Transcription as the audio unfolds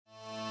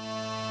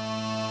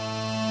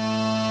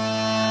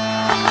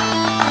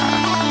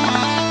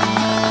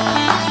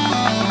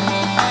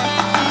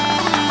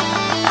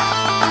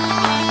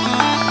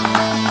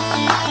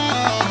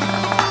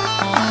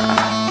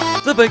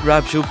Big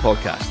Rab Show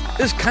podcast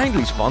is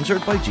kindly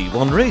sponsored by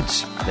G1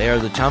 Reeds. They are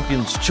the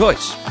champion's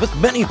choice, with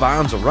many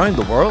bands around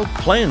the world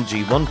playing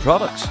G1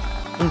 products,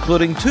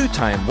 including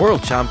two-time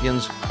world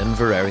champions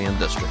Inveraray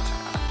District.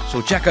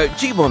 So check out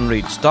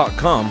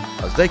g1reeds.com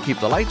as they keep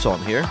the lights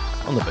on here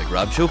on the Big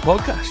Rab Show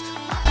podcast.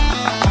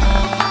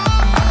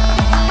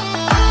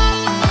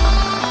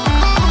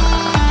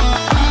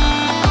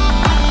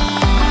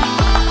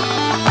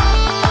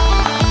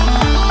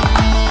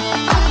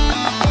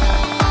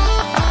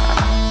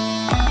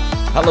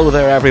 Hello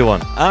there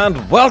everyone,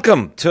 and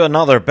welcome to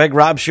another Big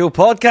Rab Show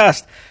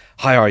podcast.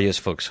 How are yous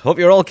folks? Hope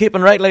you're all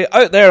keeping rightly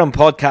out there in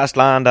podcast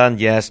land, and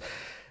yes,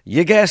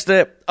 you guessed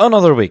it,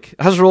 another week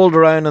has rolled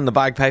around in the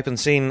bagpiping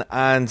scene,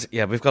 and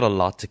yeah, we've got a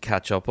lot to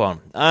catch up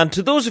on. And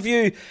to those of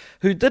you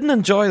who didn't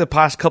enjoy the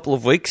past couple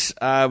of weeks,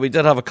 we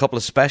did have a couple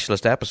of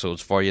specialist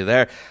episodes for you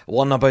there.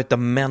 One about the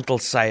mental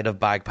side of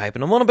bagpiping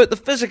and one about the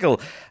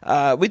physical.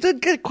 We did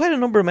get quite a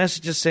number of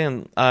messages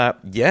saying,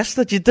 yes,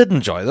 that you did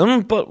enjoy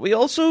them, but we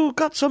also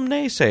got some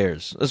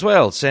naysayers as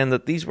well, saying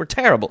that these were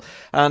terrible.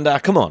 And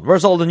come on,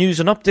 where's all the news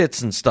and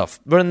updates and stuff?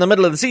 We're in the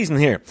middle of the season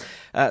here.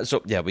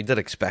 So yeah, we did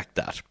expect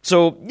that.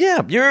 So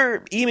yeah, your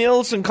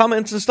emails and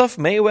comments and stuff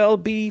may well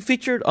be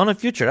featured on a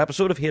future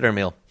episode of Hater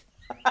Mail.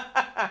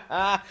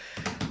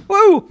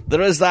 Woo!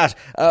 There is that.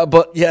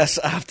 But yes,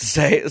 I have to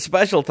say a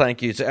special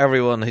thank you to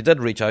everyone who did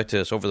reach out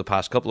to us over the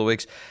past couple of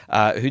weeks,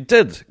 who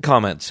did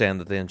comment saying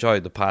that they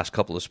enjoyed the past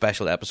couple of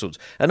special episodes.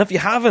 And if you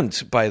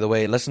haven't, by the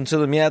way, listened to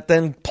them yet,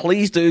 then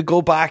please do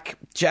go back,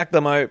 check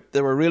them out.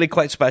 They were really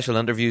quite special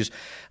interviews.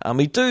 And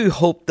we do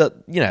hope that,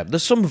 you know,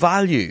 there's some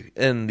value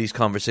in these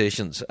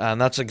conversations.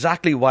 And that's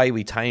exactly why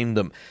we timed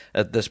them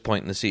at this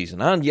point in the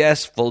season. And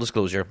yes, full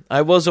disclosure,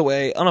 I was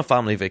away on a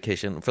family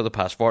vacation for the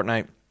past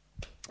fortnight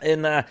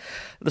in the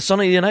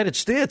sunny United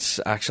States,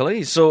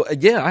 actually. So,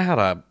 yeah, I had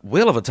a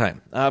whale of a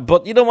time.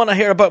 But you don't want to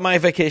hear about my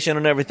vacation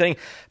and everything,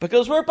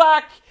 because we're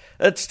back.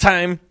 It's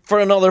time for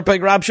another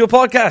Big Rab Show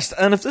podcast.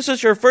 And if this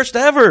is your first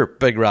ever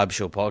Big Rab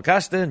Show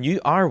podcast, then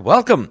you are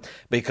welcome,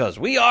 because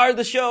we are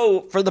the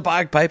show for the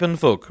bagpiping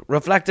folk,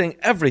 reflecting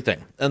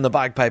everything in the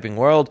bagpiping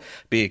world,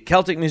 be it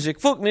Celtic music,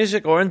 folk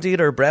music, or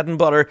indeed our bread and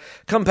butter,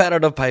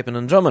 competitive piping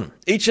and drumming.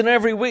 Each and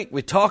every week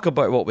we talk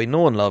about what we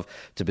know and love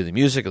to be the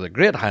music of the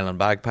great Highland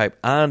bagpipe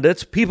and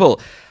its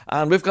people.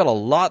 And we've got a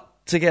lot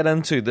to get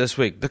into this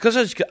week, because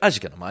as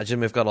you can imagine,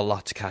 we've got a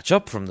lot to catch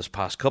up from this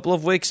past couple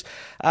of weeks,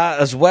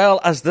 as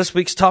well as this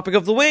week's topic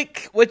of the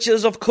week, which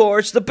is, of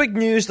course, the big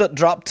news that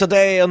dropped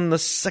today on the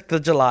 6th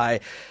of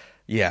July.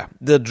 Yeah,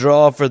 the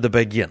draw for the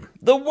big yin.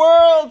 The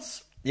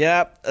Worlds!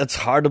 Yeah, it's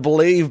hard to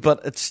believe,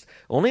 but it's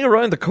only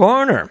around the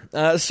corner.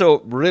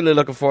 So really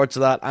looking forward to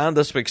that. And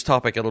this week's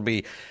topic, it'll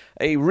be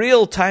a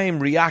real-time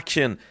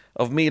reaction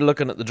of me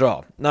looking at the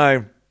draw.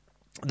 Now,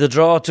 the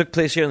draw took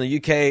place here in the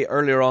UK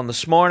earlier on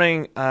this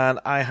morning, and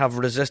I have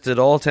resisted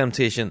all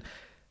temptation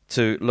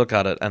to look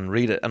at it and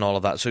read it and all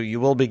of that. So you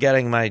will be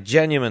getting my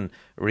genuine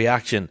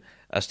reaction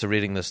as to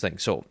reading this thing.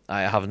 So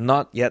I have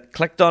not yet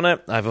clicked on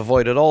it. I've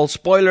avoided all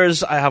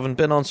spoilers. I haven't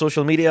been on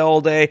social media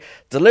all day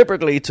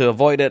deliberately to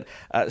avoid it.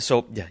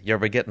 So yeah, you're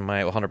getting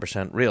my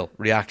 100% real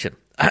reaction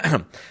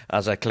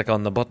as I click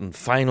on the button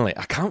finally.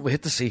 I can't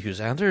wait to see who's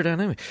entered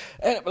anyway.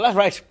 That's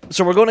right.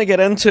 So we're going to get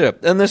into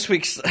it in this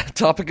week's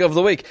topic of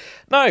the week.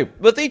 Now,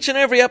 with each and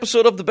every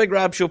episode of the Big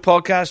Rab Show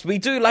podcast, we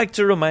do like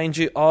to remind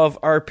you of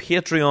our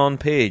Patreon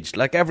page.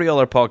 Like every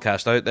other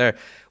podcast out there,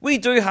 we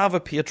do have a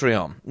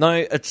Patreon. Now,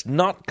 it's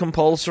not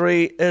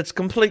compulsory. It's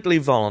completely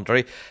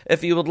voluntary.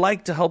 If you would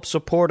like to help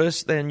support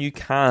us, then you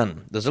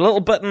can. There's a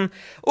little button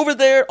over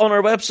there on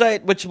our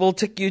website which will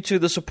take you to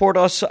the support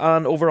us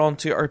and over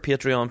onto our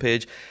Patreon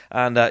page.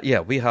 And yeah,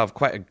 we have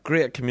quite a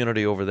great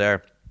community over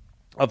there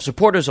of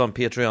supporters on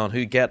Patreon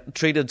who get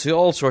treated to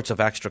all sorts of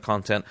extra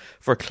content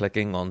for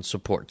clicking on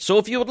support. So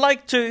if you would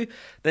like to,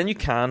 then you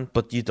can,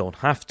 but you don't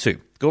have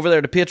to. Go over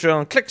there to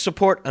Patreon, click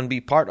support, and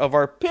be part of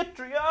our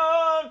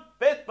Patreon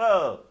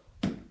faithful.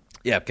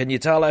 Yeah, can you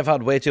tell I've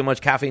had way too much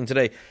caffeine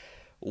today?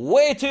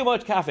 Way too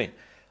much caffeine.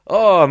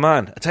 Oh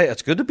man, I tell you,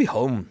 it's good to be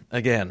home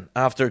again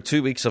after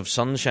 2 weeks of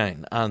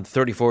sunshine and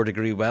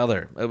 34-degree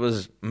weather. It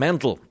was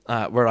mental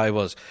where I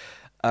was.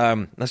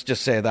 Let's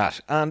just say that.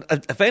 And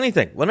if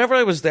anything, whenever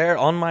I was there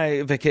on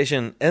my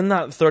vacation in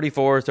that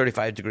 34,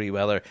 35-degree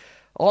weather,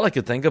 all I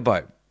could think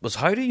about was,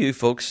 how do you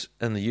folks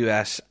in the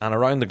US and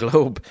around the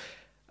globe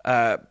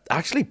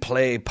actually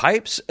play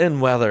pipes in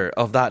weather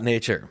of that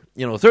nature?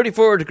 You know,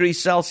 34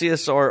 degrees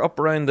Celsius or up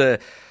around the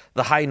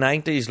high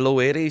 90s, low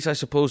 80s, I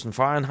suppose, in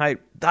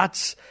Fahrenheit.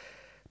 That's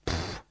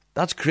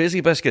crazy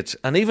biscuits.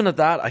 And even at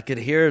that, I could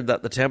hear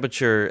that the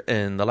temperature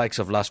in the likes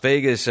of Las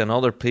Vegas and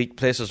other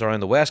places around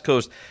the west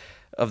coast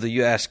of the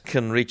US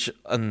can reach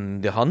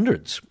in the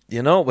hundreds,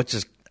 you know, which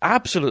is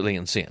absolutely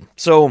insane.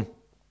 So,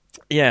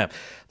 yeah,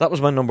 that was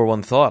my number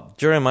one thought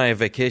during my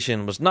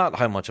vacation, was not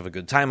how much of a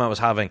good time I was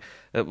having.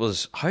 It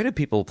was, how do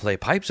people play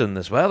pipes in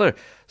this weather?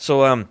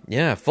 So,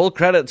 yeah, full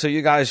credit to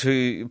you guys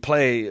who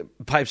play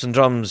pipes and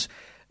drums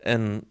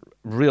in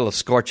real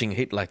scorching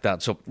heat like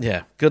that. So,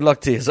 yeah, good luck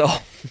to you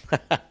all.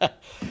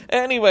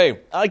 Anyway,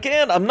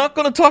 again, I'm not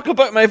going to talk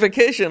about my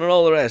vacation and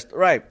all the rest.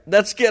 Right,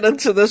 let's get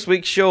into this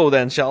week's show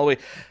then, shall we?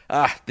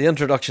 The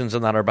introductions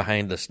and that are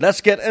behind us.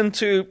 Let's get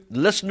into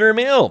listener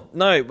mail.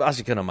 Now, as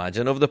you can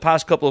imagine, over the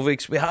past couple of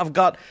weeks, we have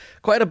got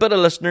quite a bit of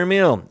listener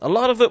mail. A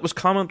lot of it was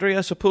commentary,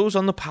 I suppose,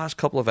 on the past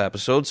couple of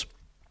episodes.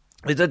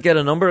 We did get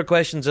a number of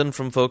questions in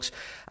from folks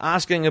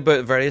asking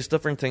about various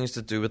different things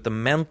to do with the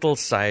mental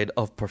side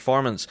of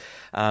performance.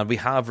 And we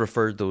have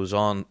referred those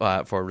on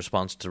for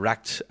response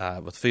direct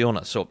with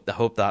Fiona. So I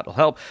hope that will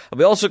help. And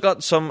we also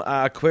got some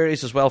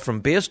queries as well from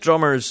bass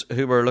drummers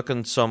who were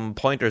looking some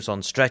pointers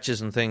on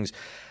stretches and things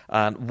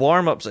and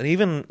warm-ups and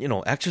even,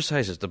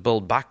 exercises to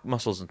build back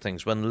muscles and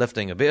things when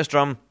lifting a bass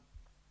drum.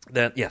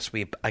 Then, yes,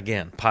 we,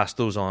 again, pass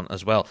those on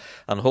as well.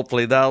 And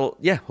hopefully they'll,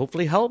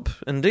 hopefully help,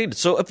 indeed.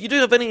 So if you do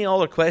have any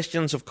other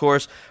questions, of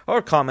course,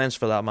 or comments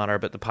for that matter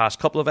about the past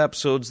couple of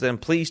episodes, then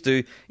please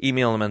do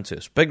email them into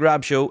us.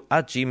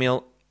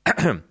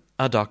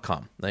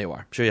 bigrabshow@gmail.com. There you are.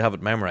 I'm sure you have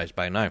it memorized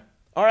by now.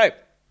 All right.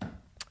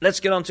 Let's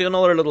get on to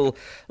another little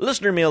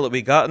listener mail that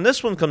we got. And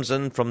this one comes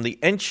in from the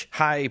Inch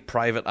High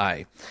Private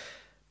Eye.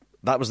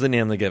 That was the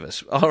name they gave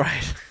us. All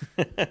right.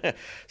 It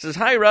says,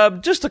 hi,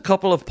 Rob. Just a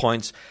couple of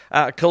points.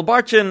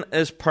 Kilbarchan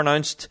is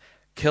pronounced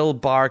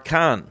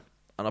Kilbarcan.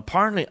 And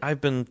apparently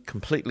I've been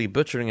completely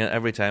butchering it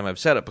every time I've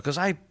said it because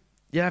I've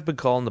been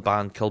calling the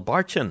band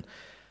Kilbarchan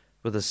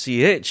with a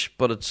CH,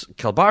 but it's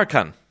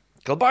Kilbarcan.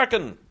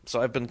 Kilbarcan.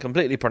 So I've been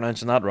completely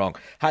pronouncing that wrong.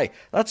 Hi,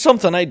 that's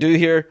something I do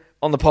here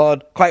on the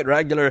pod, quite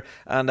regular,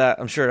 and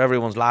I'm sure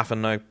everyone's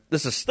laughing now.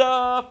 This is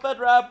Stuff at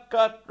Rap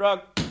Cut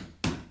Rock.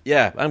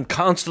 Yeah, I'm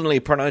constantly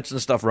pronouncing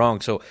stuff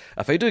wrong, so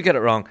if I do get it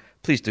wrong,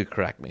 please do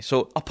correct me.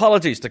 So,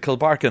 apologies to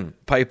Kilbarcan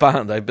Pipe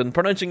Band. I've been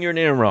pronouncing your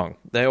name wrong.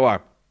 There you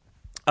are.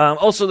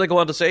 Also, they go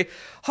on to say,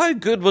 how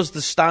good was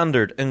the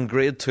standard in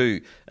grade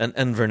 2 in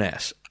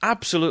Inverness?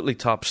 Absolutely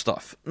top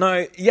stuff.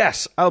 Now,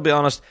 yes, I'll be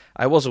honest,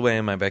 I was away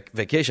on my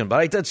vacation, but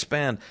I did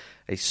spend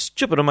a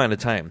stupid amount of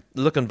time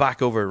looking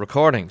back over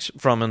recordings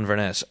from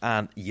Inverness,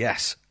 and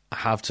yes, I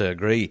have to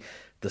agree,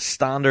 the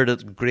standard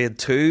at grade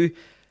 2...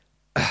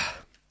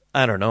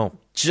 I don't know,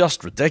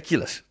 just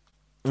ridiculous.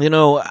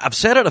 I've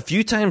said it a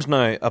few times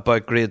now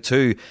about grade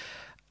 2,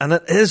 and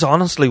it is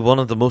honestly one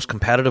of the most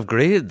competitive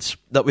grades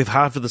that we've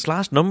had for this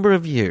last number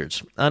of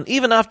years. And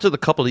even after the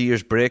couple of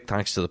years break,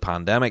 thanks to the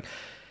pandemic,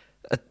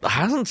 it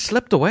hasn't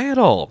slipped away at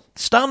all.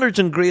 Standards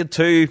in grade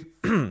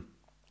 2,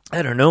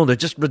 I don't know, they're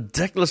just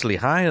ridiculously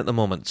high at the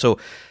moment. So,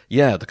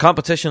 yeah, the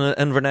competition at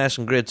Inverness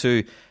in grade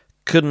 2,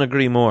 couldn't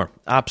agree more.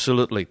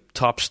 Absolutely.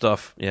 Top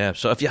stuff. Yeah.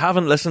 So if you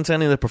haven't listened to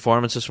any of the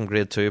performances from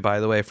grade 2,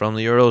 by the way, from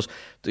the Euros,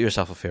 do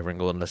yourself a favour and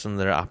go and listen.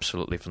 They're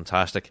absolutely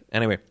fantastic.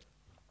 Anyway,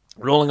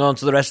 rolling on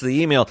to the rest of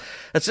the email.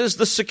 It says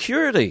the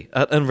security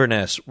at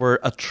Inverness were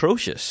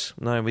atrocious.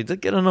 Now, we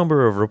did get a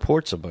number of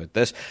reports about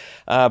this,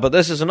 but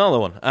this is another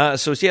one. The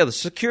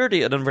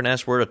security at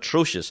Inverness were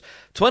atrocious.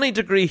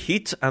 20-degree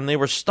heat, and they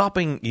were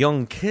stopping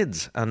young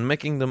kids and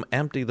making them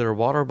empty their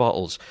water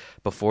bottles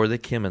before they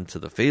came into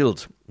the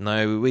field.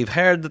 Now, we've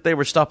heard that they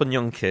were stopping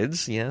young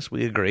kids. Yes,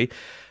 we agree.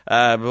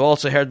 We've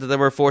also heard that they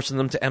were forcing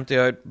them to empty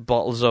out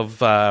bottles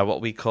of what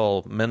we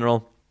call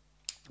mineral,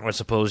 I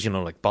suppose,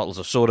 like bottles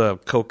of soda,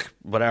 Coke,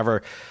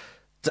 whatever,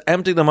 to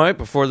empty them out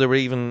before they were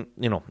even,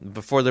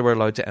 before they were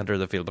allowed to enter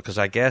the field, because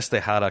I guess they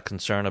had a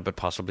concern about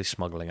possibly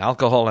smuggling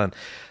alcohol in.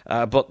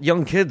 But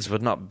young kids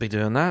would not be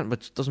doing that,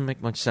 which doesn't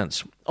make much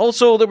sense.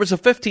 Also, there was a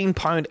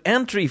 £15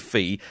 entry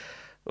fee,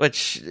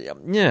 which,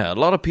 a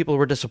lot of people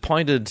were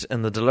disappointed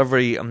in the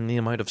delivery and the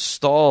amount of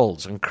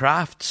stalls and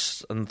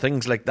crafts and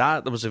things like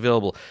that was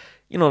available.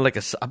 Like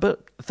a bit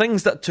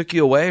things that took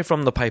you away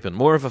from the piping,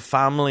 more of a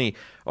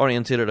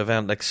family-orientated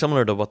event, like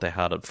similar to what they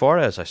had at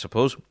Forres, I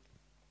suppose.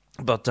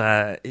 But,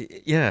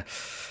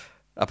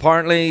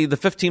 apparently the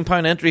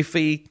 £15 entry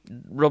fee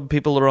rubbed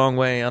people the wrong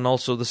way, and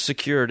also the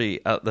security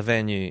at the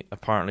venue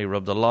apparently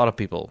rubbed a lot of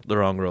people the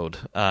wrong road.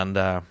 And,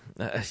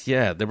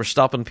 they were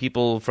stopping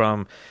people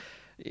from,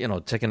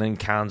 taking in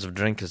cans of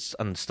drinks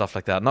and stuff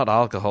like that. Not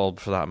alcohol,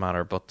 for that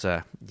matter, but,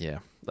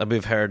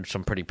 we've heard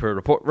some pretty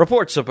poor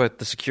reports about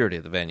the security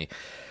of the venue.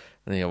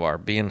 They are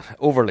being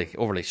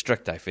overly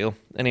strict, I feel.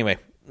 Anyway,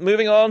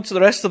 moving on to the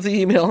rest of the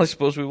email, I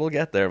suppose we will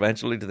get there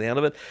eventually to the end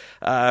of it.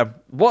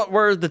 What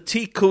were the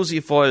tea cosy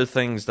foil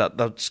things that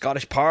the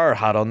Scottish Power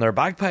had on their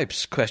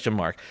bagpipes? ?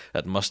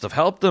 It must have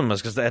helped them,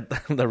 because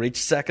they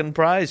reached second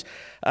prize.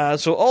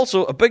 So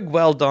also a big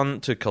well done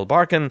to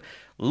Kilbarcan,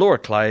 Lower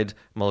Clyde,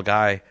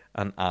 Mulgai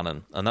and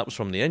Annan. And that was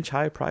from the Inch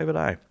High Private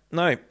Eye.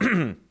 Now...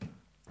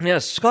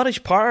 Yes,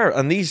 Scottish Power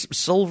and these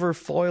silver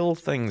foil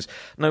things.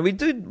 Now, we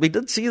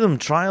did see them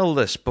trial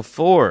this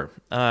before.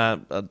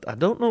 I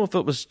don't know if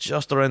it was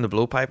just around the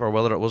blowpipe or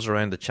whether it was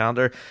around the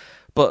chanter.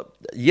 But,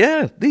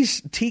 yeah, these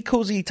tea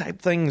cozy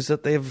type things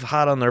that they've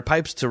had on their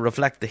pipes to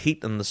reflect the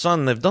heat and the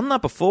sun, they've done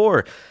that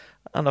before.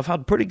 And I've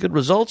had pretty good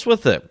results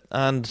with it.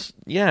 And,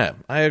 yeah,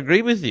 I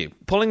agree with you.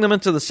 Pulling them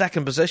into the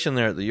second position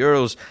there at the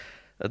Euros,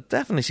 it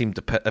definitely seemed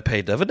to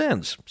pay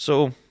dividends.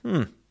 So,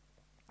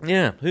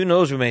 Yeah, who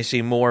knows, we may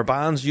see more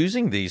bands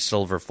using these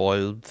silver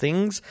foil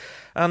things.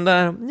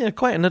 And,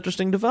 quite an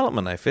interesting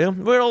development, I feel.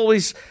 We're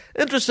always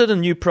interested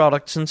in new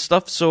products and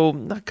stuff, so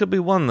that could be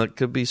one that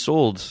could be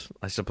sold,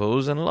 I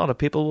suppose, and a lot of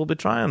people will be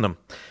trying them.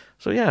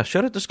 So yeah,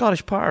 shout out to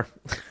Scottish Power.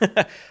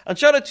 And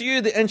shout out to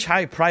you, the Inch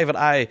High Private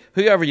Eye,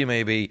 whoever you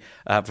may be,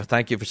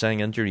 thank you for sending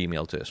in your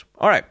email to us.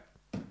 All right.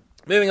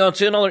 Moving on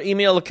to another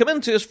email that came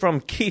in to us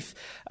from Keith,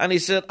 and he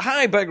said,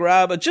 "Hi, Big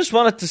Rab, I just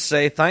wanted to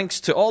say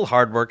thanks to all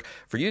hard work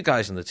for you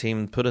guys and the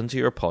team put into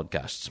your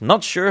podcasts. I'm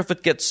not sure if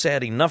it gets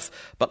said enough,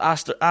 but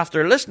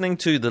after listening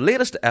to the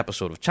latest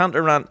episode of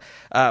Chanter Rant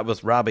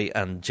with Robbie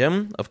and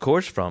Jim, of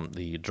course, from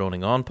the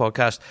Droning On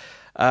podcast,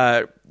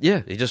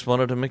 he just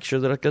wanted to make sure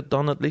that it got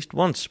done at least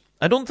once.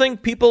 I don't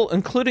think people,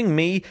 including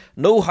me,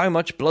 know how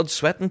much blood,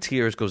 sweat and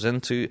tears goes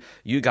into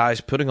you guys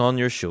putting on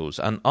your shows.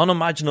 An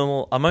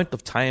unimaginable amount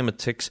of time it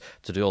takes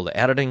to do all the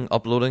editing,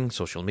 uploading,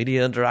 social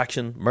media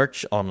interaction,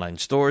 merch, online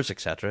stores,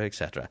 etc.,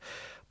 etc.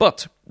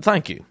 But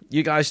thank you.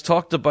 You guys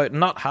talked about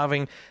not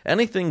having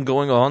anything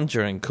going on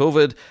during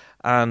COVID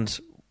and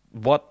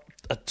what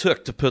it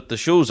took to put the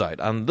shows out.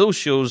 And those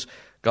shows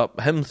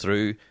got him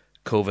through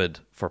COVID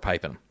for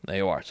piping. There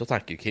you are. So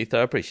thank you, Keith.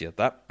 I appreciate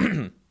that.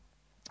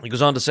 He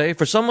goes on to say,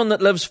 for someone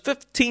that lives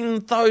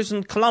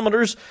 15,000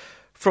 kilometres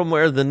from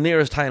where the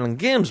nearest Highland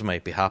Games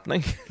might be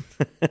happening,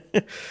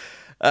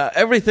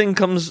 everything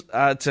comes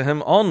to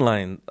him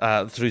online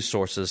through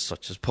sources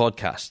such as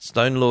podcasts,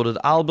 downloaded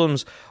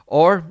albums,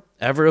 or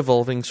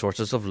ever-evolving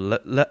sources of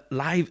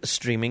live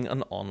streaming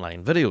and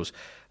online videos.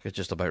 I could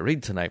just about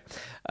read tonight.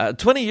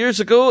 20 years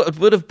ago, it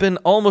would have been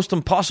almost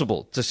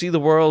impossible to see the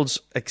Worlds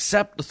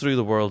except through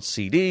the World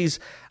CDs,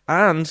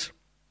 and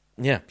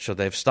so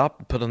they've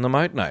stopped putting them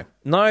out now.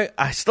 Now,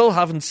 I still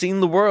haven't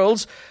seen the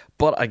Worlds,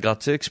 but I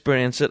got to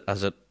experience it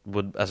as it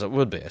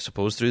would be, I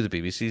suppose, through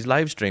the BBC's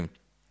live stream.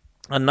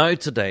 And now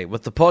today,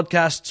 with the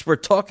podcasts, we're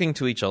talking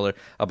to each other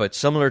about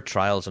similar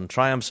trials and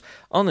triumphs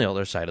on the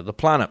other side of the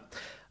planet.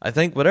 I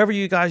think whatever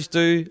you guys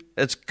do,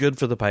 it's good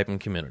for the piping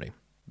community.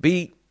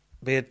 Be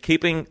it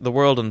keeping the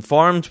world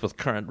informed with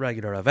current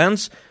regular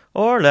events,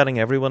 or letting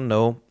everyone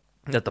know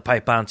that the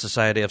Pipe Band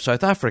Society of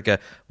South Africa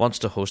wants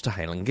to host a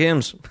Highland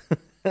Games.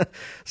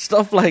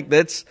 Stuff like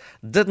this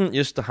didn't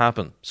used to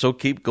happen, so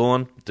keep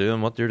going,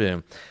 doing what you're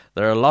doing.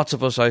 There are lots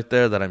of us out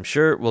there that I'm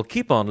sure will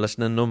keep on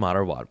listening no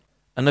matter what.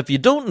 And if you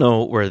don't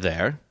know we're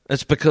there,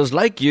 it's because,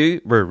 like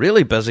you, we're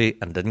really busy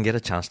and didn't get a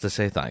chance to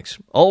say thanks.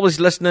 Always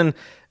listening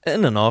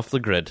in and off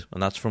the grid,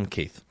 and that's from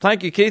Keith.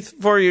 Thank you, Keith,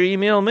 for your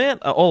email,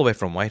 mate, all the way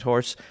from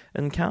Whitehorse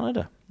in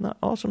Canada.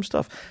 Awesome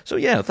stuff. So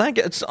yeah, thank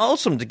you. It's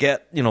awesome to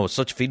get,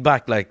 such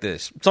feedback like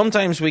this.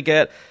 Sometimes we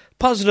get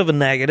positive and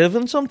negative,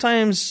 and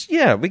sometimes,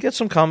 we get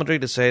some commentary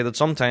to say that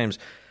sometimes,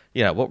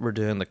 what we're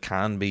doing that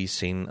can be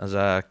seen as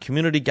a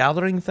community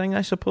gathering thing,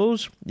 I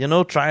suppose.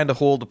 Trying to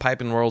hold the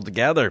piping world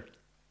together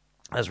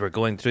as we're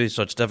going through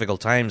such difficult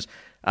times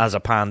as a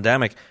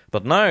pandemic.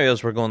 But now,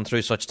 as we're going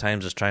through such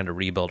times as trying to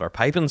rebuild our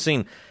piping scene,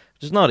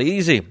 which is not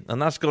easy,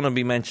 and that's going to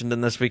be mentioned in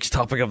this week's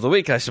topic of the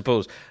week, I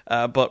suppose.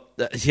 But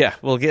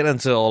we'll get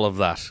into all of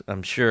that,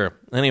 I'm sure.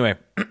 Anyway,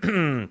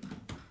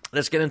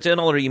 let's get into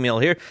another email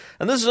here.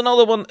 And this is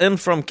another one in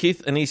from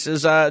Keith, and he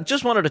says,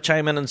 just wanted to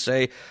chime in and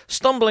say,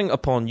 stumbling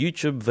upon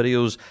YouTube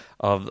videos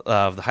of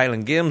the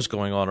Highland Games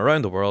going on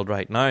around the world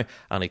right now,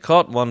 and he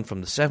caught one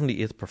from the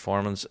 78th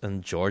performance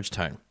in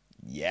Georgetown.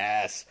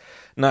 Yes.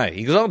 Now,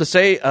 he goes on to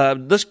say,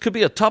 this could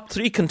be a top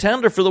 3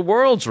 contender for the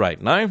Worlds right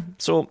now.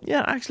 So, I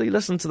actually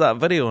listened to that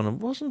video and it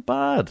wasn't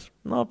bad.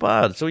 Not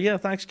bad. So,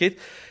 thanks,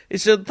 Keith. He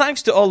said,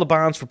 thanks to all the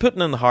bands for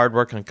putting in the hard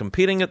work and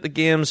competing at the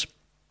games,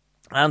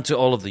 and to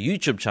all of the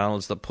YouTube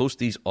channels that post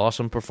these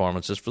awesome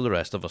performances for the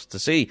rest of us to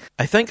see.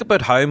 I think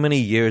about how many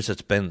years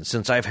it's been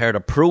since I've heard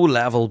a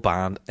pro-level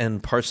band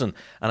in person,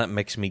 and it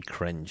makes me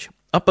cringe.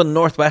 Up in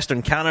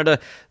northwestern Canada,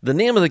 the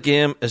name of the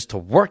game is to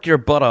work your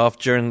butt off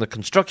during the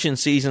construction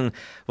season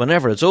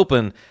whenever it's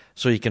open,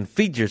 so you can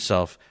feed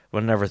yourself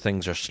whenever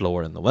things are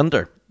slower in the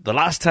winter. The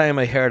last time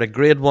I heard a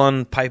Grade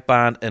 1 pipe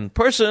band in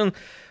person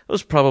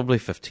was probably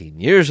 15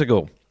 years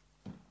ago.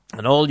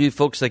 And all you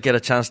folks that get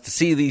a chance to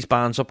see these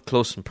bands up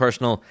close and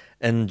personal,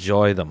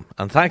 enjoy them.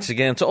 And thanks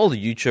again to all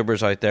the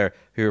YouTubers out there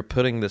who are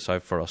putting this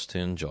out for us to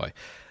enjoy.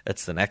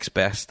 It's the next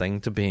best thing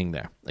to being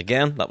there.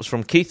 Again, that was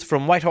from Keith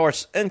from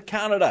Whitehorse in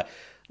Canada.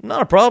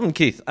 Not a problem,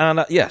 Keith.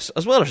 And yes,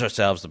 as well as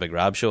ourselves, the Big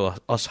Rab Show,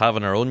 us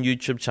having our own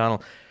YouTube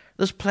channel,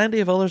 there's plenty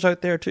of others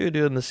out there too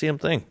doing the same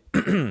thing.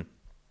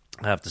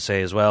 I have to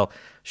say as well,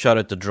 shout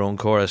out to Drone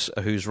Chorus,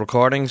 whose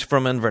recordings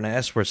from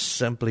Inverness were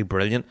simply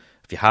brilliant.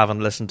 If you haven't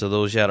listened to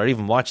those yet or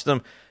even watched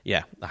them,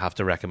 I have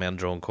to recommend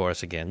Drone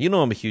Chorus again.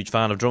 I'm a huge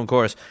fan of Drone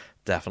Chorus.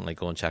 Definitely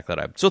go and check that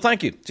out. So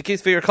thank you to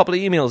Keith for your couple of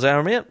emails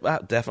there, mate.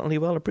 Definitely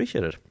well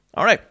appreciated.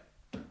 All right.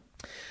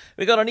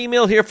 We got an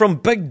email here from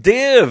Big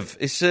Dave.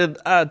 He said,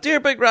 Dear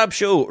Big Rab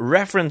Show,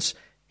 reference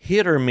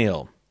Hater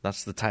Mail.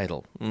 That's the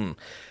title.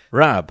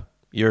 Rab,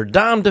 you're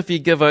damned if you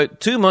give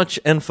out too much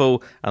info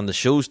and the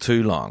show's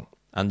too long.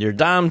 And you're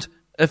damned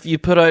if you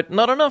put out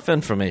not enough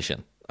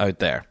information out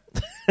there.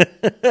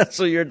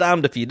 So you're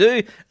damned if you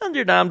do, and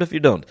you're damned if you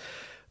don't.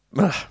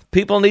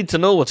 People need to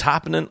know what's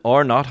happening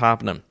or not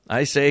happening.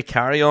 I say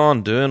carry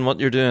on doing what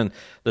you're doing.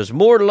 There's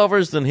more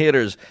lovers than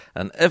haters,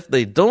 and if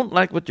they don't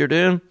like what you're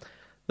doing,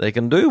 they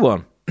can do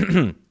one.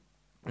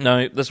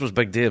 Now, this was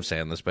Big Dave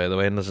saying this, by the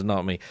way, and this is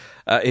not me.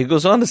 He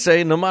goes on to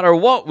say, no matter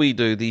what we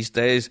do these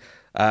days,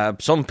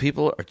 some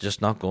people are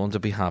just not going to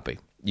be happy.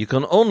 You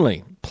can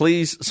only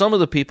please some of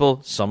the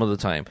people some of the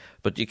time,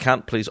 but you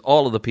can't please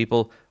all of the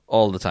people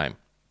all the time.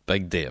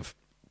 Big Dave.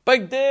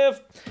 Big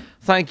Dave!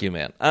 Thank you,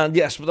 man. And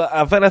yes,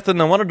 if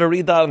anything, I wanted to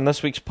read that in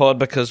this week's pod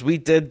because we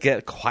did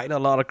get quite a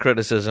lot of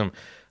criticism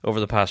over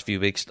the past few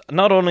weeks,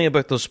 not only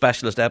about those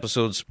specialist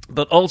episodes,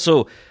 but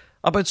also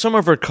about some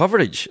of our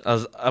coverage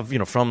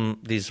from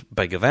these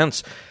big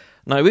events.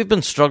 Now, we've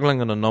been struggling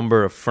on a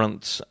number of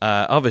fronts.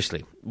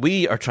 Obviously,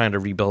 we are trying to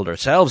rebuild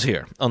ourselves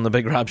here on the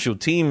Big Rab Show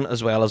team,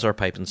 as well as our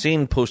pipe and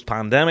scene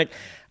post-pandemic.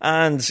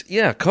 And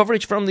yeah,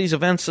 coverage from these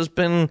events has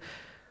been,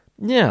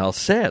 I'll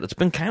say it, it's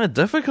been kind of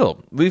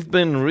difficult. We've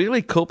been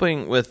really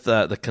coping with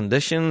the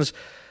conditions,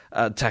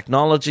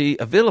 technology,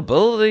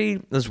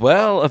 availability as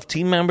well of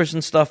team members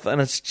and stuff,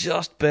 and it's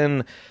just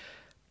been...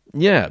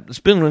 it's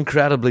been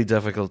incredibly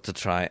difficult to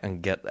try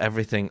and get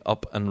everything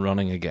up and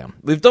running again.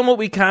 We've done what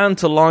we can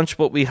to launch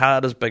what we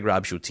had as Big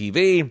Rab Show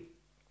TV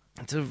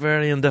to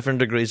varying different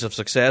degrees of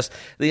success.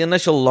 The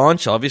initial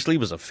launch obviously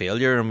was a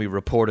failure, and we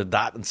reported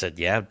that and said,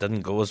 it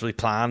didn't go as we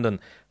planned, and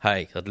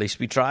hey, at least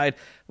we tried.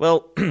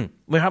 Well,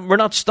 we're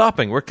not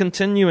stopping. We're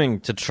continuing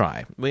to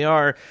try. We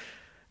are,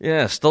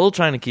 still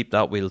trying to keep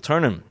that wheel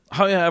turning.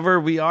 However,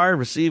 we are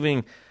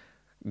receiving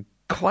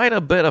quite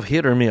a bit of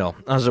hater mail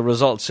as a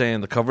result,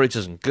 saying the coverage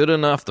isn't good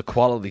enough, the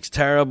quality's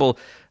terrible,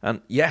 and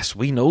yes,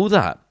 we know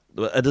that.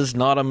 It is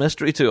not a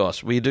mystery to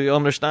us. We do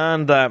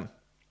understand that,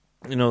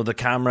 the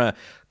camera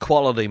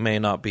quality may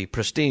not be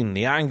pristine,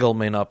 the angle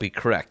may not be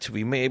correct,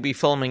 we may be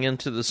filming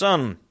into the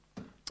sun,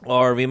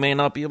 or we may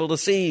not be able to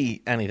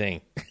see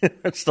anything,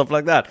 stuff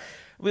like that.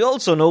 We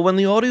also know when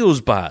the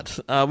audio's bad.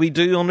 We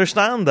do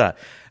understand that.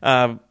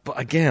 But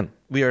again,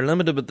 we are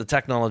limited with the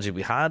technology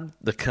we had,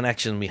 the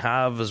connection we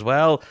have as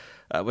well,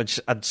 which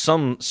at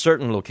some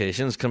certain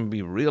locations can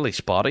be really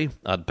spotty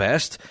at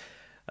best.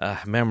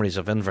 Memories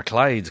of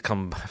Inverclyde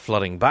come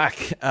flooding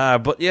back.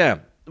 But yeah,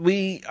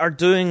 we are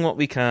doing what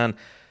we can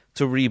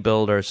to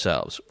rebuild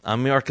ourselves.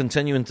 And we are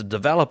continuing to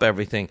develop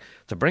everything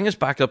to bring us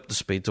back up to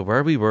speed to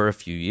where we were a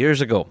few years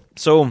ago.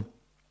 So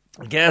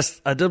I guess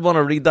I did want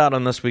to read that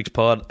on this week's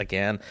pod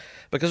again,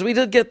 because we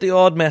did get the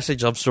odd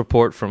message of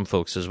support from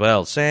folks as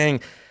well, saying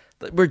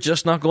that we're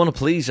just not going to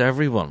please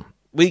everyone.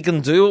 We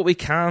can do what we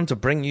can to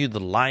bring you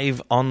the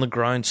live,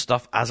 on-the-ground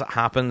stuff as it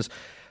happens,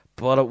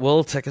 but it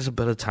will take us a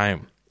bit of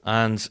time.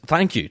 And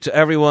thank you to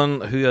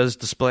everyone who is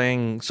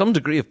displaying some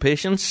degree of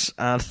patience,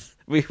 and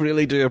we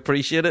really do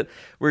appreciate it.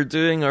 We're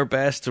doing our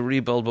best to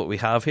rebuild what we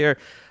have here,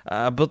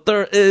 but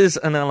there is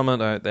an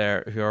element out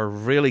there who are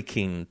really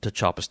keen to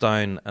chop us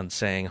down and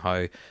saying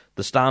how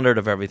the standard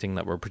of everything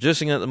that we're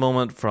producing at the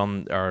moment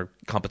from our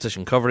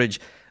competition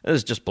coverage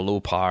is just below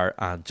par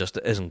and just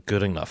isn't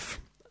good enough.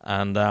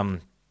 And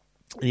I'm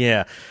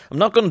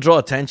not going to draw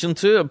attention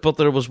to it, but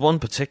there was one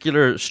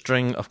particular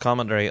string of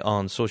commentary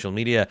on social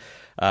media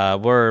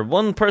where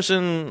one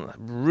person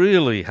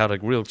really had a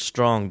real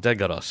strong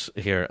dig at us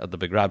here at the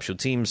Big Rab Show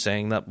team,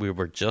 saying that we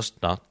were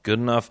just not good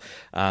enough,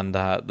 and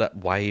that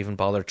why even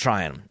bother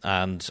trying,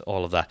 and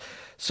all of that.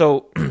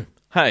 So,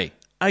 hey,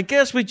 I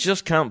guess we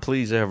just can't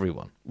please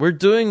everyone. We're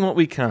doing what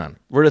we can.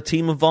 We're a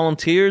team of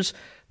volunteers.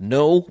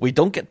 No, we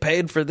don't get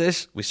paid for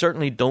this. We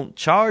certainly don't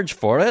charge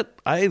for it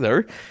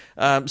either.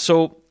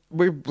 So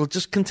we'll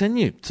just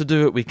continue to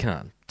do what we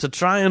can to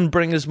try and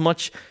bring as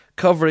much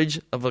coverage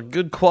of a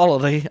good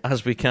quality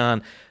as we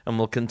can, and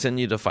we'll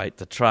continue to fight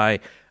to try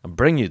and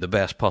bring you the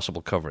best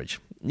possible coverage.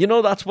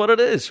 That's what it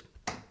is.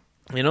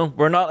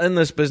 We're not in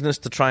this business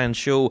to try and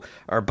show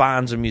our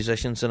bands and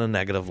musicians in a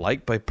negative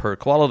light by poor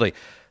quality.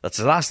 That's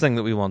the last thing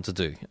that we want to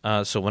do.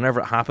 So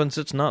whenever it happens,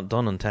 it's not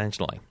done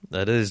intentionally.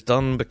 It is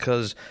done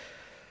because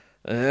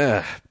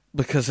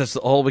it's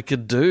all we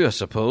could do, I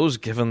suppose,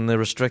 given the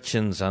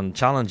restrictions and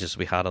challenges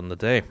we had on the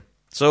day.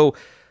 So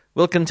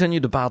we'll continue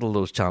to battle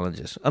those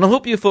challenges. And I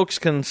hope you folks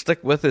can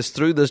stick with us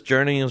through this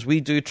journey as we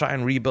do try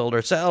and rebuild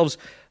ourselves,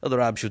 the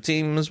Rab Show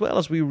team, as well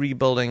as we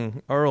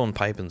rebuilding our own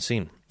pipe and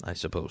scene, I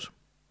suppose.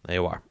 There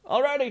you are.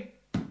 Alrighty.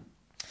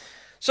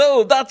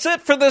 So that's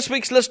it for this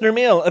week's listener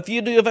mail. If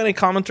you do have any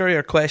commentary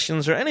or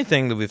questions or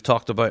anything that we've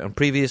talked about in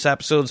previous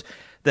episodes,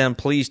 then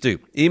please do.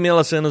 Email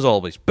us in as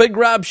always.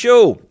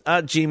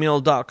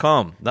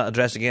 BigRabShow@gmail.com. That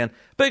address again,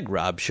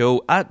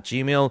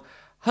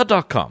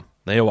 BigRabShow@gmail.com.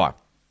 There you are.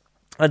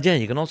 And yeah,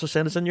 you can also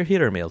send us in your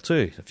hater mail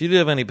too. If you do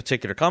have any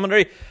particular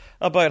commentary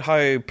about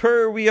how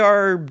poor we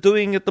are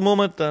doing at the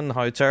moment and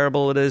how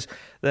terrible it is,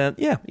 then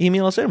yeah,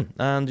 email us in.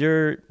 And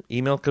your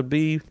email could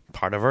be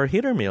part of our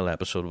hater mail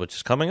episode, which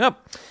is coming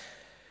up.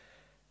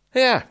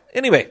 Yeah,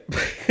 anyway,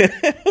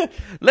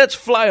 let's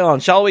fly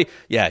on, shall we?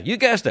 Yeah, you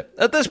guessed it.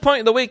 At this point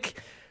in the week,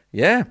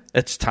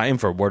 it's time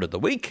for Word of the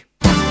Week.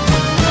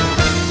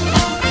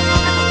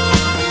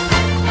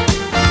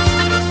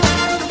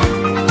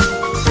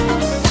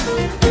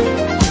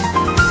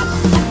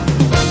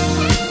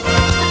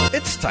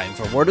 time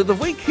for Word of the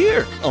Week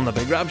here on the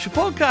Big Rab Show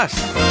podcast.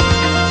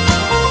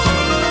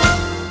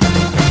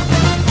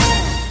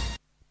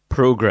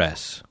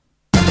 Progress.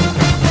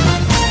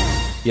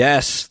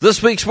 Yes,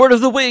 this week's Word of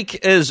the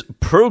Week is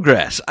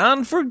progress,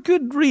 and for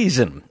good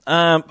reason.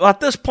 At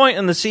this point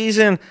in the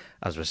season,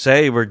 as we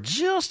say, we're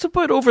just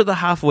about over the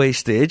halfway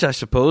stage, I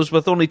suppose,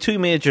 with only 2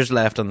 majors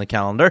left on the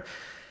calendar.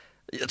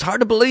 It's hard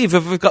to believe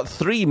if we've got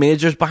 3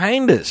 majors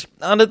behind us.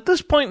 And at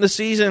this point in the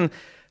season,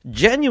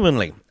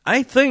 genuinely,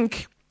 I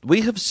think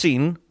we have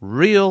seen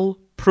real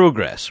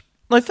progress.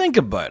 Now, think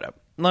about it.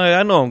 Now,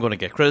 I know I'm going to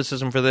get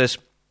criticism for this.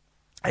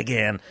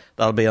 Again,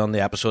 that'll be on the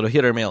episode of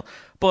Hater Mail.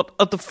 But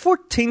at the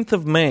 14th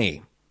of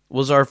May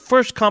was our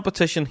first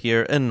competition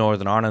here in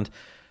Northern Ireland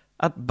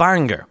at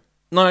Bangor.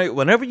 Now,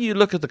 whenever you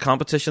look at the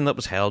competition that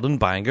was held in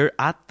Bangor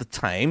at the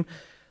time,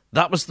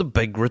 that was the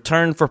big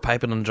return for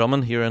piping and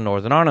drumming here in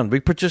Northern Ireland.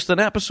 We produced an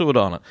episode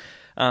on it,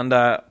 and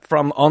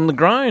from on the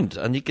ground,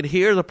 and you could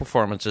hear the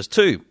performances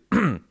too.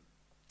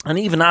 And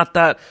even at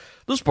that,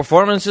 those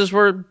performances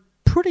were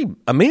pretty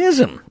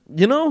amazing,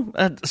 you know?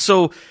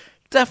 So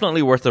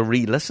definitely worth a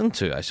re-listen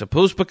to, I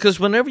suppose, because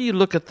whenever you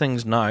look at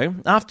things now,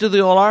 after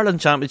the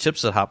All-Ireland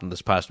Championships that happened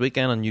this past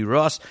weekend in New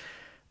Ross,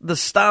 the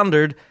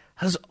standard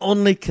has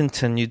only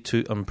continued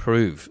to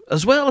improve,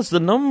 as well as the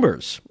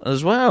numbers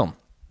as well.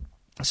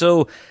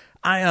 So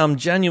I am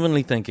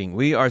genuinely thinking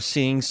we are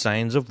seeing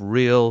signs of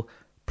real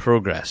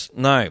progress.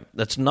 Now,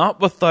 that's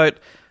not without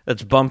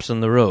its bumps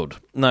in the road.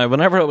 Now,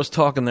 whenever I was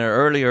talking there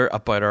earlier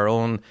about our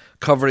own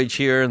coverage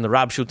here in the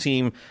Rab Show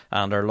team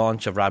and our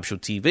launch of Rab Show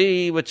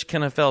TV, which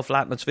kind of fell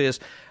flat in its face,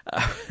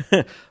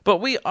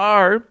 but we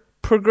are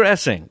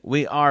progressing.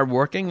 We are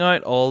working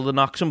out all the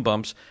knocks and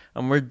bumps,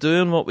 and we're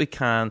doing what we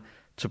can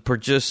to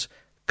produce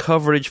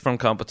coverage from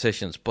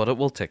competitions, but it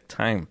will take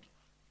time.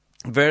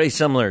 Very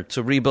similar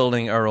to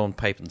rebuilding our own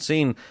piping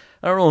scene,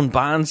 our own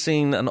band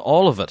scene, and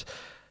all of it.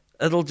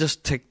 It'll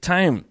just take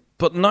time.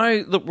 But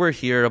now that we're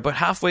here, about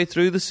halfway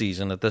through the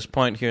season at this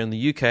point here in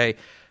the UK,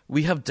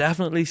 we have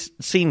definitely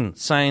seen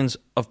signs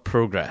of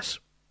progress.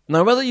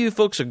 Now, whether you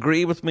folks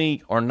agree with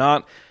me or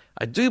not,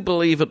 I do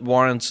believe it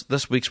warrants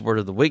this week's Word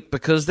of the Week,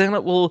 because then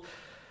it'll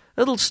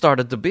start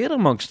a debate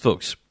amongst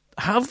folks.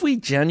 Have we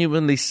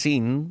genuinely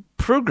seen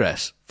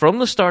progress from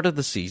the start of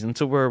the season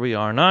to where we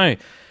are now?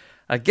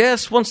 I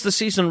guess once the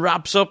season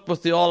wraps up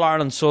with the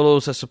All-Ireland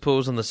solos, I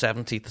suppose, on the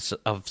 17th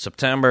of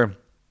September,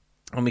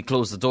 and we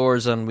close the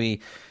doors and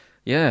we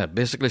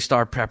basically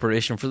start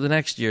preparation for the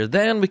next year,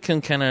 then we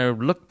can kind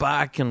of look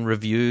back and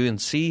review and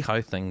see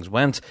how things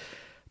went.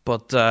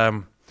 But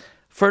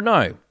for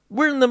now,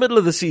 we're in the middle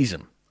of the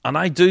season, and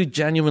I do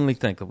genuinely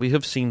think that we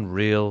have seen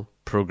real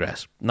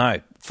progress. Now,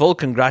 full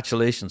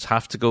congratulations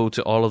have to go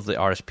to all of the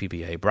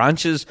RSPBA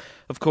branches,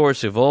 of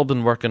course, who've all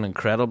been working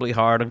incredibly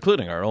hard,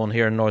 including our own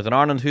here in Northern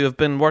Ireland, who have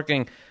been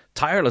working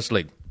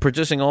tirelessly,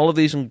 producing all of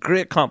these in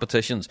great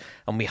competitions,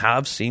 and we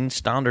have seen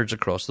standards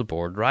across the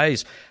board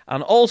rise.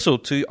 And also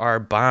to our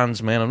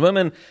bands, men and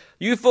women,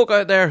 you folk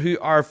out there who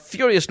are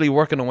furiously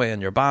working away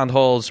in your band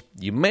halls,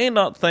 you may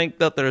not think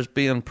that there's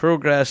been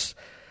progress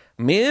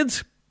made,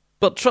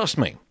 but trust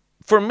me,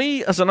 for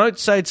me as an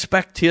outside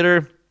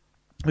spectator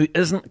who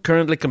isn't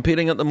currently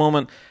competing at the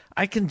moment,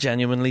 I can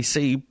genuinely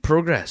see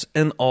progress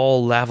in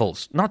all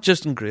levels, not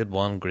just in grade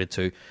 1, grade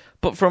 2,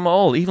 but from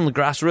all, even the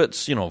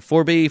grassroots,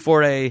 4B,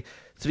 4A,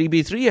 3B,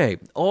 3A,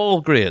 all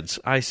grades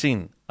I've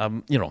seen,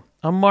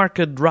 a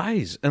marked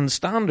rise in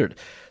standard.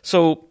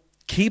 So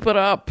keep it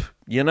up,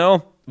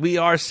 we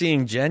are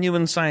seeing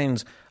genuine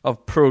signs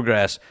of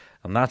progress,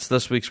 and that's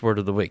this week's Word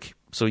of the Week.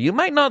 So you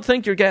might not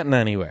think you're getting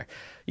anywhere.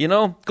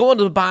 Going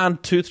to the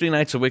band 2-3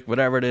 nights a week,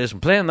 whatever it is,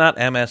 and playing that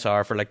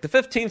MSR for like the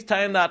 15th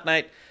time that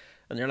night,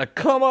 and you're like,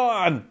 come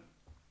on!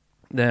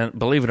 Then,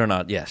 believe it or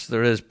not, yes,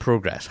 there is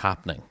progress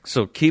happening.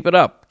 So keep it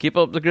up. Keep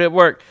up the great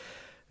work.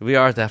 We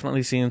are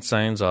definitely seeing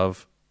signs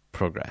of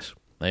progress.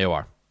 There you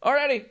are.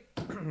 Alrighty.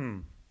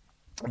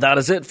 That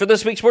is it for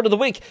this week's Word of the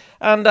Week.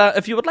 And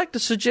if you would like to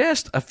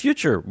suggest a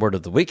future Word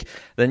of the Week,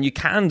 then you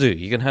can do.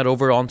 You can head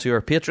over onto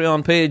our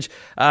Patreon page.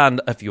 And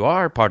if you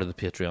are part of the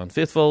Patreon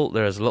faithful,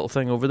 there is a little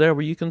thing over there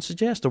where you can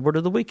suggest a Word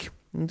of the Week.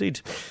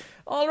 Indeed.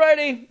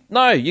 Alrighty.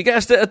 Now, you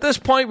guessed it. At this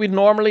point, we'd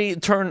normally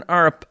turn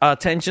our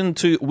attention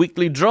to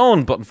Weekly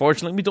Drone, but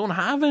unfortunately, we don't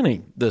have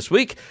any this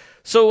week.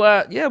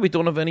 So, we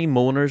don't have any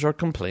moaners or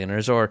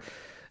complainers or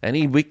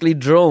any weekly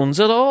drones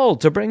at all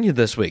to bring you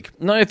this week.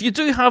 Now, if you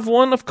do have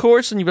one, of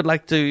course, and you would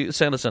like to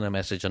send us in a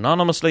message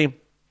anonymously,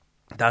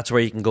 that's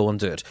where you can go and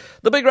do it.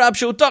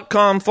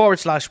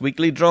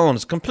 TheBigRabShow.com/weekly drone.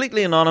 It's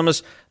completely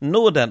anonymous,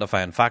 no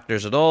identifying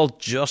factors at all,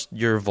 just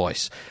your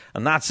voice.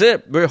 And that's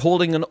it. We're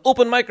holding an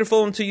open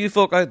microphone to you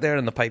folk out there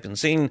in the piping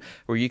scene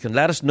where you can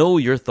let us know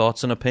your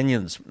thoughts and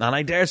opinions. And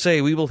I dare say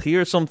we will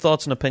hear some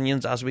thoughts and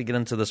opinions as we get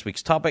into this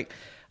week's topic.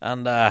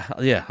 And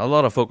a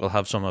lot of folk will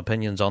have some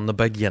opinions on the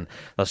big yin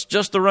that's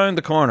just around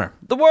the corner.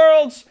 The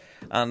world's!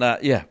 And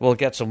we'll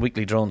get some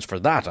weekly drones for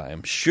that, I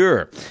am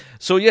sure.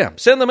 So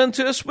send them in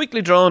to us,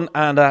 weekly drone,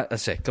 and I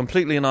say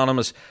completely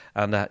anonymous.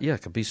 And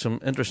it could be some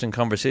interesting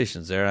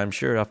conversations there, I'm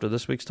sure, after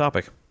this week's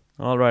topic.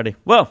 Alrighty.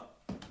 Well,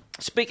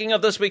 Speaking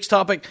of this week's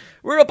topic,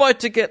 we're about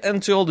to get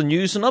into all the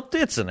news and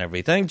updates and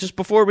everything just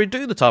before we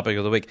do the topic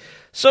of the week.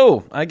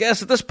 So, I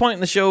guess at this point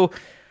in the show,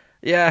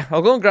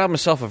 I'll go and grab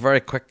myself a very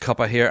quick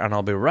cuppa here and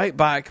I'll be right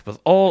back with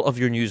all of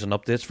your news and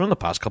updates from the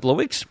past couple of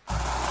weeks.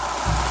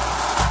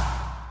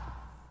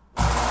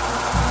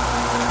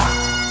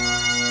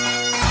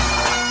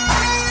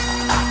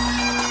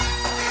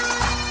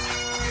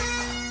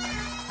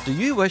 Do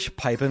you wish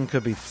piping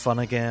could be fun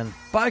again?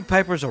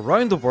 Bagpipers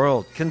around the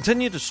world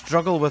continue to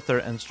struggle with their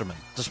instrument,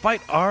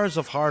 despite hours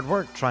of hard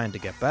work trying to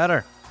get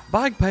better.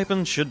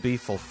 Bagpiping should be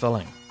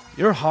fulfilling.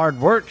 Your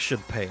hard work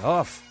should pay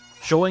off,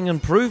 showing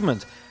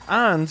improvement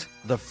and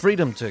the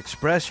freedom to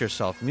express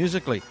yourself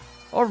musically.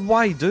 Or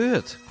why do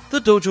it?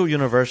 The Dojo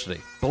University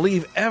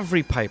believe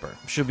every piper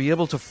should be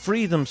able to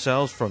free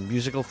themselves from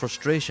musical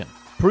frustration,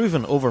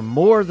 proven over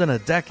more than a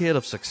decade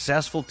of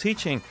successful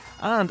teaching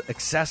and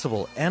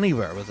accessible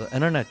anywhere with an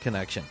internet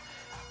connection.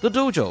 The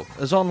Dojo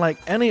is unlike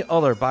any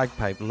other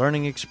bagpipe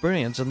learning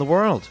experience in the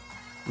world.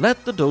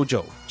 Let the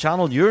Dojo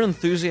channel your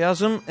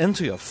enthusiasm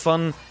into a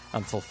fun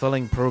and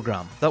fulfilling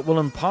program that will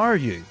empower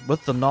you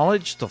with the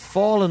knowledge to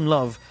fall in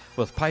love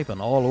with piping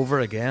all over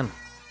again.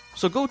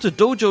 So go to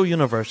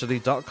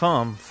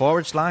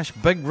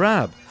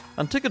dojouniversity.com/BigRab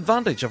and take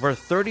advantage of our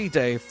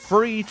 30-day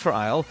free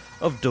trial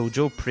of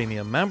Dojo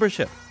Premium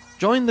membership.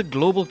 Join the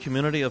global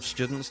community of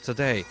students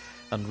today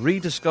and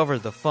rediscover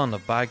the fun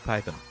of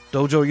bagpiping.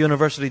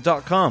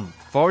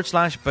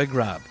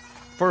 dojouniversity.com/BigRab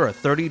for a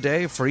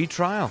 30-day free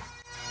trial.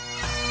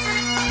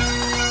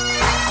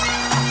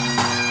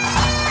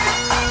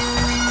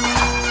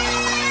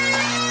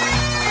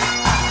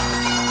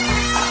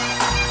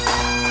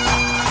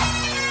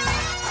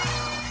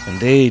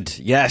 Indeed,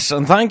 yes,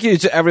 and thank you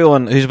to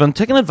everyone who's been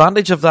taking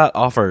advantage of that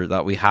offer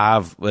that we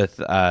have with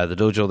the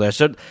Dojo there.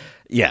 So,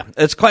 yeah,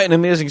 it's quite an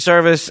amazing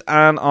service,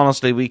 and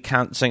honestly, we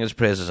can't sing its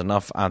praises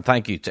enough, and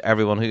thank you to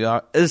everyone who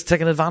is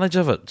taking advantage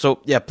of it.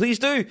 So, yeah, please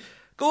do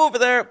go over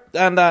there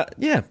and,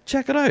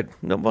 check it out.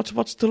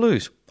 What's to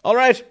lose? All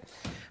right,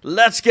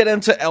 let's get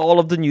into all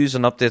of the news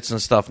and updates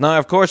and stuff. Now,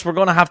 of course, we're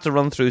going to have to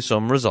run through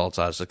some results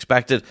as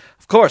expected.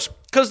 Of course,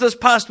 because this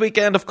past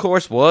weekend, of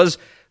course, was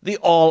the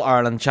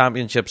All-Ireland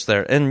Championships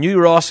there in New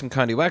Ross in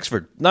County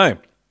Wexford. Now,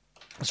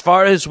 as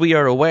far as we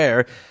are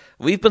aware,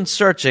 we've been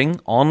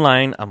searching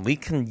online and we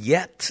can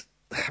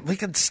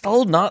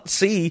still not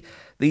see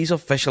these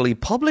officially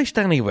published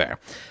anywhere.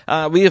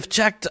 We have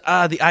checked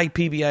the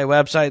IPBI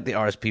website, the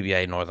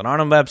RSPBA Northern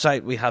Ireland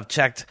website. We have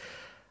checked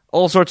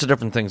all sorts of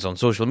different things on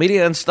social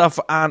media and stuff,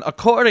 and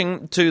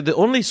according to the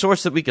only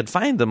source that we could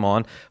find them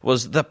on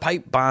was the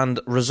Pipe Band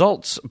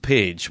results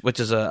page, which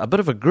is a bit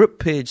of a group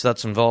page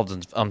that's involved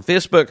on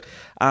Facebook.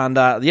 And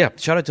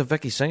shout out to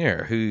Vicky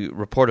Singer, who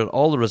reported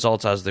all the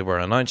results as they were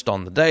announced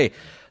on the day.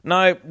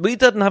 Now, we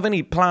didn't have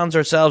any plans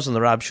ourselves in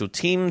the Rab Show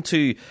team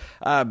to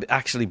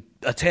actually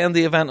attend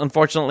the event,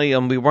 unfortunately,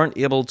 and we weren't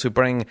able to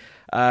bring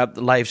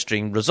live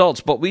stream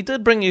results, but we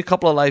did bring you a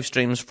couple of live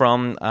streams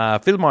from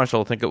Field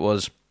Marshal, I think it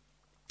was,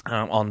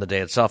 on the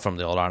day itself from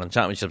the All-Ireland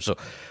Championship. So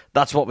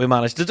that's what we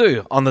managed to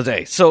do on the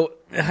day. So,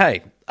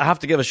 hey, I have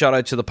to give a shout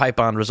out to the Pipe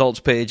Band results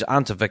page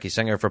and to Vicky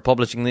Singer for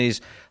publishing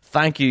these.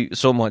 Thank you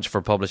so much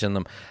for publishing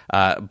them.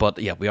 But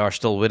yeah, we are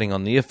still waiting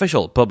on the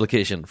official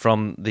publication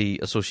from the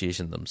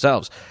association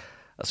themselves.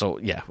 So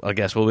yeah, I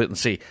guess we'll wait and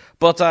see.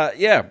 But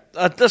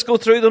let's go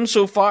through them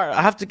so far.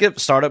 I have to get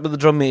started with the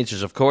drum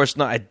majors, of course.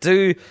 Now, I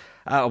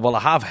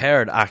have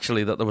heard,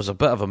 actually, that there was a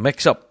bit of a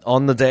mix-up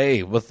on the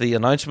day with the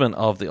announcement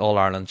of the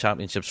All-Ireland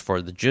Championships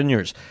for the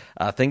juniors.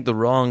 I think the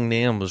wrong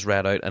name was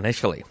read out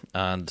initially.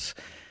 And,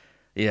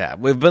 yeah,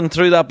 we've been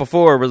through that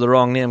before where the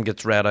wrong name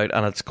gets read out,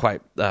 and it's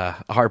quite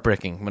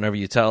heartbreaking whenever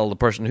you tell the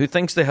person who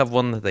thinks they have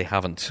won that they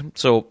haven't.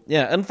 So,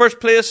 yeah, in first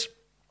place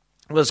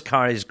was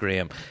Carries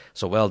Graham,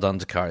 so well done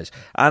to Carries.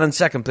 And in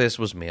second place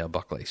was Mia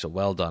Buckley, so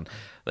well done.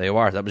 There you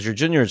are, that was your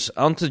juniors.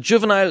 On to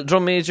juvenile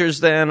drum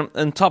majors then.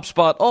 In top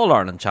spot,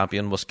 All-Ireland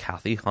champion was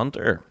Kathy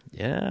Hunter.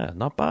 Yeah,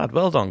 not bad,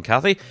 well done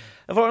Kathy.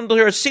 If we're on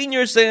to our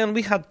seniors then,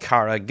 we had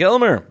Cara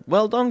Gilmer.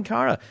 Well done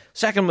Cara.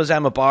 Second was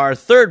Emma Barr,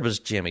 third was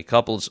Jamie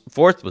Couples,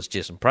 fourth was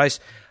Jason Price,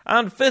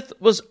 and fifth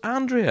was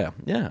Andrea.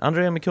 Yeah,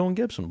 Andrea McKeown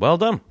Gibson, well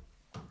done.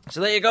 So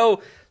there you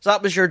go. So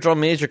that was your drum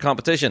major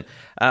competition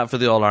for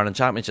the All-Ireland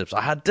Championships.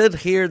 I did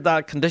hear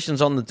that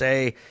conditions on the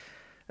day,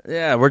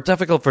 were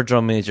difficult for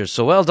drum majors.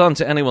 So well done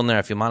to anyone there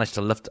if you managed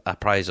to lift a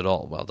prize at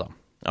all. Well done.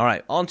 All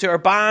right, on to our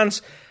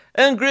bands.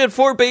 In Grade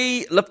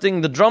 4B,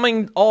 lifting the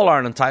drumming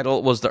All-Ireland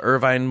title was the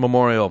Irvine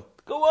Memorial.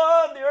 Go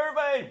on, the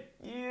Irvine!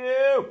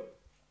 You!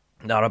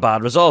 Not a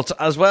bad result.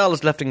 As well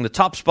as lifting the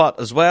top spot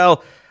as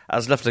well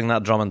as lifting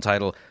that drumming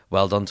title.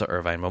 Well done to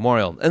Irvine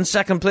Memorial. In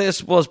second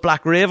place was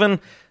Black Raven.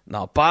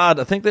 Not bad.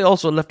 I think they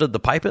also lifted the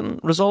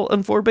piping result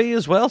in 4B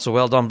as well, so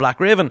well done Black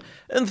Raven.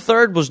 In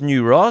third was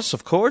New Ross,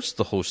 of course,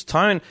 the host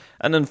town.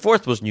 And in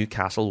fourth was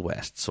Newcastle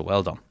West, so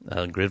well done.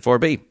 In Grade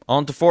 4B.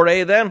 On to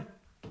 4A then.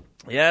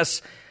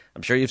 Yes,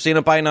 I'm sure you've seen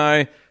it by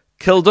now.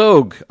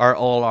 Kildare are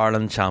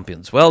All-Ireland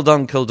champions. Well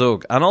done,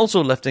 Kildare. And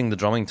also lifting the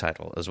drumming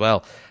title as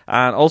well.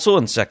 And also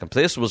in second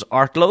place was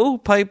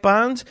Artlow Pipe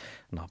Band.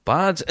 Not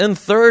bad. In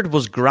third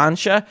was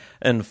Grantia.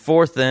 In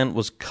fourth then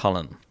was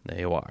Cullen. There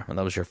you are. And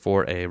that was your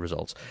 4A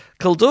results.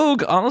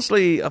 Kildare,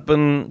 honestly, they've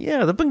been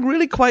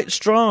really quite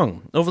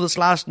strong over this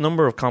last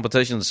number of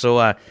competitions. So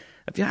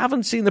if you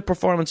haven't seen the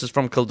performances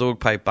from Kildare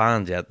Pipe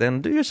Band yet,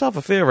 then do yourself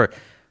a favour.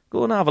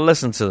 Go and have a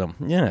listen to them.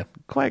 Yeah,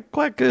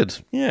 quite good.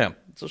 Yeah.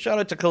 So shout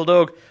out to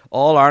Kildare,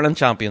 All-Ireland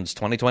champions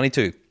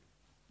 2022.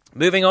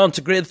 Moving on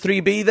to Grade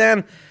 3B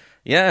then.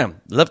 Yeah,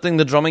 lifting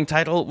the drumming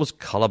title was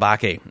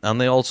Cullabackie. And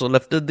they also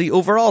lifted the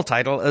overall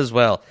title as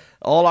well.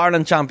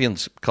 All-Ireland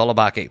champions,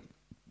 Cullabackie.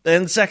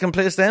 In second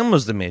place then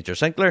was the Major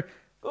Sinclair.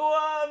 Go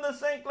on, the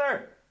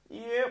Sinclair!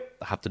 Yep,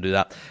 I have to do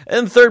that.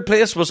 In third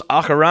place was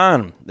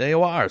Acheran. There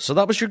you are. So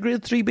that was your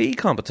Grade 3B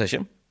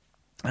competition.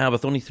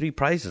 With only 3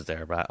 prizes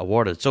there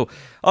awarded. So,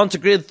 on to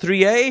Grade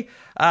 3A.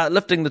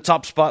 Lifting the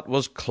top spot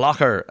was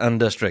Clocker and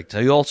District,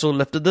 who also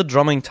lifted the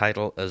drumming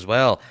title as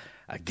well.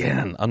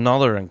 Again,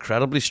 another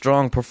incredibly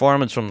strong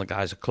performance from the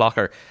guys at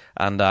Clocker.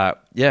 And,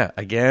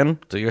 again,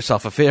 do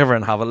yourself a favour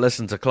and have a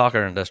listen to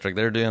Clocker and District.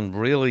 They're doing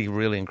really,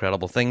 really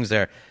incredible things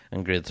there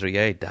in Grade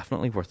 3A.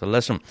 Definitely worth a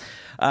listen.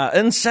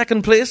 In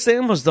second place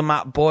then was the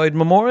Matt Boyd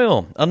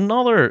Memorial.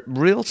 Another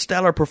real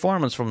stellar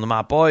performance from the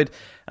Matt Boyd.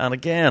 And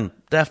again,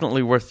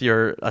 definitely worth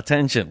your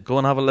attention. Go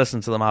and have a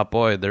listen to the Matt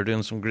Boyd. They're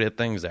doing some great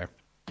things there.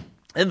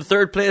 In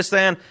third place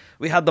then,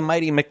 we had the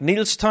mighty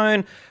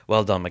McNeilstown.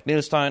 Well done,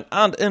 McNeilstown.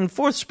 And in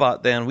fourth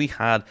spot then, we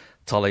had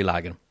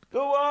Tullylagan.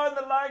 Go on,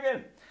 the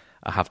Lagan!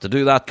 I have to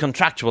do that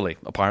contractually,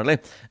 apparently.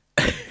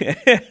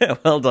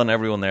 Well done,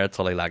 everyone there at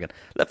Tullylagan.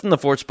 Lifting the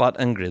fourth spot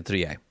in Grade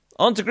 3A.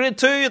 On to Grade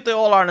 2 at the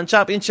All-Ireland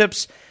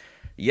Championships.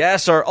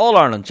 Yes, our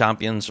All-Ireland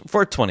champions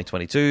for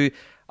 2022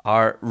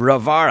 are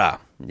Ravara.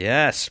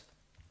 Yes.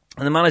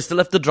 And they managed to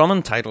lift the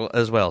drumming title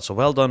as well. So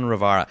well done,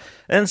 Ravara.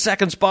 In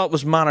second spot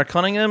was Manor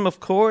Cunningham,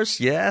 of course.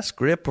 Yes,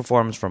 great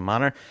performance from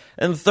Manor.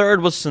 In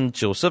third was St.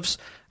 Joseph's.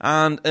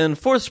 And in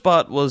fourth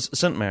spot was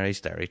St.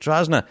 Mary's Derry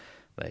Trasna.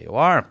 There you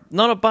are.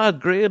 Not a bad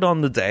grade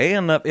on the day.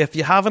 And if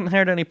you haven't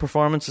heard any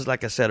performances,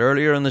 like I said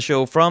earlier in the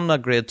show, from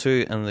that Grade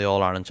 2 in the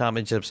All-Ireland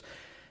Championships,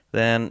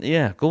 then,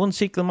 yeah, go and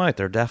seek them out.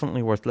 They're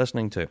definitely worth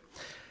listening to.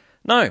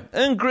 Now,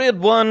 in Grade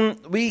 1,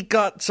 we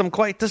got some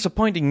quite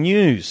disappointing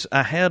news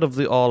ahead of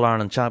the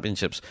All-Ireland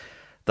Championships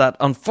that,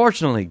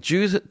 unfortunately,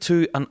 due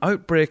to an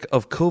outbreak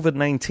of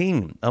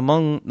COVID-19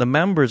 among the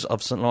members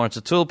of St. Lawrence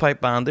O'Toole Pipe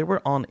Band, they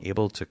were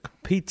unable to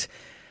compete.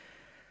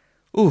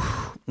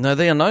 Now,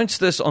 they announced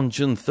this on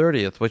June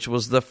 30th, which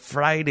was the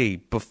Friday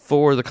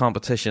before the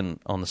competition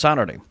on the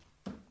Saturday.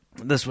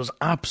 This was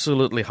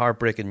absolutely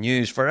heartbreaking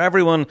news for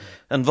everyone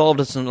involved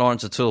in St.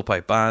 Lawrence O'Toole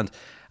Pipe Band.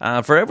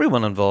 For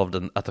everyone involved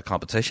at the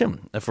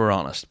competition, if we're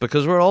honest,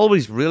 because we're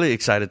always really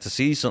excited to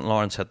see St.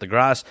 Lawrence hit the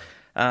grass.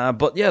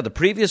 But yeah, the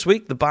previous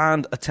week, the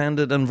band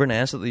attended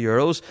Inverness at the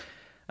Euros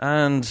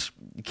and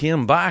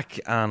came back,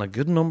 and a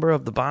good number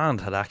of the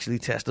band had actually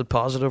tested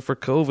positive for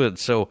COVID.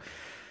 So,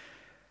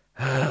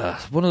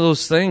 one of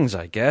those things,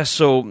 I guess.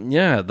 So,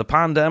 yeah, the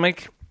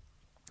pandemic,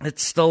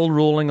 it's still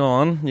rolling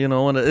on,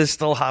 and it is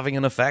still having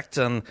an effect.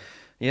 And,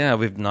 yeah,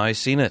 we've now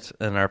seen it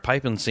in our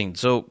piping scene.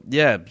 So,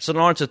 yeah, St.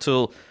 Lawrence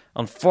O'Toole,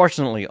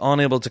 unfortunately,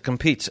 unable to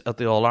compete at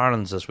the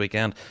All-Irelands this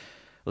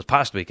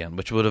past weekend,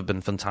 which would have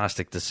been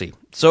fantastic to see.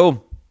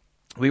 So,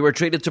 we were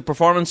treated to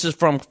performances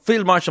from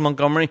Field Marshal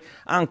Montgomery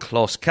and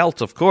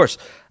Closkelt, of course.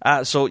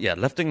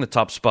 Lifting the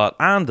top spot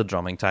and the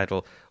drumming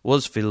title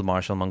was Field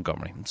Marshal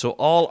Montgomery. So,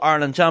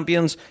 All-Ireland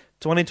champions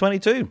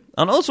 2022.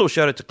 And also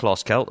shout out to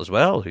Closkelt as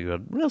well, who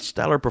had real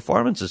stellar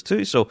performances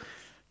too. So,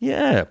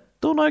 yeah,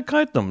 don't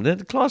outcount them.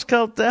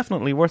 Closkelt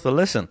definitely worth a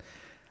listen.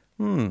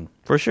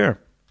 For sure.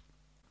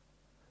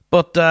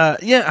 But, I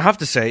have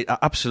to say,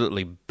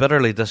 absolutely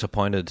bitterly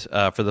disappointed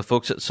for the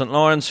folks at St.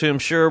 Lawrence, who I'm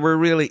sure were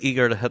really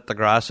eager to hit the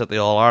grass at the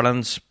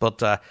All-Irelands. But,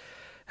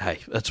 hey,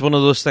 it's one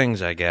of those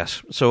things, I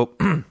guess. So,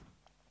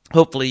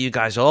 hopefully you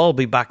guys will all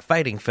be back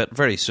fighting fit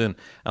very soon,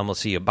 and we'll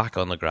see you back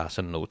on the grass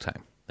in no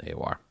time. There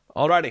you are.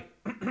 Alrighty.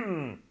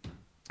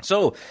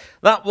 So,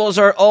 that was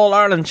our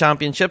All-Ireland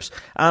Championships,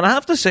 and I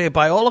have to say,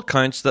 by all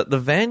accounts, that the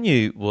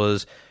venue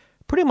was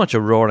pretty much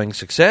a roaring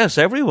success.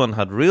 Everyone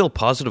had real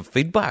positive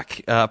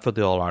feedback for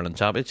the All-Ireland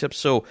Championships.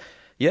 So,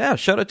 yeah,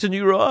 shout out to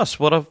New Ross.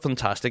 What a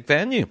fantastic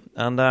venue.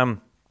 And,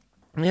 I'm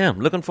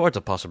looking forward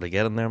to possibly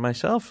getting there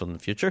myself in the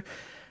future.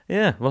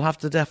 Yeah, we'll have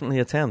to definitely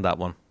attend that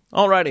one.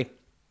 Alrighty.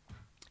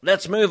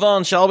 Let's move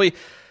on, shall we?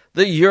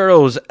 The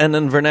Euros in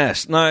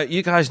Inverness. Now,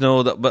 you guys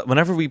know that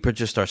whenever we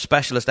produced our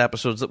specialist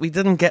episodes, that we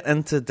didn't get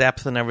into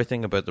depth and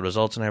everything about the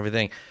results and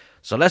everything.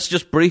 So let's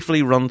just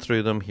briefly run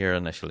through them here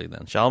initially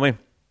then, shall we?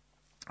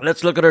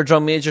 Let's look at our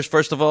drum majors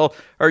first of all.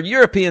 Our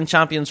European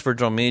champions for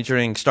drum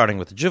majoring, starting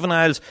with the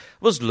juveniles,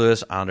 was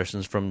Lewis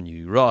Andersons from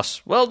New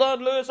Ross. Well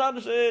done, Lewis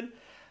Anderson!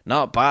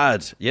 Not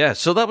bad. Yeah,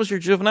 so that was your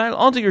juvenile.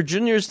 On to your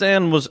juniors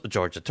then was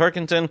Georgia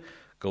Turkington.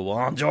 Go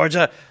on,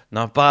 Georgia.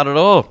 Not bad at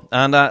all.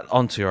 And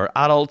on to your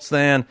adults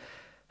then.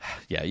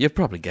 Yeah, you've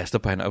probably guessed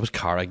it by now. It was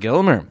Cara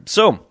Gilmer.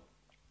 So,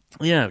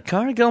 Yeah,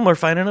 Cara Gilmer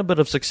finding a bit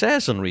of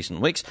success in recent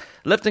weeks,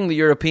 lifting the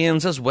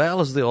Europeans as well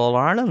as the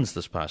All-Irelands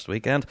this past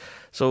weekend.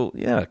 So,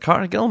 yeah,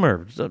 Cara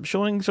Gilmer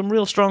showing some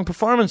real strong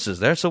performances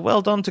there, so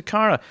well done to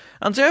Cara.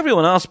 And to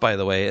everyone else, by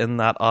the way, in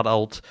that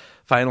adult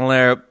final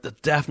there,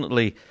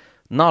 definitely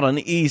not an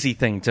easy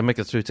thing to make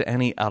it through to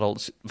any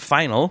adults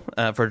final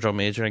for drum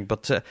majoring,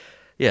 but to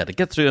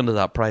get through into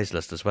that prize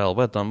list as well.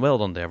 Well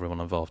done to everyone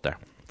involved there,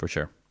 for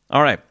sure.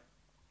 All right.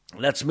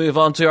 Let's move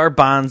on to our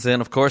bands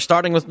then, of course,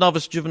 starting with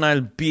Novice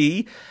Juvenile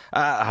B.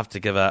 I have to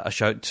give a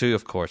shout to,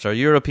 of course, our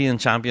European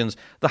champions,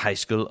 the High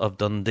School of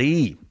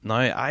Dundee. Now,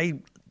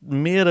 I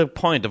made a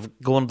point of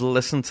going to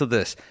listen to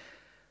this,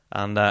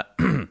 and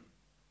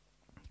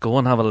go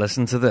and have a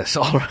listen to this,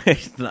 all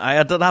right?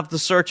 I did have to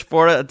search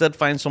for it. I did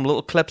find some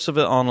little clips of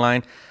it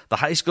online. The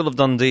High School of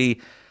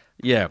Dundee,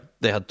 yeah,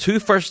 they had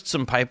 2 firsts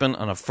in piping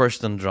and a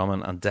first in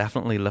drumming, and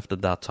definitely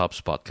lifted that top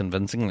spot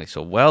convincingly.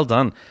 So well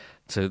done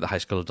to the High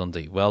School of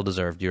Dundee.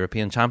 Well-deserved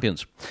European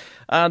champions.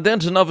 And then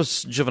to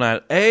Novice Juvenile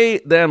A,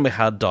 then we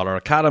had Dollar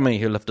Academy,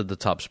 who lifted the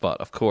top spot,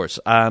 of course.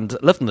 And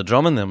lifting the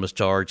drumming then was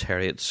George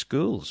Heriot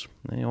Schools.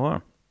 There you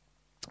are.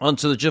 On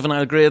to the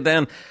juvenile grade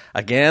then.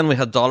 Again, we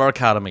had Dollar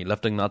Academy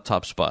lifting that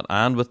top spot,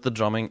 and with the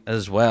drumming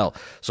as well.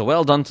 So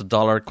well done to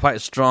Dollar. Quite a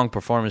strong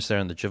performance there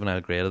in the juvenile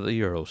grade of the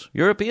Euros.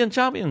 European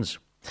champions.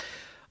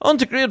 On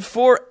to grade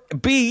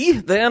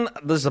 4B, then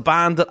there's a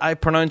band that I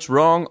pronounce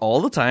wrong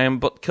all the time,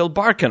 but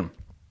Kilbarkin.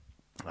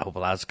 I hope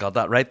the lads got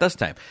that right this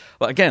time.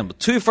 Well, again, with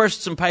 2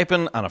 firsts in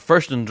piping and a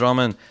first in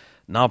drumming,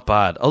 not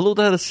bad. Although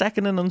they had a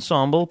second in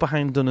ensemble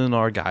behind Dunoon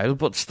Argyll,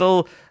 but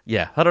still,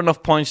 yeah, had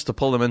enough points to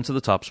pull them into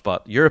the top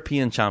spot.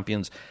 European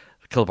champions,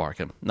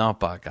 Kilbarkin. Not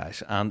bad,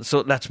 guys. And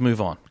so let's move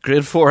on.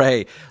 Grade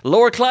 4A,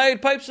 Lower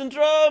Clyde Pipes and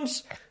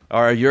Drums.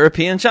 Our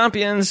European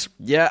champions.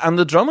 Yeah, and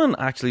the drumming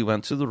actually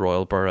went to the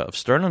Royal Borough of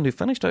Stirling, who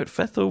finished out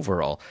 5th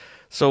overall.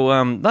 So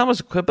that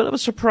was a bit of a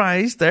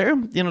surprise there,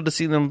 to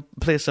see them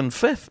place in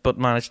 5th, but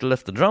managed to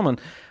lift the drumming.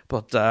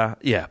 But,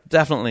 yeah,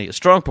 definitely a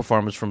strong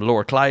performance from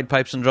Lower Clyde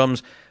Pipes and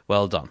Drums.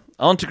 Well done.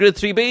 On to Grade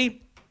 3B.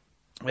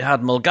 We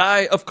had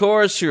Mulgai, of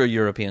course, who are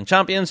European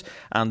champions,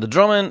 and the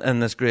drumming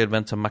in this grade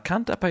went to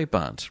Macanta Pipe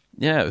Band.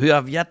 Yeah, who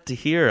I've yet to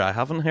hear. I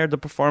haven't heard the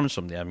performance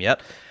from them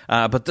yet,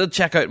 but did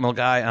check out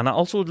Mulgai, and I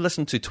also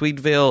listened to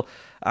Tweedvale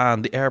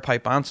and the Air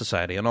Pipe Band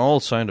Society, and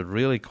all sounded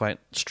really quite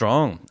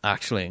strong,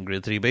 actually, in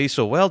Grade 3B.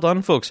 So well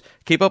done, folks.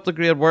 Keep up the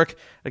great work.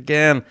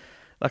 Again,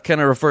 that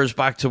kind of refers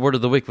back to Word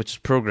of the Week, which is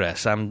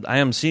progress. I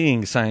am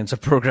seeing signs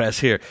of progress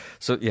here.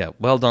 So, yeah,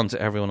 well done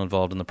to everyone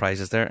involved in the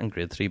prizes there in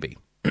Grade 3B.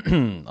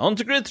 On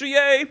to Grade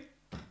 3A.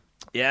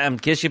 Yeah, in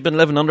case you've been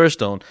living under a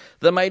stone,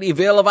 the mighty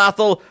Vale of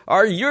Athol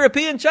are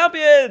European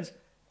champions.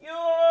 You,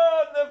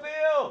 the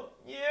Vale.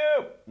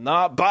 You.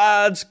 Not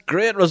bad.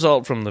 Great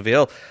result from the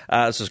Vale.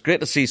 So it's great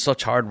to see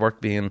such hard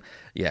work paying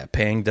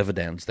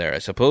dividends there, I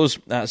suppose.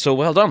 So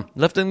well done,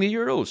 lifting the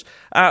Euros.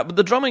 But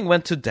the drumming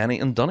went to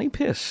Denny and Donny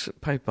Pace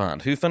Pipe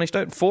Band, who finished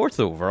out 4th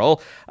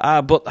overall.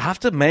 But I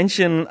have to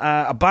mention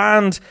a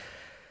band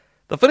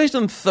that finished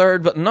in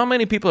 3rd, but not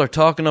many people are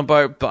talking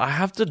about, but I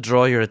have to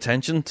draw your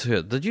attention to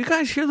it. Did you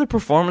guys hear the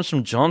performance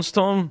from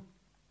Johnstone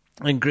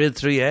in Grade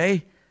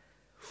 3A?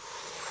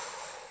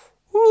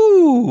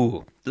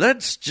 Ooh,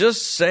 let's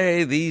just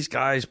say these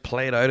guys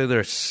played out of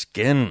their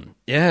skin.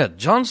 Yeah,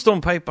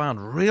 Johnstone Pipe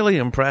Band really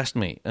impressed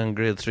me in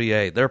Grade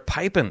 3A. Their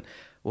piping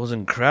was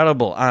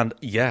incredible, and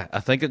yeah,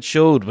 I think it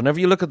showed. Whenever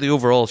you look at the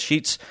overall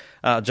sheets,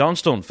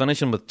 Johnstone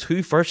finishing with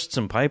 2 firsts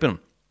in piping.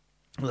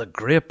 With a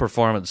great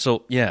performance.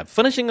 So, yeah,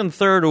 finishing in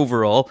 3rd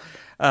overall.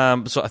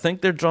 So I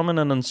think their drumming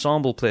and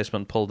ensemble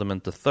placement pulled them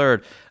into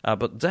 3rd.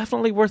 But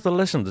definitely worth a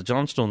listen to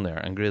Johnstone there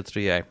in Grade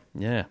 3A.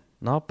 Yeah,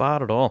 not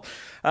bad at all.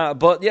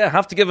 But, yeah,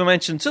 have to give a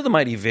mention to the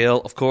mighty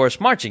Vale, of course,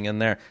 marching in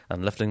there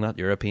and lifting that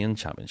European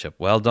Championship.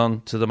 Well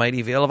done to the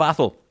mighty Vale of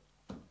Athol.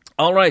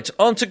 All right,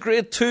 on to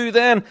Grade 2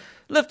 then.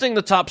 Lifting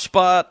the top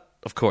spot.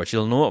 Of course,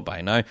 you'll know it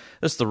by now.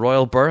 It's the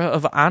Royal Borough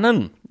of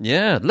Annan.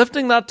 Yeah,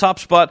 lifting that top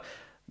spot.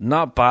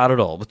 Not bad at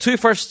all. With 2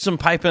 firsts in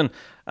piping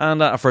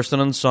and a first in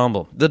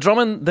ensemble. The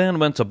drumming then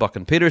went to Buck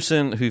and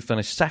Peterson, who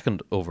finished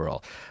 2nd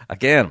overall.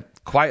 Again,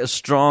 quite a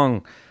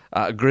strong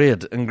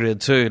grade in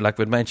Grade 2, like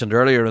we'd mentioned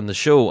earlier in the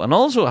show. And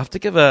also, I have to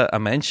give a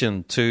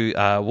mention to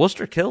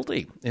Worcester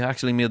Kilty, who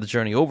actually made the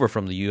journey over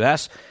from the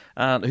US,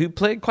 who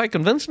played quite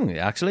convincingly,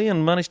 actually,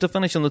 and managed to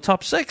finish in the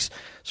top 6.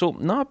 So,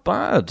 not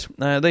bad.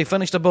 They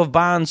finished above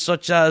bands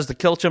such as the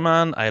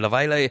Kilchaman, Isle of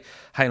Islay,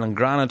 Highland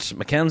Granite,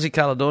 Mackenzie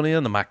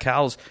Caledonia, the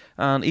Macals,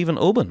 and even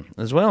Oban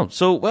as well.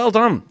 So, well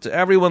done to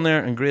everyone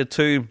there in Grade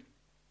 2.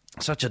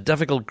 Such a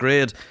difficult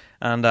grade.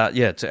 And,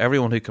 to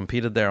everyone who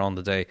competed there on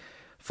the day,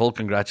 full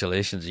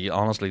congratulations. You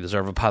honestly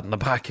deserve a pat on the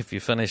back if you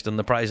finished in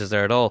the prizes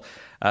there at all.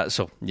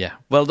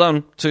 Well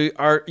done to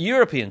our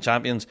European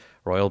champions,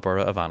 Royal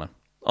Borough of Annan.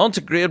 On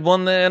to Grade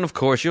 1 then, of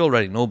course, you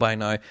already know by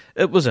now,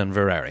 it was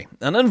Inverary.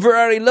 And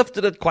Inverary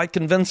lifted it quite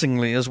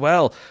convincingly as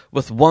well,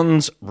 with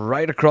 1s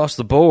right across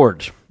the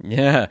board.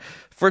 Yeah,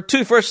 for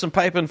 2 firsts in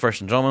piping, first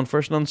in drumming,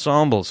 first in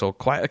ensemble, so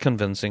quite a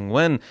convincing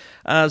win.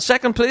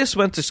 2nd place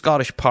went to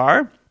Scottish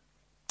Power.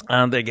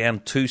 And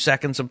again, 2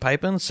 seconds in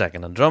piping,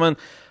 second in drumming,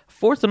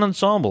 fourth in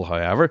ensemble,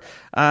 however.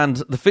 And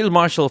the Field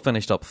Marshal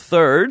finished up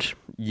third.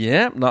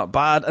 Yeah, not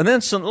bad. And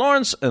then St.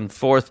 Lawrence in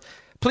fourth,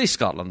 Police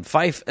Scotland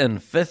Fife in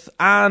fifth,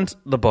 and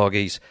the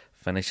Boggies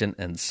finishing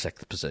in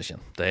sixth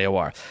position. There you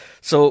are.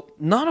 So,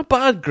 not a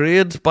bad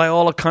grade by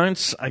all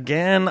accounts.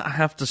 Again, I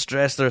have to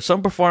stress there are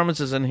some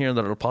performances in here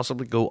that will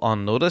possibly go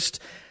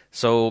unnoticed.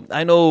 So,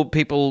 I know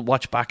people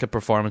watch back at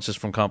performances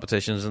from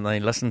competitions and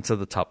they listen to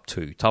the top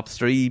 2, top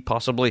 3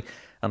 possibly,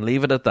 and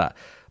leave it at that.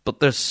 But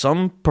there's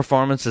some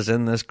performances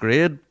in this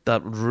grade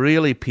that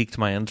really piqued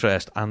my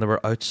interest, and they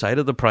were outside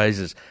of the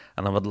prizes,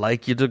 and I would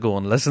like you to go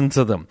and listen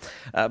to them.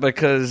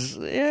 Because,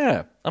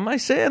 yeah, am I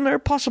saying they're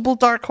possible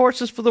dark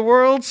horses for the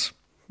Worlds?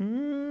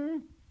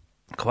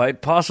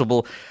 Quite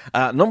possible.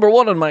 Number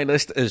 1 on my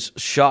list is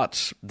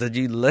Shots. Did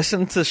you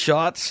listen to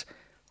Shots?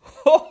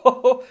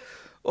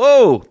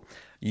 Oh,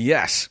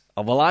 yes.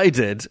 Well, I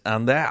did,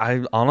 and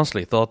I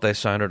honestly thought they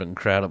sounded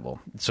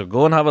incredible. So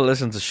go and have a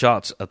listen to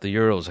Shots at the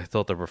Euros. I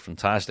thought they were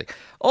fantastic.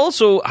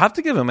 Also, I have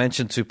to give a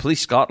mention to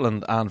Police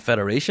Scotland and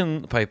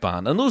Federation Pipe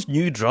Band. And those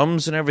new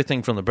drums and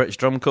everything from the British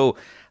Drum Co.,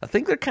 I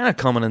think they're kind of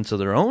coming into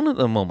their own at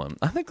the moment.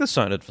 I think they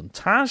sounded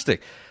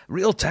fantastic.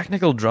 Real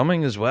technical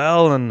drumming as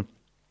well, and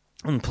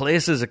in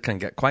places it can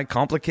get quite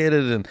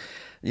complicated, and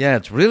yeah,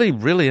 it's really,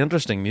 really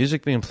interesting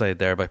music being played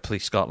there by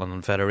Police Scotland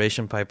and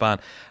Federation Pipe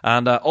Band.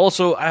 And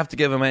also, I have to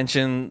give a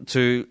mention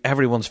to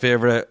everyone's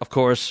favourite, of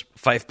course,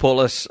 Fife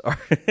Polis.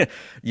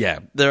 Yeah,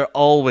 they're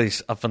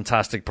always a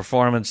fantastic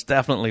performance,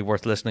 definitely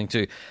worth listening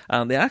to.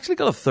 And they actually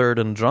got a third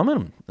in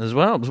drumming as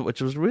well,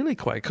 which was really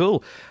quite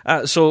cool.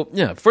 So,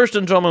 yeah, first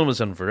in drumming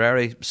was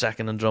Inverary,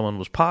 second in drumming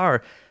was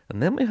Power,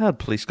 and then we had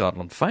Police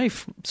Scotland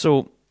Fife.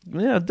 So,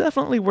 yeah,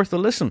 definitely worth a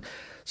listen.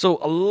 So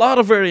a lot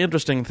of very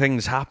interesting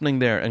things happening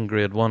there in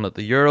Grade 1 at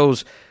the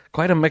Euros.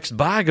 Quite a mixed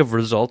bag of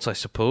results, I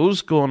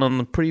suppose, going on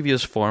the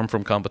previous form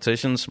from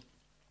competitions.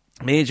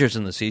 Majors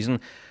in the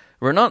season.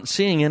 We're not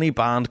seeing any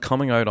band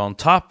coming out on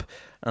top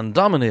and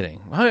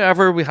dominating.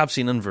 However, we have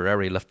seen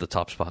Inverary lift the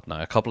top spot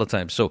now a couple of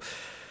times. So,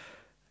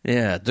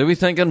 yeah, do we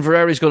think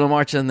Inverary's going to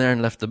march in there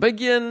and lift the big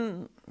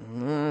yin?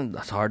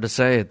 That's hard to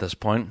say at this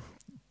point.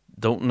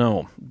 Don't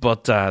know.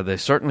 But they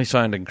certainly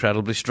sound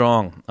incredibly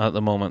strong at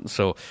the moment.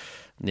 So,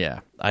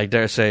 yeah, I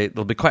dare say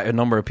there'll be quite a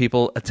number of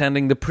people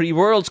attending the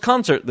Pre-Worlds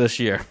concert this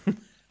year.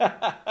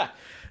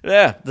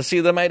 Yeah, to see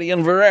the mighty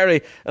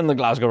Inverary in the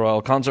Glasgow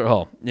Royal Concert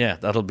Hall. Yeah,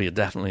 that'll be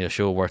definitely a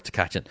show worth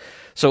catching.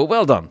 So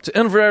well done to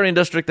Inverary and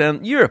District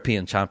then,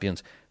 European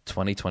Champions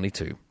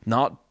 2022.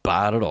 Not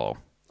bad at all.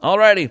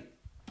 Alrighty,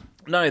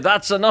 now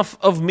that's enough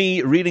of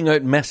me reading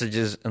out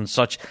messages and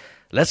such.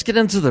 Let's get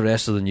into the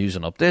rest of the news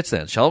and updates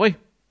then, shall we?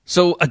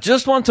 So I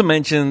just want to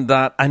mention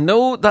that I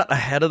know that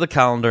ahead of the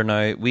calendar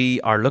now, we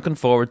are looking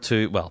forward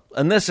to, well,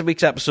 in this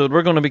week's episode,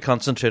 we're going to be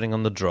concentrating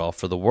on the draw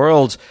for the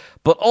Worlds.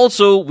 But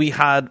also, we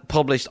had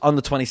published on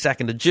the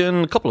 22nd of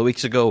June, a couple of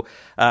weeks ago,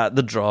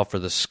 the draw for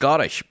the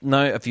Scottish.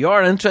 Now, if you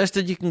are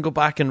interested, you can go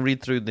back and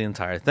read through the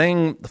entire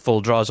thing. The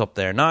full draw's up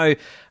there now,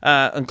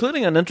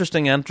 including an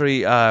interesting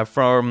entry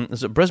from,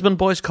 is it Brisbane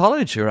Boys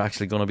College, who are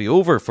actually going to be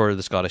over for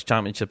the Scottish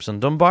Championships in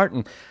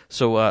Dumbarton.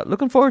 So,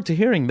 looking forward to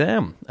hearing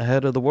them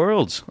ahead of the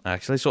Worlds,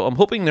 actually. So, I'm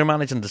hoping they're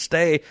managing to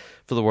stay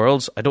for the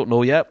Worlds. I don't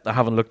know yet. I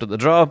haven't looked at the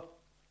draw.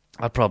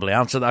 I'll probably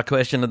answer that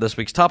question in this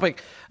week's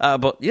topic.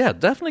 But yeah,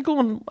 definitely go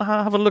and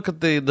have a look at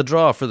the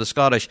draw for the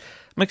Scottish.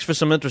 Makes for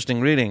some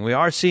interesting reading. We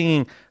are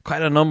seeing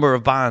quite a number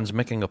of bands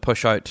making a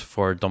push out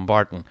for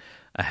Dumbarton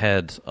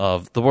ahead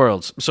of the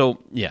Worlds.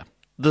 So yeah,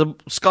 the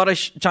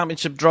Scottish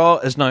Championship draw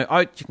is now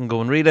out. You can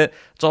go and read it.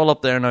 It's all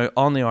up there now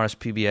on the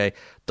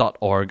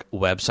rspba.org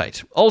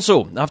website.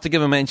 Also, I have to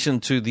give a mention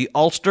to the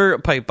Ulster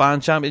Pipe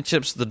Band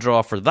Championships. The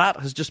draw for that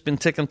has just been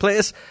taking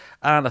place,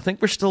 and I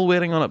think we're still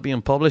waiting on it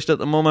being published at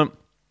the moment.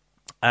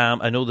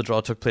 I know the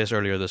draw took place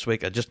earlier this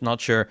week. I'm just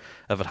not sure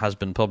if it has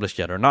been published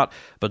yet or not.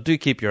 But do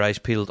keep your eyes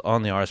peeled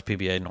on the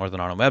RSPBA Northern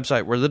Ireland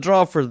website, where the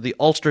draw for the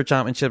Ulster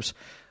Championships,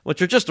 which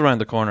are just around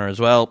the corner as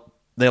well,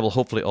 they will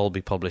hopefully all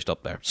be published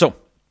up there. So,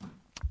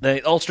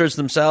 the Ulsters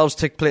themselves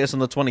take place on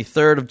the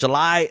 23rd of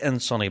July in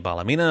sunny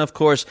Ballymena, of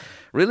course.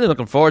 Really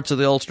looking forward to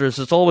the Ulsters.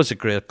 It's always a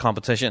great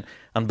competition.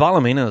 And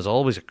Ballymena is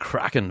always a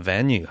cracking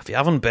venue. If you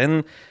haven't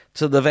been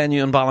to the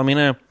venue in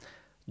Ballymena,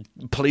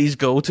 please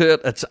go to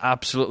it. It's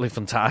absolutely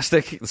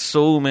fantastic.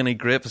 So many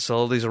great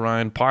facilities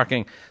around,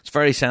 parking. It's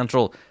very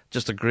central.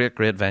 Just a great,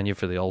 great venue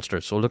for the Ulster.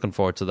 So looking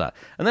forward to that.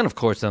 And then, of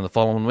course, then the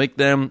following week,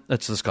 then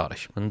it's the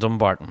Scottish in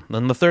Dumbarton.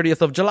 Then the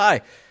 30th of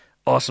July.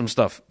 Awesome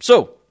stuff.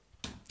 So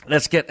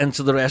let's get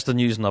into the rest of the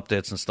news and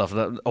updates and stuff.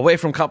 Away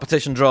from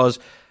competition draws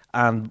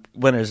and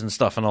winners and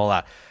stuff and all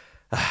that.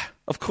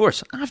 Of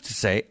course, I have to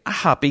say, a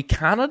happy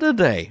Canada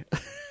Day.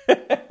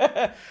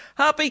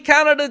 Happy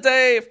Canada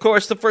Day! Of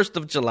course, the 1st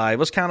of July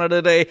was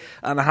Canada Day,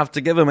 and I have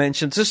to give a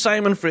mention to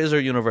Simon Fraser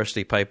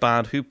University Pipe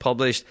Band, who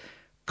published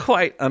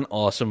quite an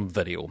awesome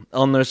video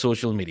on their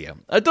social media.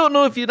 I don't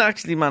know if you'd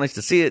actually managed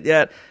to see it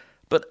yet,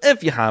 but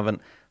if you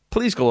haven't,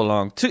 please go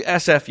along to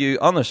SFU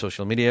on their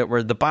social media,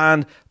 where the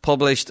band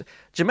published. Do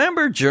you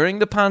remember during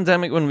the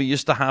pandemic when we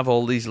used to have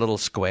all these little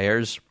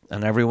squares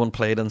and everyone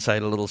played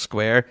inside a little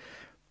square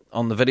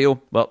on the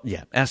video? Well,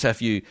 yeah,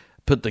 SFU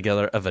put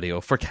together a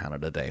video for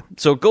Canada Day.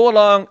 So go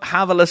along,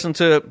 have a listen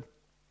to it.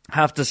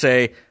 Have to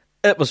say,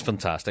 it was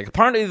fantastic.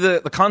 Apparently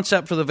the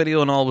concept for the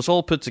video and all was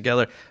all put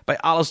together by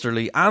Alistair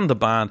Lee and the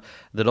band.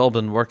 They'd all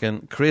been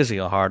working crazy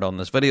hard on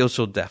this video,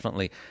 so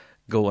definitely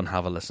go and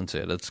have a listen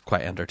to it. It's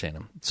quite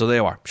entertaining. So there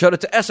you are. Shout out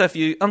to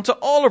SFU and to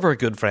all of our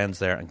good friends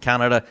there in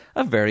Canada.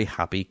 A very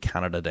happy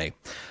Canada Day.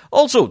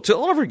 Also, to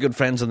all of our good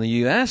friends in the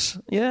US,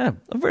 yeah,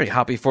 a very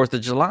happy 4th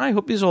of July.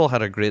 Hope you all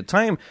had a great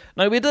time.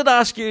 Now, we did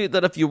ask you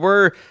that if you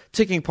were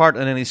taking part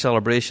in any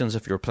celebrations,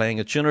 if you were playing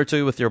a tune or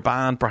two with your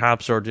band,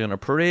 perhaps, or doing a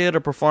parade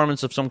or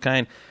performance of some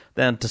kind,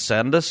 then to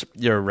send us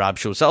your Rab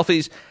Show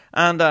selfies.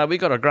 And we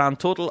got a grand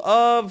total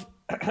of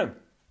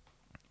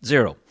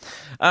 0.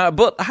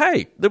 But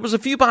hey, there was a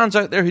few bands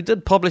out there who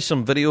did publish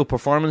some video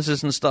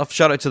performances and stuff.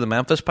 Shout out to the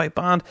Memphis Pipe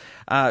Band,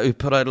 who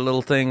put out a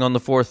little thing on the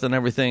 4th and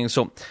everything.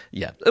 So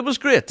yeah, it was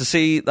great to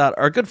see that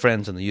our good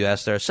friends in the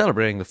US, they're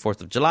celebrating the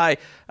 4th of July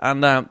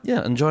and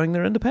yeah, enjoying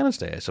their Independence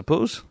Day, I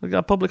suppose. They got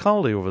a public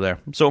holiday over there.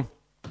 So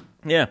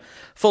yeah,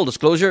 full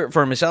disclosure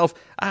for myself,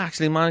 I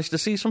actually managed to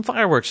see some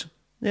fireworks.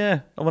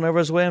 Yeah, whenever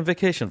I was away on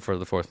vacation for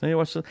the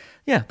 4th.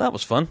 Yeah, that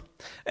was fun.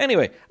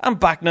 Anyway, I'm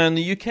back now in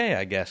the UK,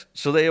 I guess.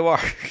 So there you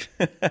are.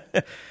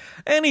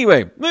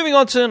 Anyway, moving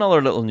on to another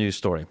little news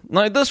story.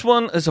 Now, this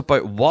one is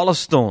about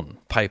Wollaston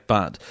Pipe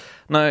Band.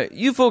 Now,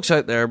 you folks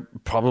out there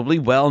probably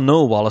well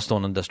know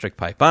Wollaston and District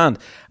Pipe Band,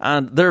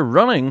 and they're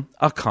running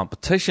a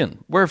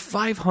competition where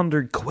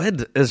 500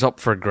 quid is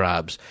up for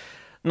grabs.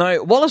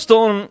 Now,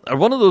 Wollaston are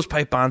one of those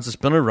pipe bands that's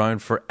been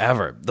around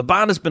forever. The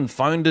band has been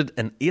founded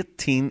in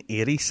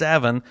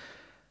 1887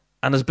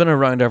 and has been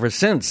around ever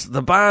since.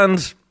 The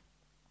band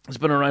has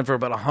been around for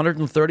about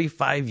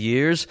 135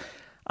 years,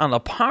 and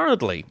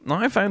apparently, now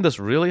I found this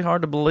really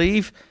hard to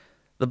believe,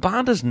 the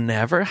band has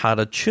never had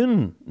a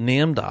tune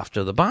named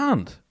after the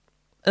band.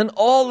 In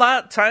all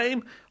that time,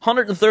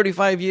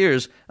 135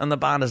 years, and the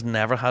band has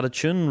never had a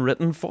tune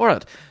written for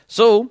it.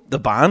 So, the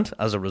band,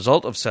 as a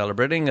result of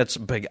celebrating its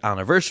big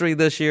anniversary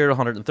this year,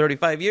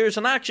 135 years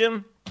in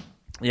action,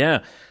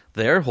 yeah,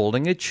 they're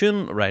holding a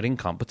tune writing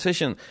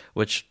competition,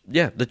 which,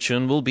 yeah, the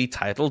tune will be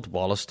titled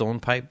Wollaston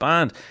Pipe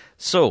Band.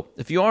 So,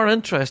 if you are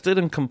interested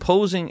in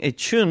composing a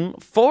tune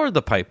for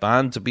the pipe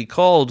band to be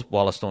called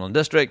Wollaston and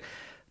District,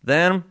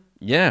 then,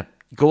 yeah,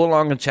 go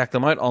along and check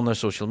them out on their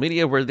social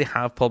media, where they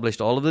have published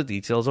all of the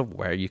details of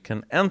where you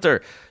can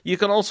enter. You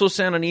can also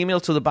send an email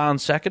to the band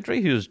secretary,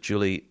 who's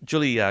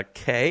Julia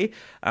Kay,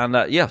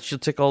 and yeah, she'll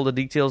take all the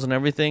details and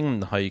everything,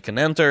 and how you can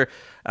enter.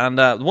 And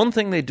one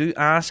thing they do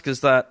ask is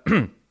that,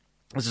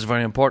 this is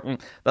very important,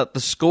 that the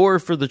score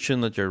for the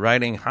tune that you're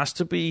writing has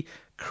to be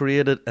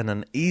created in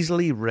an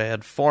easily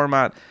read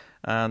format,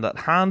 and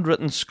that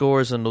handwritten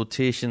scores and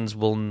notations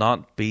will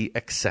not be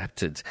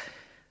accepted.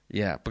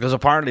 Yeah, because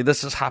apparently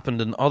this has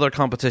happened in other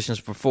competitions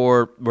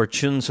before, where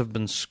tunes have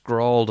been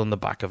scrawled on the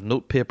back of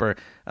notepaper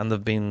and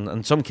they've been,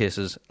 in some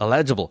cases,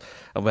 illegible,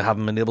 and we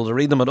haven't been able to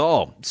read them at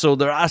all. So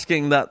they're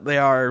asking that they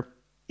are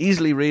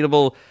easily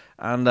readable,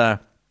 and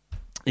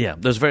yeah,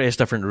 there's various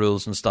different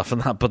rules and stuff in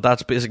that, but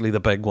that's basically the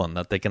big one,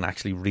 that they can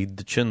actually read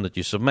the tune that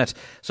you submit.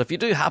 So if you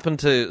do happen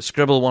to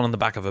scribble one on the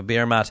back of a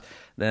beer mat,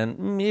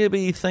 then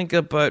maybe think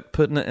about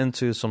putting it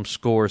into some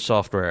score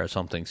software or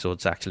something so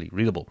it's actually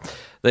readable.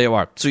 There you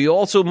are. So you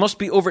also must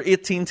be over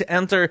 18 to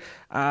enter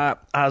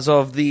as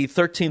of the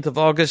 13th of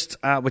August,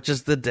 which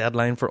is the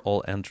deadline for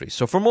all entries.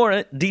 So for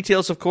more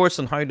details, of course,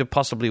 on how to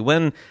possibly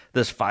win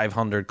this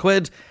 500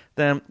 quid,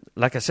 then,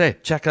 like I say,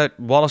 check out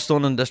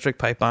Wollaston and District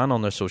Pipe Band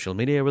on their social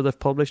media, where they've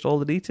published all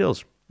the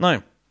details.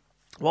 Now,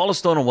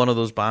 Wollaston are one of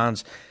those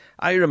bands.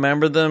 I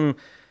remember them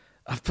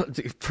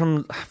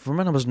from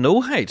when I was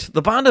no height.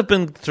 The band have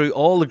been through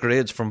all the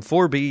grades, from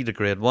 4B to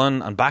grade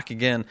 1 and back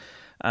again,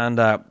 and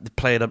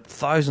played up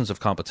thousands of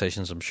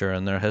competitions, I'm sure,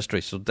 in their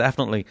history. So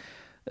definitely,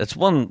 it's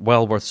one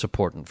well worth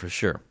supporting for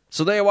sure.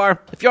 So there you are.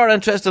 If you are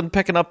interested in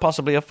picking up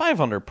possibly a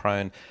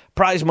 £500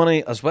 prize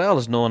money, as well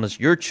as knowing as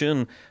your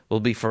tune will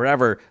be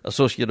forever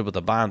associated with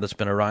a band that's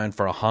been around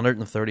for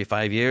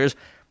 135 years,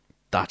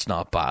 that's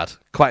not bad.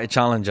 Quite a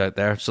challenge out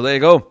there. So there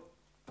you go.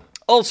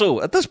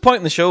 Also, at this point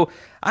in the show,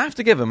 I have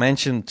to give a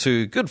mention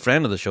to a good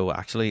friend of the show,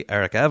 actually,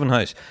 Eric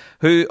Evenhouse,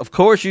 who, of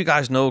course, you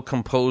guys know,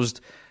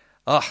 composed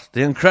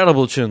the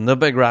incredible tune, The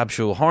Big Rab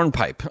Show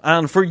Hornpipe.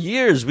 And for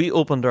years, we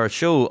opened our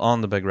show on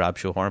The Big Rab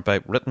Show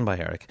Hornpipe, written by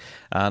Eric.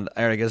 And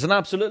Eric is an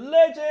absolute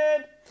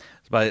legend,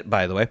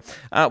 by the way.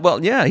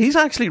 Well, yeah, he's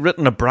actually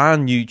written a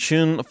brand new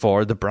tune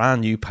for the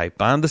brand new pipe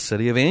band, the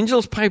City of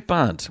Angels Pipe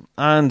Band.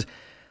 And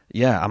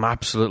yeah, I'm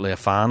absolutely a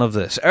fan of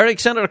this. Eric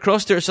sent it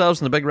across to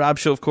yourselves in The Big Rab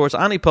Show, of course,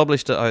 and he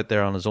published it out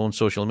there on his own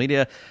social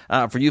media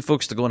for you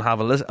folks to go and have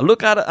a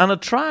look at it and a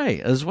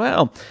try as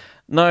well.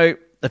 Now,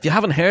 if you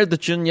haven't heard the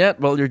tune yet,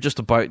 well, you're just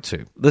about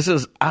to. This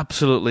is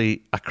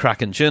absolutely a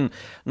cracking tune.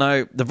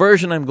 Now, the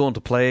version I'm going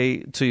to play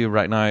to you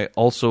right now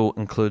also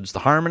includes the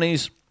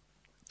harmonies,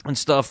 and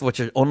stuff,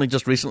 which are only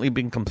just recently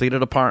been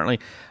completed,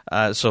 apparently.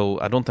 So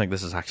I don't think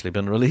this has actually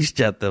been released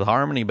yet, the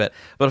harmony bit.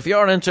 But if you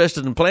are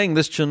interested in playing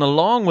this tune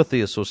along with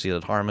the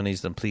associated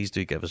harmonies, then please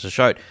do give us a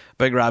shout.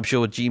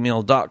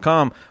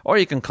 BigRabShow@gmail.com, or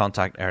you can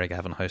contact Eric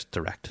Evenhouse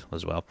direct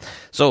as well.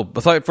 So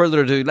without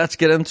further ado, let's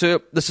get into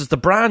it. This is the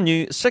brand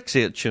new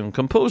 6/8 tune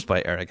composed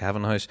by Eric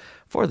Evenhouse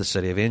for the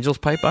City of Angels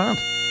Pipe Band.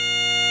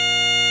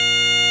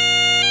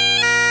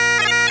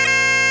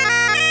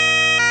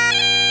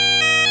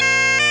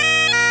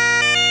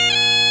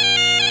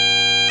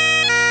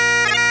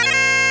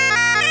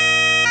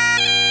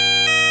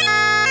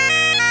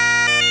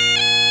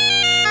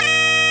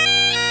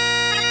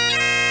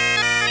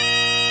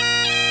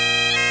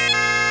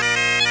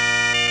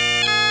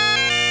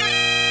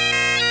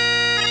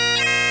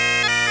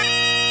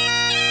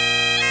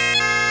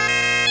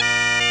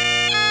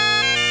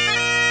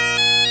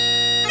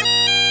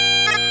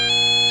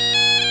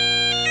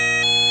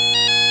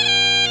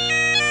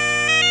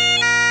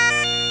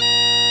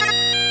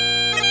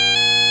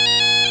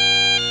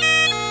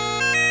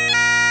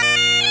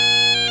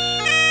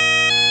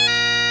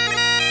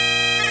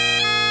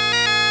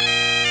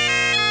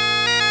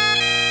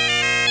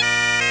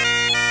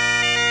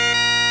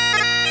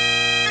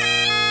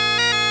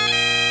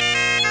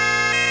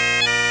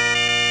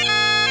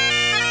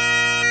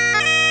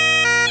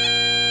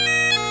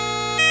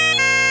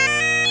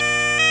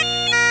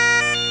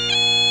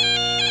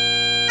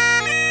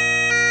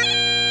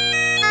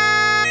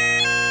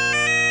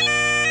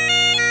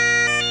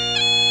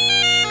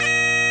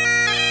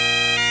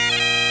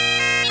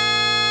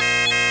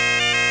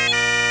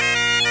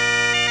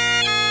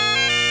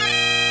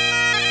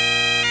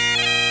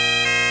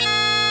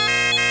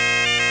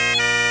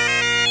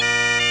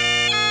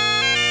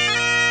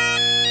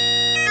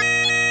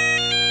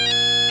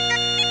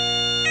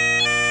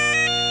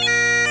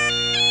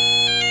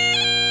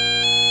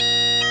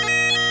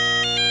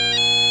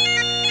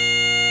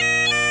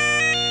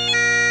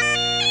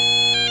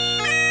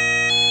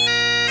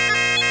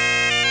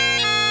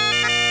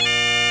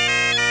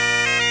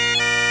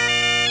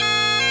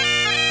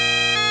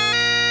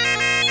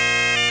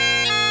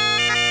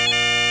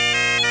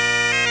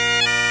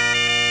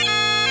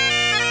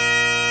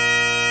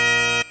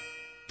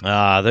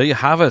 There you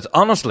have it.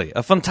 Honestly,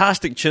 a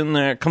fantastic tune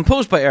there,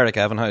 composed by Eric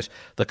Evenhouse,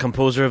 the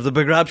composer of the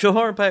Big Rab Show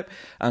Hornpipe,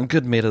 and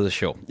good mate of the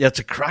show. Yeah, it's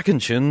a cracking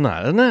tune,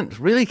 that, isn't it?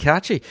 Really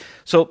catchy.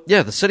 So,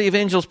 yeah, the City of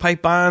Angels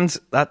Pipe Band,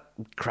 that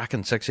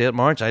cracking 6/8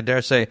 March, I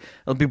dare say,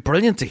 it'll be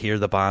brilliant to hear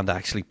the band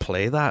actually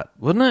play that,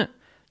 wouldn't it?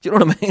 Do you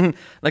know what I mean?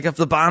 Like, if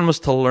the band was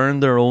to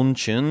learn their own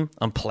tune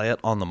and play it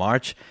on the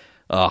march,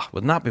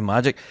 wouldn't that be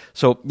magic?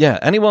 So, yeah,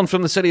 anyone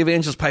from the City of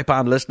Angels Pipe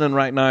Band listening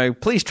right now,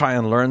 please try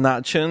and learn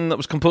that tune that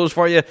was composed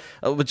for you.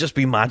 It would just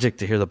be magic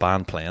to hear the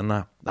band playing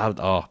that.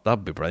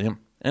 That'd be brilliant.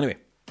 Anyway.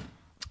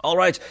 All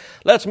right,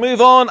 let's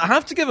move on. I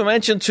have to give a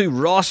mention to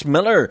Ross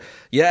Miller.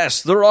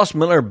 Yes, the Ross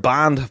Miller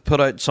Band have put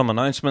out some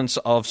announcements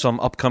of some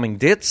upcoming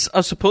dates,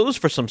 I suppose,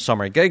 for some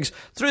summer gigs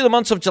through the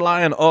months of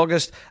July and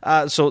August.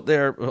 So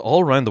they're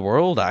all around the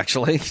world,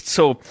 actually.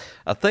 So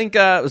I think,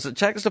 was it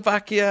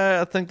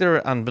Czechoslovakia? I think they're,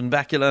 and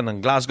Benbecula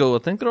and Glasgow. I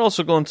think they're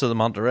also going to the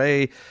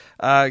Monterey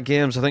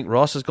games. I think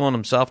Ross is going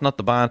himself, not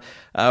the band.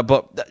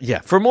 But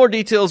yeah, for more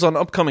details on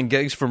upcoming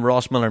gigs from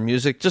Ross Miller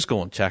Music, just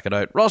go and check it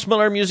out.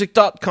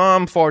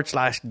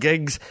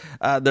 rossmillermusic.com/gigs.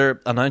 They're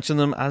announcing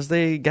them as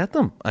they get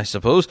them, I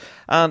suppose.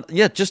 And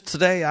yeah, just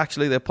today,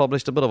 actually, they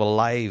published a bit of a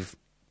live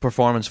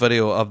performance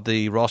video of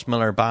the Ross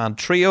Miller Band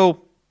trio.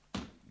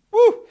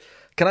 Woo!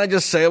 Can I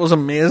just say it was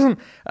amazing?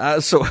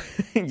 So,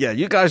 yeah,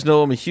 you guys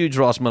know I'm a huge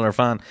Ross Miller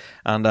fan,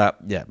 and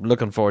yeah,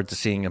 looking forward to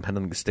seeing him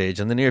hitting the stage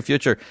in the near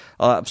future.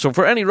 So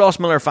for any Ross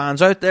Miller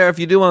fans out there, if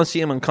you do want to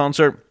see him in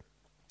concert,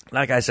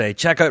 like I say,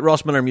 check out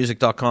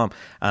rossmillermusic.com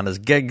and his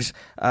gigs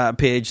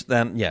page.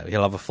 Then, yeah,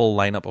 he'll have a full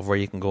lineup of where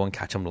you can go and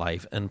catch him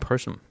live in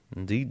person.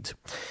 Indeed.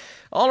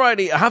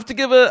 Alrighty, I have to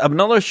give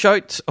another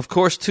shout, of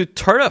course, to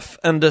Turriff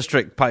and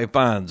District Pipe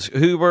Bands,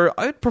 who were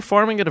out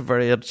performing at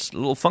various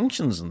little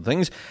functions and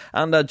things,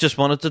 and just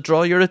wanted to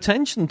draw your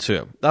attention to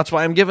them. That's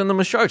why I'm giving them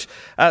a shout.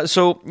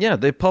 So, yeah,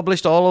 they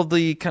published all of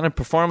the kind of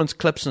performance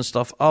clips and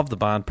stuff of the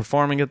band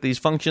performing at these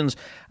functions,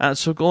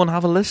 so go and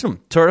have a listen.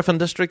 Turriff and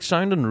District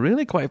sounding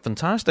really quite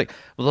fantastic,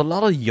 with a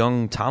lot of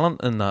young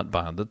talent in that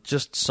band that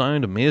just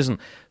sound amazing.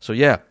 So,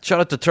 yeah,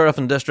 shout out to Turriff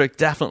and District,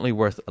 definitely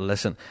worth a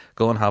listen.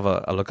 Go and have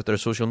a look at their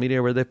social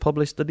media where they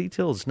publish the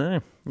details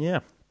now. Yeah.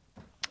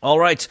 All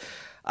right.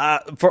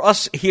 For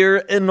us here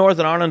in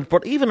Northern Ireland,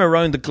 but even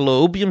around the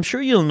globe, I'm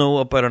sure you'll know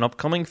about an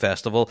upcoming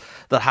festival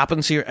that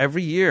happens here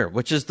every year,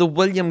 which is the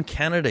William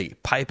Kennedy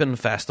Piping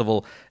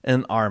Festival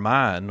in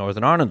Armagh in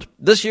Northern Ireland.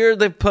 This year,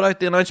 they've put out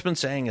the announcement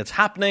saying it's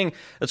happening.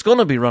 It's going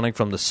to be running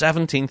from the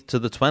 17th to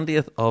the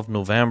 20th of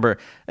November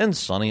in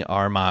sunny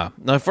Armagh.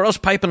 Now, for us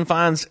piping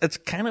fans, it's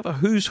kind of a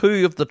who's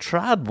who of the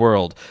trad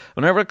world.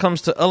 Whenever it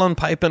comes to uilleann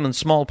piping and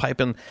small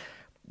piping,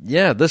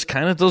 yeah, this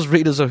kind of does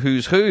read as a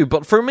who's who,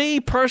 but for me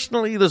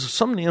personally, there's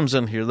some names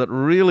in here that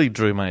really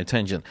drew my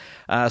attention,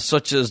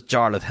 such as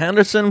Jarlath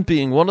Henderson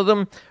being one of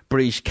them,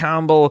 Breach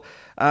Campbell,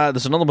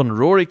 there's another one,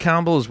 Rory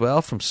Campbell as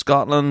well, from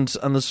Scotland,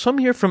 and there's some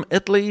here from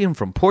Italy and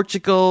from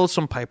Portugal,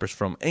 some pipers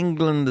from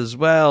England as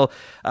well.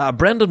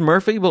 Brendan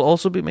Murphy will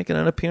also be making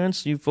an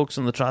appearance. You folks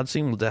in the trad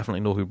scene will definitely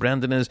know who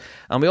Brendan is.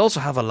 And we also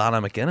have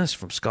Alana McGuinness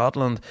from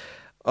Scotland.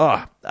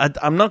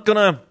 I'm not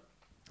going to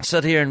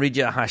sit here and read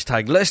you a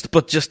hashtag list,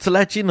 but just to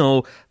let you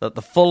know that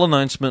the full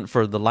announcement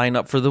for the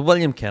lineup for the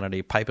William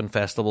Kennedy Piping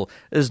Festival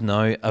is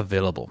now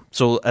available.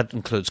 So it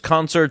includes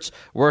concerts,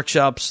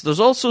 workshops.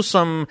 There's also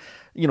some,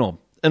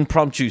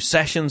 impromptu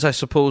sessions, I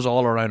suppose,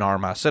 all around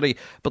Armagh City,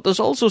 but there's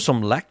also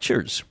some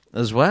lectures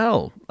as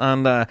well.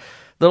 And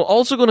they're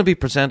also going to be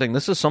presenting,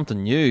 this is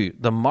something new,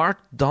 the Mark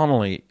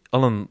Donnelly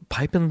Ullin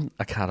Piping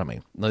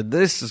Academy. Now,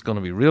 this is going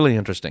to be really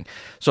interesting.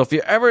 So if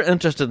you're ever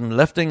interested in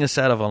lifting a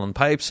set of Ullin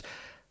pipes,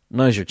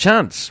 now's your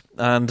chance.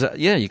 And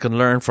you can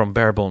learn from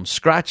bare bones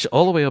scratch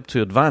all the way up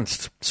to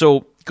advanced.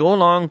 So go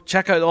along,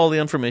 check out all the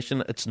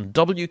information. It's in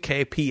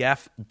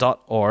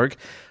wkpf.org,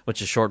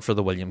 which is short for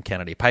the William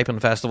Kennedy Piping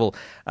Festival.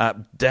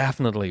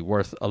 Definitely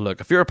worth a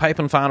look. If you're a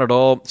piping fan at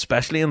all,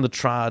 especially in the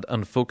trad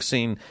and folk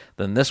scene,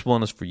 then this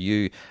one is for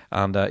you.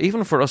 And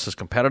even for us as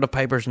competitive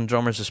pipers and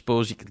drummers, I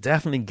suppose, you can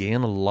definitely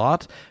gain a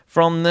lot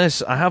from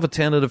this. I have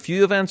attended a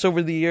few events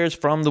over the years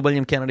from the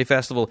William Kennedy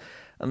Festival,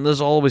 and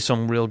there's always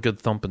some real good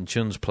thumping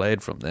tunes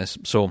played from this.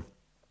 So,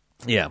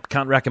 yeah,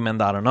 can't recommend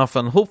that enough.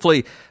 And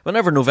hopefully,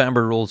 whenever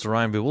November rolls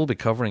around, we will be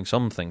covering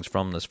some things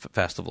from this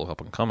festival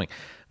up and coming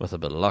with a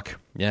bit of luck.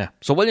 Yeah.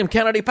 So, William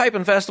Kennedy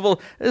Piping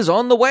Festival is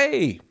on the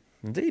way.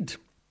 Indeed.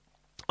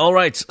 All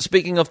right,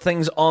 speaking of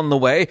things on the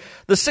way,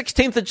 the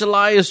 16th of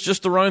July is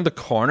just around the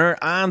corner,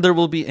 and there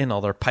will be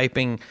another pipe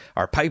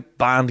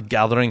band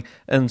gathering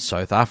in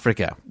South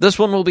Africa. This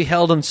one will be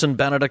held in St.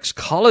 Benedict's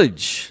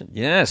College.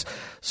 Yes.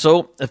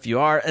 So, if you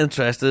are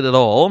interested at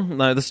all,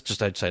 now this is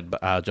just outside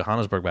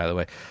Johannesburg, by the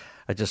way.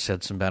 I just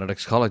said St.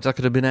 Benedict's College. That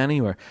could have been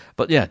anywhere.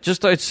 But yeah,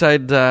 just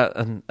outside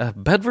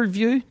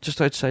Bedfordview,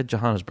 just outside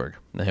Johannesburg.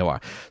 There you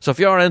are. So if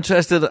you are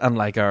interested, and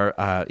like our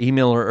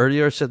emailer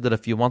earlier said that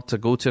if you want to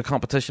go to a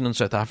competition in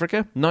South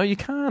Africa, now you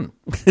can.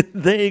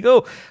 There you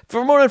go.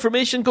 For more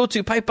information, go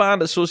to Pipe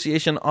Band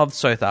Association of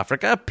South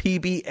Africa,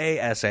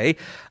 PBASA,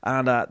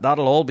 and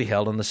that'll all be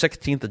held on the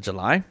 16th of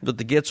July, with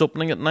the gates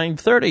opening at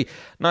 9:30.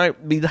 Now,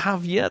 we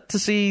have yet to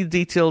see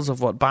details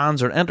of what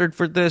bands are entered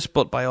for this,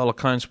 but by all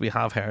accounts, we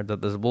have heard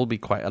that there will be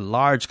quite a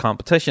large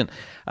competition,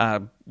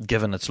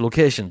 given its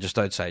location just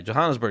outside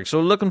Johannesburg. So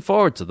looking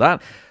forward to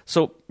that.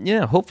 So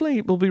yeah,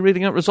 hopefully we'll be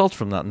reading out results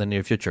from that in the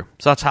near future.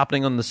 So that's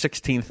happening on the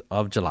 16th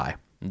of July.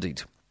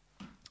 Indeed.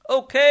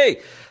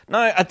 Okay,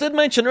 now I did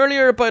mention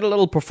earlier about a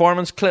little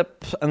performance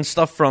clip and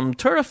stuff from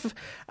Turf,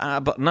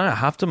 but now I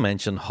have to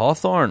mention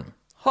Hawthorne.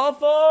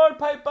 Hawthorne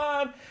Pipe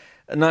Band!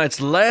 Now, it's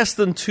less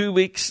than 2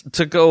 weeks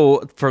to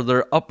go for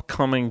their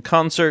upcoming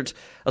concert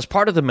as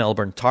part of the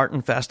Melbourne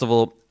Tartan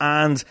Festival,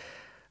 and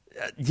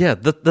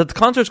the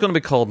concert's going to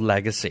be called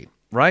Legacy,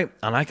 right?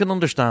 And I can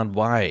understand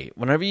why.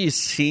 Whenever you've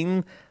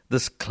seen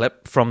this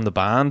clip from the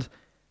band,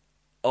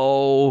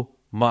 oh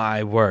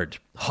my word,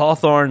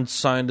 Hawthorne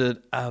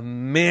sounded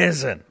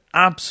amazing,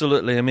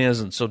 absolutely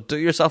amazing. So do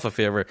yourself a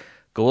favour,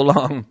 go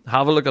along,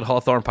 have a look at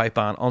Hawthorne Pipe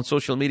Band on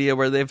social media,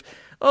 where they've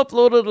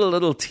uploaded a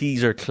little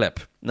teaser clip.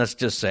 Let's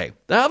just say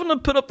they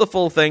haven't put up the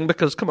full thing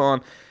because, come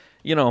on,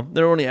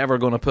 they're only ever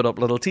going to put up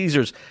little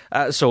teasers.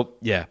 So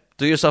yeah,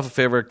 do yourself a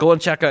favour, go and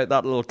check out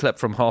that little clip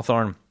from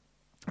Hawthorne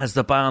as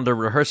the band are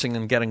rehearsing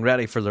and getting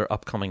ready for their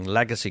upcoming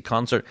Legacy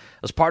concert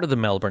as part of the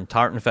Melbourne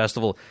Tartan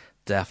Festival.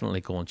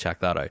 Definitely go and check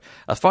that out.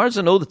 As far as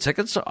I know, the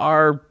tickets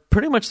are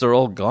pretty much, they're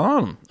all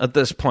gone at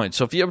this point.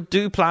 So if you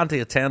do plan to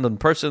attend in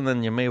person,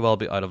 then you may well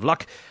be out of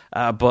luck.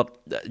 But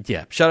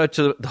shout out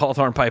to the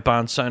Hawthorne Pipe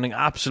Band, sounding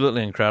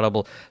absolutely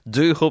incredible.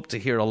 Do hope to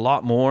hear a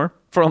lot more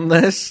from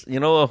this.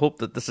 I hope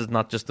that this is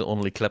not just the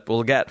only clip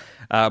we'll get.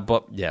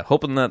 But yeah,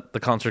 hoping that the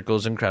concert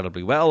goes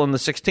incredibly well on the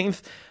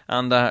 16th.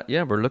 And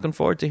we're looking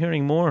forward to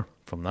hearing more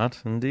from that,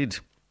 indeed.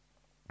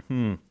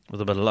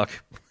 With a bit of luck.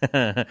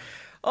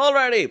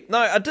 Alrighty, now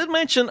I did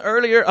mention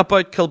earlier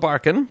about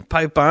Kilbarchan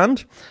Pipe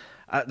Band.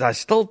 I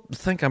still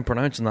think I'm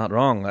pronouncing that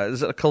wrong.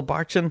 Is it a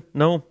Kilbarchan?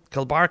 No,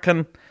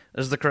 Kilbarchan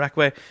is the correct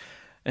way.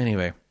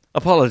 Anyway,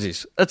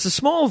 apologies. It's a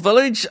small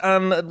village,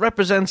 and it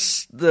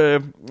represents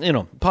the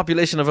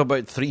population of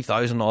about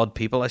 3,000 odd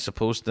people, I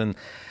suppose. And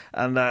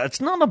it's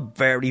not a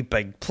very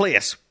big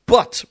place.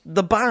 But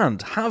the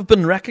band have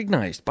been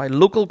recognised by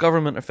local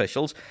government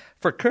officials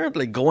for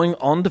currently going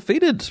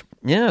undefeated.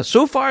 Yeah,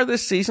 so far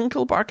this season,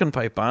 Kilbarchan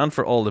Pipe Band,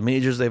 for all the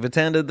majors they've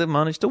attended, they've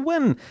managed to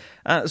win.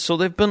 So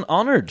they've been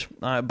honoured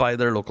by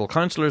their local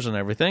councillors and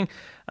everything.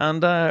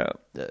 And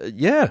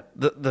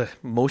the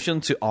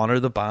motion to honour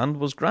the band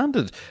was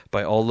granted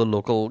by all the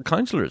local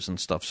councillors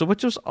and stuff, so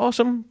which was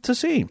awesome to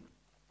see.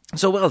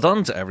 So well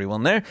done to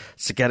everyone there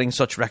getting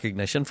such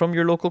recognition from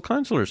your local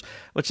councillors,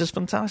 which is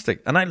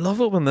fantastic. And I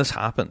love it when this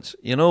happens.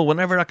 You know,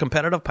 whenever a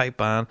competitive pipe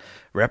band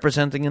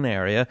representing an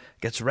area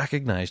gets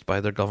recognised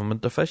by their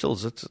government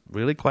officials, it's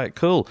really quite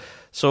cool.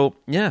 So,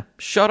 yeah,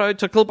 shout out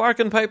to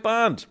Kilbarchan Pipe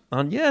Band.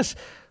 And yes,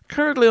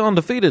 currently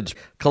undefeated,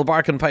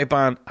 Kilbarchan Pipe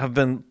Band have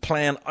been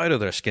playing out of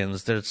their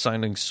skins. They're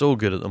sounding so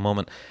good at the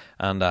moment.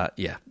 And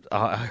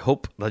I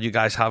hope that you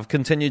guys have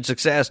continued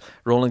success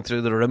rolling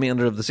through the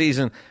remainder of the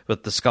season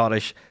with the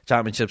Scottish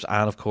Championships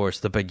and, of course,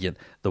 the big one,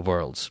 the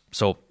Worlds.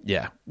 So,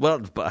 yeah, well,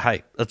 but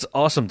hey, it's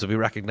awesome to be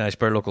recognised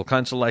by a local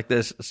council like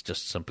this. It's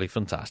just simply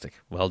fantastic.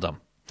 Well done.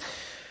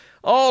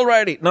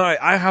 Alrighty, now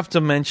I have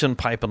to mention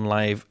Piping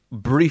Live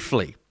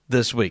briefly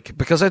this week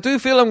because I do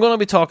feel I'm going to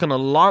be talking a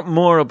lot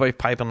more about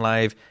Piping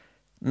Live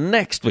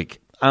next week,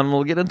 and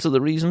we'll get into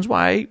the reasons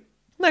why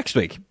next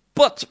week.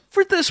 But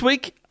for this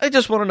week, I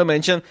just wanted to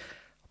mention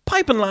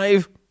Piping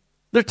Live,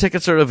 their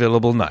tickets are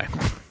available now.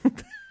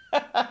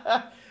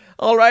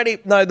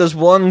 Alrighty, now there's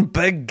one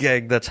big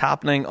gig that's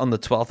happening on the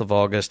 12th of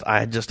August.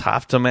 I just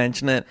have to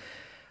mention it.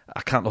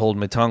 I can't hold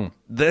my tongue.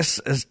 This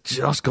is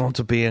just going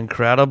to be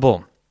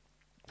incredible.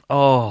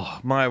 Oh,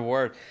 my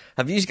word.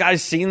 Have you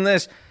guys seen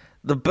this?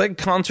 The big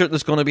concert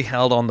that's going to be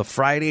held on the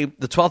Friday,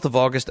 the 12th of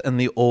August in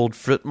the Old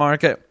Fruit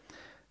Market.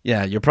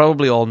 Yeah, you're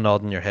probably all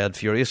nodding your head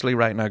furiously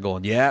right now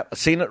going, yeah, I've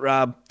seen it,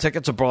 Rab.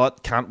 Tickets are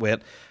bought. Can't wait.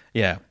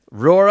 Yeah,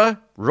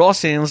 Rora,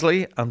 Ross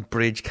Ainsley, and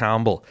Bridge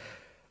Campbell.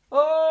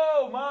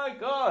 Oh, my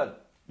God.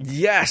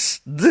 Yes,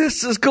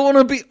 this is going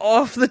to be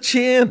off the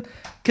chain.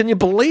 Can you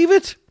believe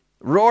it?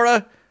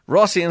 Rora,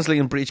 Ross Ainsley,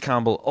 and Bridge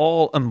Campbell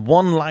all in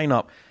one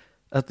lineup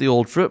at the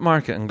Old Fruit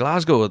Market in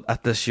Glasgow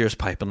at this year's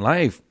Piping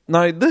Live.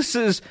 Now, this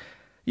is,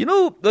 you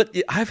know,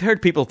 I've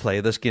heard people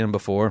play this game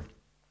before.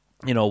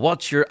 You know,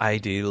 what's your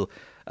ideal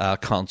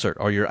concert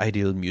or your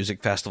ideal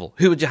music festival?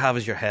 Who would you have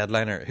as your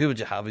headliner? Who would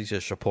you have as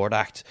your support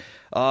act?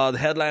 The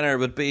headliner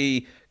would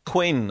be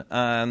Queen,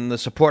 and the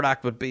support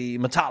act would be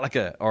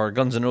Metallica or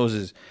Guns N'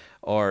 Roses,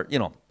 or, you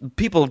know,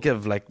 people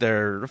give like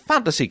their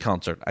fantasy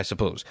concert, I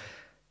suppose.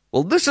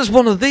 Well, this is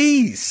one of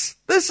these.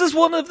 This is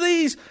one of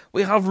these.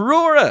 We have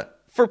Rora.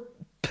 For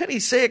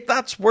pity's sake,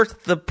 that's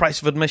worth the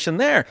price of admission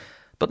there.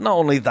 But not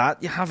only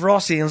that, you have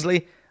Ross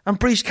Ainsley and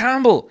Bridge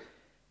Campbell.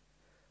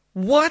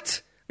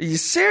 What? Are you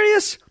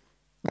serious?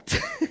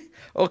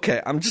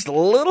 Okay, I'm just a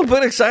little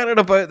bit excited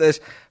about this,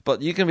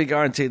 but you can be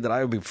guaranteed that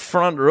I will be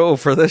front row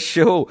for this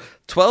show.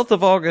 12th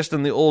of August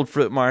in the Old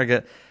Fruit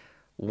Market.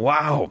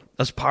 Wow,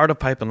 as part of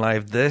Piping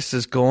Live, this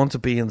is going to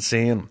be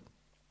insane.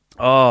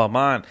 Oh,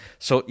 man.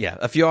 So, yeah,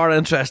 if you are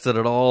interested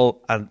at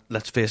all, and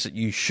let's face it,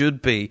 you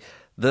should be,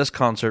 this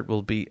concert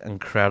will be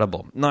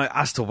incredible. Now,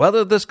 as to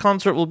whether this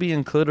concert will be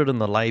included in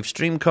the live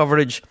stream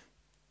coverage,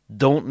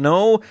 don't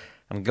know.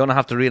 I'm going to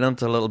have to read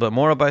into a little bit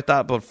more about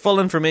that, but full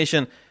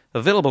information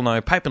available now,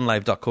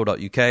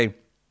 pipinglive.co.uk.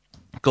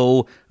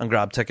 Go and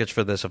grab tickets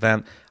for this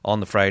event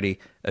on the Friday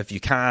if you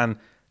can,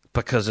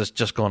 because it's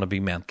just going to be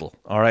mental.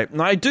 All right.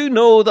 Now, I do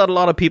know that a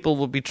lot of people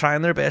will be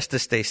trying their best to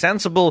stay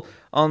sensible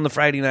on the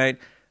Friday night,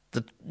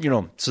 so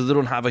they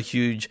don't have a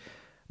huge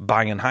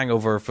banging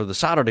hangover for the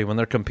Saturday when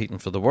they're competing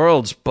for the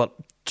Worlds. But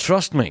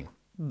trust me,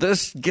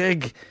 this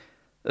gig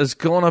is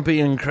going to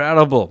be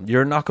incredible.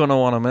 You're not going to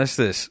want to miss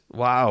this.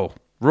 Wow.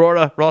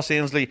 Rora, Ross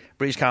Ainsley,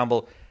 Bridge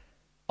Campbell.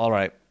 All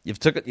right.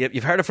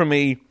 You've heard it from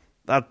me.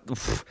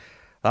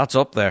 That's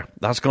up there.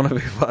 That's going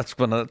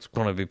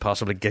to be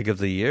possibly gig of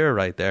the year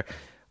right there.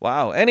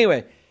 Wow.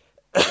 Anyway,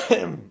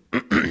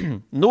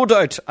 no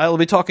doubt I'll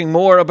be talking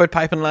more about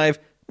Piping Live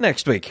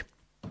next week.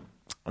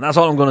 And that's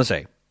all I'm going to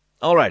say.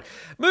 All right,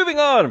 moving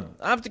on.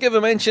 I have to give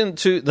a mention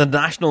to the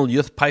National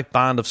Youth Pipe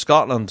Band of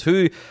Scotland,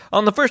 who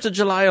on the 1st of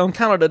July on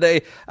Canada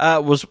Day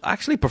was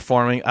actually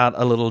performing at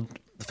a little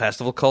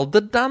festival called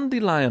the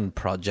Dandelion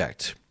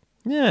Project.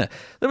 Yeah,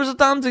 there was a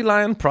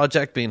Dandelion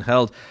Project being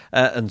held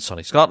in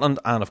sunny Scotland,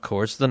 and of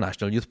course the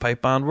National Youth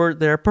Pipe Band were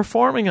there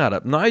performing at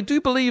it. Now, I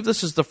do believe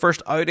this is the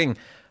first outing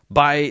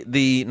by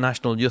the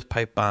National Youth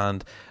Pipe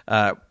Band,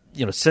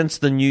 since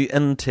the new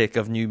intake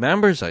of new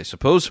members, I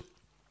suppose.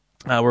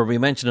 Where we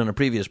mentioned in a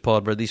previous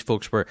pod where these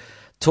folks were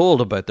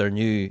told about their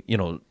new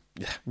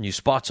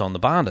spots on the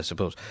band, I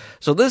suppose.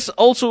 So this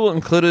also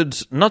included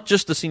not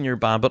just the senior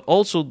band, but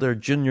also their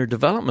junior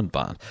development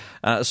band.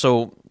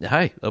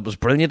 It was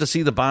brilliant to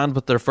see the band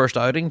with their first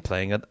outing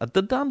playing at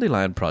the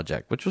Dandelion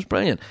Project, which was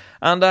brilliant.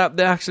 And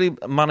they actually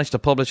managed to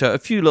publish out a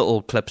few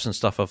little clips and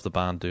stuff of the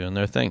band doing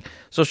their thing.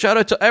 So shout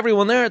out to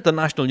everyone there at the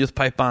National Youth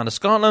Pipe Band of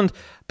Scotland,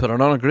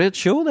 putting on a great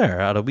show there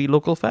at a wee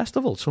local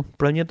festival. So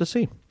brilliant to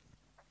see.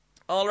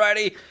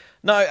 Alrighty.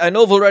 Now, I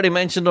know I've already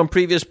mentioned on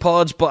previous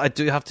pods, but I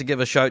do have to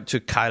give a shout to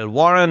Kyle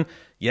Warren.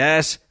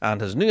 Yes,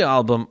 and his new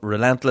album,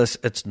 Relentless,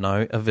 it's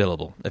now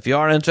available. If you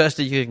are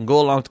interested, you can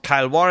go along to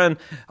Kyle Warren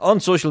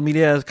on social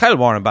media, Kyle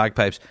Warren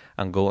Bagpipes,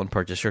 and go and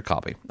purchase your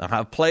copy. I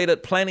have played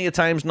it plenty of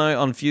times now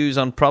on Fuse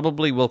and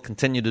probably will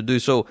continue to do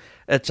so.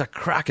 It's a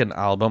cracking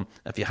album.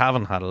 If you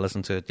haven't had a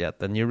listen to it yet,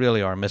 then you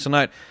really are missing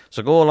out.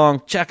 So go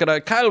along, check it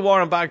out. Kyle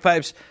Warren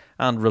Bagpipes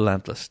and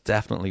Relentless.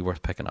 Definitely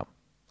worth picking up.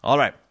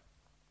 Alright.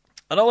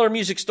 Another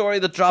music story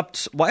that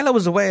dropped while I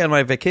was away on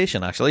my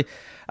vacation, actually.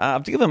 I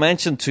have to give a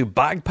mention to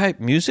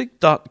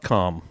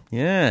bagpipemusic.com.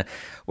 Yeah,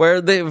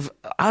 where they've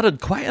added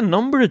quite a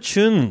number of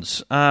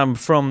tunes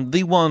from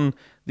the one,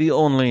 the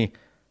only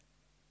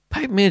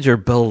pipe major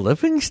Bill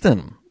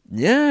Livingston.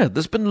 Yeah,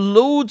 there's been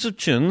loads of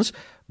tunes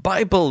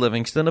by Bill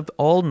Livingston have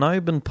all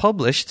now been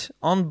published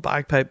on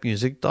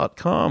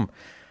bagpipemusic.com.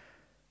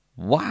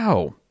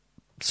 Wow.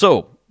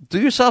 So, do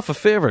yourself a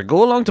favour,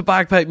 go along to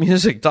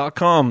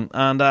bagpipemusic.com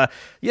and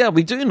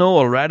we do know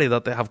already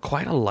that they have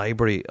quite a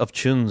library of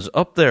tunes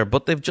up there,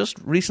 but they've just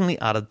recently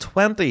added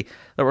 20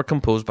 that were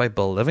composed by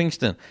Bill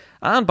Livingston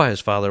and by his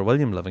father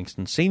William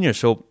Livingston Sr.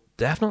 So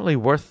definitely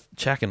worth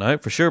checking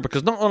out for sure,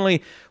 because not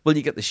only will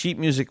you get the sheet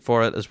music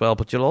for it as well,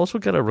 but you'll also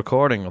get a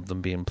recording of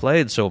them being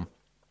played. So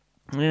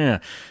yeah,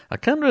 I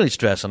can't really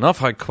stress enough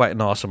how quite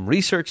an awesome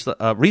resource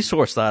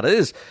that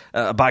is,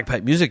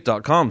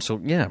 bagpipemusic.com.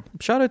 So yeah,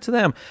 shout out to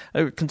them.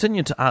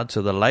 Continue to add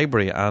to the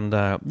library, and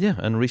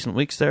in recent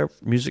weeks there,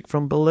 music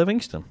from Bill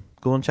Livingston.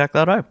 Go and check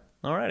that out.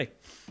 Alrighty.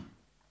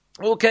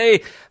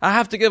 Okay, I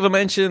have to give a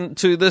mention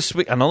to this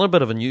week, another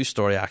bit of a news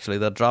story actually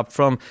that dropped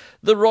from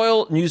the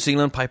Royal New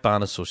Zealand Pipe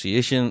Band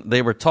Association.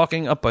 They were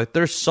talking about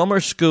their summer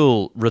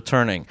school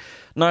returning.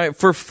 Now,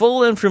 for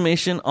full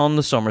information on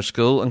the summer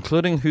school,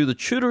 including who the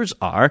tutors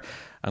are,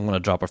 I'm going to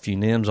drop a few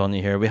names on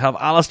you here. We have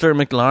Alistair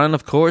McLaren,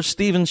 of course,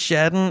 Stephen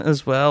Shedden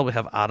as well. We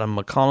have Adam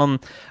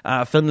McCollum,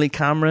 Finlay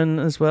Cameron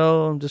as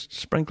well. I'm just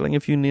sprinkling a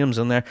few names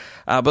in there.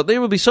 But there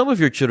will be some of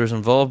your tutors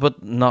involved,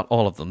 but not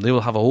all of them. They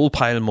will have a whole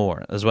pile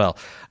more as well.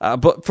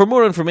 But for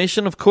more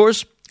information, of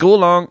course, go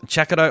along,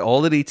 check it out.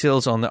 All the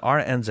details on the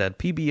RNZ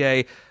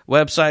PBA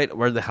website,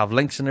 where they have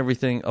links and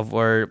everything of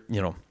where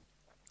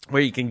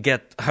you can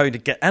get how to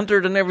get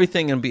entered and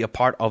everything and be a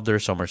part of their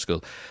summer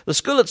school. The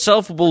school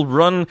itself will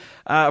run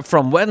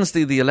from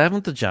Wednesday the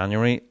 11th of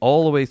January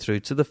all the way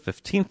through to the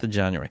 15th of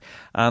January.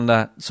 And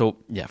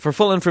for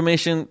full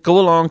information, go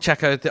along,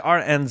 check out the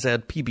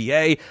RNZ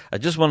PBA. I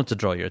just wanted to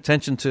draw your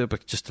attention to it,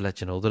 but just to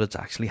let you know that it's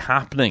actually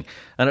happening.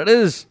 And it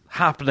is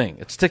happening.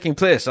 It's taking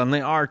place, and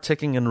they are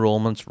taking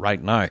enrollments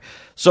right now.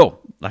 So,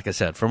 like I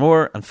said, for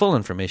more and full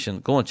information,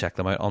 go and check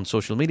them out on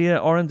social media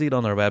or indeed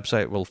on their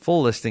website. We'll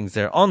full listings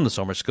there on the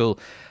summer school,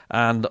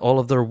 and all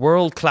of their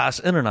world-class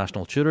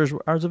international tutors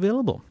are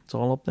available. It's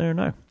all up there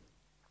now.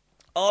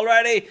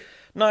 Alrighty.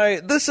 Now,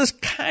 this is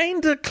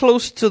kind of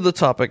close to the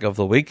topic of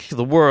the week,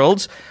 the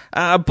Worlds.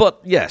 But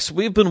yes,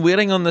 we've been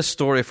waiting on this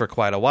story for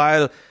quite a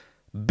while.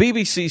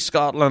 BBC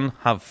Scotland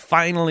have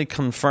finally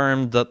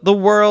confirmed that the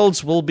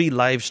Worlds will be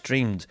live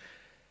streamed.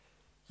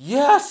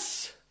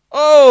 Yes!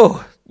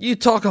 Oh, you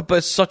talk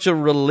about such a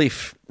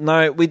relief.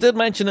 Now, we did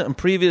mention it in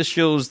previous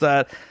shows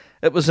that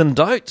it was in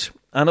doubt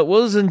and it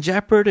was in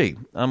jeopardy.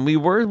 And we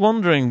were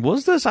wondering,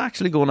 was this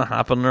actually going to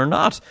happen or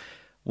not?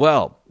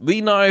 Well,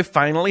 we now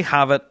finally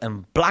have it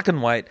in black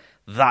and white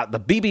that the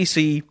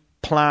BBC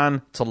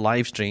plan to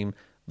live stream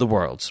the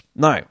Worlds.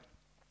 Now,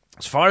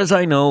 as far as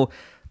I know,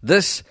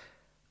 this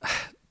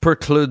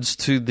precludes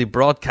to the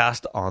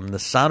broadcast on the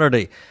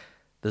Saturday.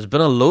 There's been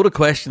a load of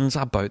questions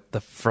about the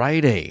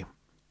Friday.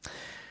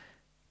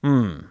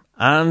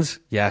 And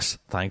yes,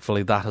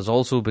 thankfully that has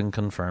also been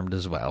confirmed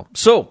as well.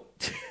 So,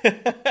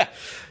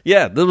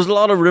 yeah, there was a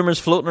lot of rumours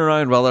floating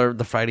around whether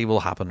the Friday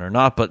will happen or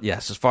not. But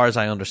yes, as far as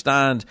I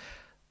understand,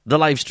 the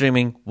live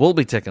streaming will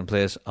be taking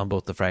place on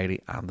both the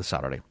Friday and the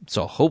Saturday.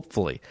 So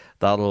hopefully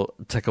that'll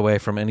take away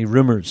from any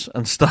rumours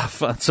and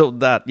stuff. And so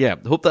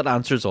hope that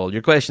answers all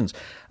your questions.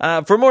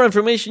 For more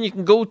information, you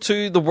can go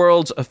to the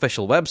World's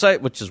official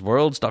website, which is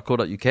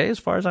worlds.co.uk as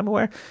far as I'm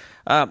aware.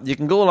 You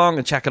can go along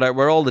and check it out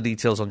where all the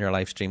details on your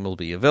live stream will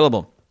be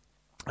available.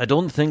 I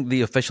don't think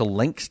the official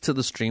links to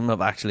the stream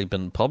have actually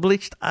been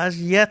published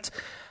as yet.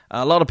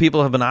 A lot of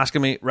people have been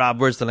asking me, Rob,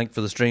 where's the link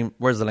for the stream?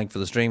 Where's the link for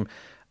the stream?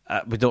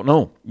 We don't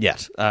know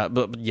yet.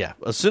 But yeah,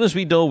 as soon as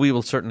we know, we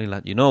will certainly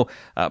let you know.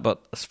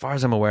 But as far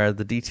as I'm aware,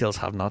 the details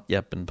have not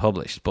yet been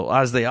published. But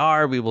as they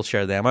are, we will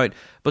share them out.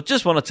 But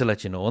just wanted to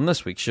let you know on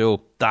this week's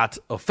show that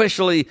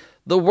officially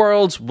the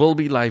Worlds will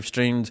be live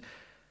streamed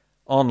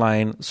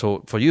online.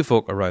 So for you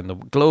folk around the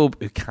globe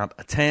who can't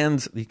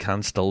attend, you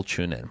can still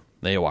tune in.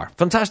 There you are.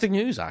 Fantastic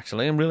news,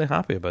 actually. I'm really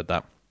happy about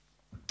that.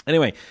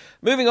 Anyway,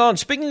 moving on.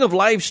 Speaking of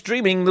live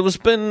streaming, there has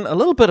been a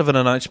little bit of an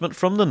announcement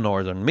from the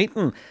Northern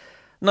Meeting.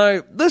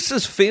 Now, this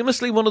is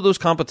famously one of those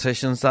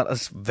competitions that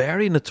is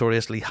very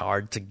notoriously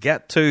hard to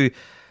get to.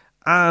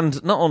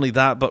 And not only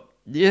that, but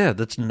yeah,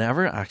 that's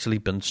never actually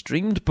been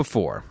streamed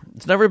before.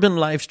 It's never been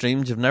live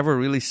streamed. You've never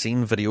really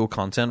seen video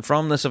content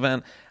from this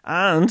event.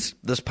 And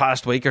this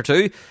past week or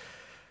two,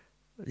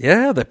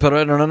 yeah, they put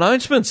out an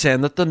announcement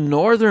saying that the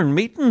Northern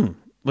Meeting,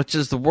 which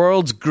is the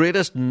world's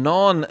greatest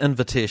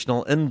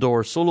non-invitational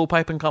indoor solo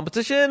piping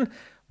competition,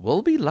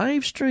 will be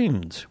live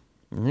streamed.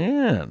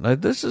 Yeah, now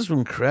this is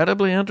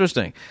incredibly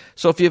interesting.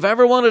 So if you've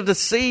ever wanted to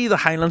see the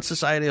Highland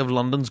Society of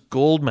London's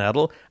gold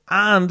medal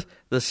and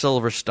the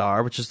Silver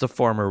Star, which is the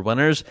former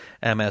winners,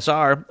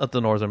 MSR, at the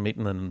Northern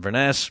Meeting in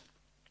Inverness,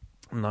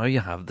 now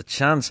you have the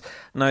chance.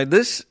 Now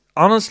this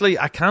honestly,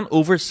 I can't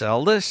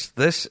oversell this.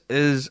 This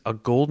is a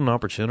golden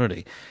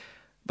opportunity,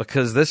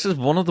 because this is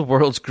one of the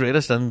world's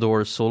greatest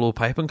indoor solo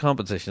piping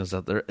competitions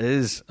that there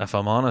is, if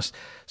I'm honest.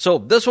 So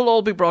this will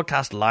all be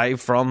broadcast live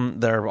from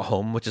their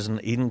home, which is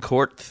in Eden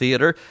Court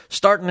Theatre,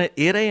 starting at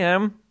 8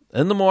 a.m.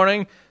 in the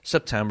morning,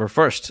 September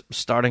 1st,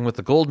 starting with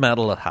the gold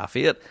medal at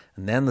 8:30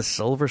 and then the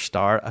silver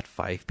star at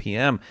 5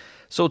 p.m.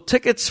 So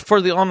tickets for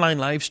the online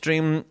live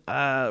stream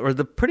are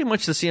pretty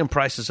much the same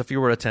price as if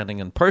you were attending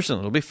in person.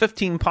 It'll be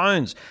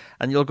 £15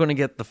 and you're going to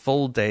get the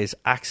full day's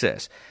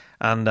access.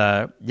 And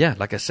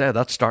like I said,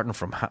 that's starting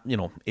from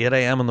 8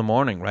 a.m. in the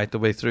morning right the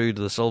way through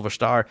to the Silver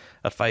Star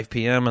at 5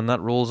 p.m. and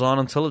that rolls on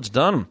until it's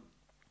done.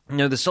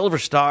 Now, the Silver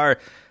Star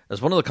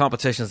is one of the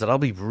competitions that I'll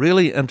be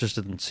really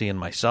interested in seeing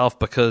myself,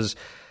 because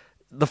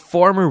the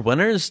former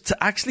winners,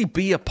 to actually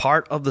be a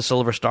part of the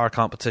Silver Star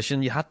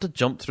competition, you had to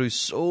jump through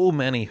so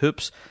many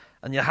hoops,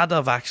 and you had to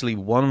have actually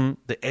won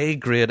the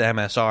A-grade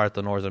MSR at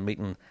the Northern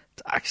Meeting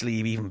to actually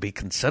even be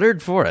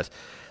considered for it.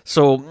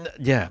 So,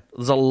 yeah,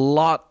 there's a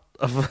lot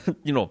of,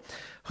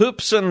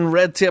 hoops and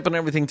red tape and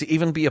everything to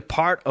even be a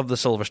part of the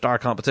Silver Star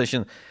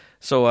competition.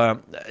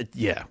 So,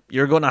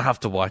 you're going to have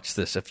to watch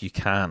this if you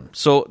can.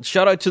 So,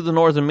 shout out to the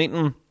Northern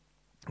Meeting.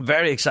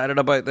 Very excited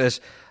about this.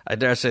 I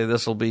dare say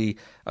this will be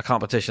a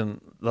competition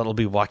that'll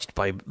be watched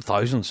by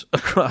thousands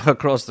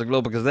across the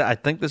globe, because I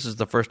think this is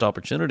the first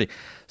opportunity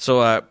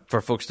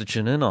for folks to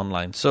tune in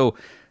online. So,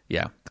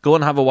 yeah, go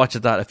and have a watch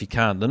at that if you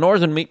can. The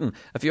Northern Meeting,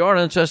 if you are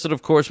interested,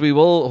 of course, we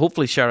will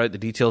hopefully share out the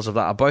details of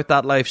that, about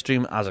that live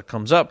stream as it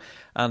comes up,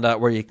 and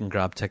where you can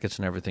grab tickets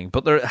and everything.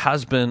 But there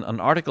has been an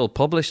article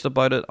published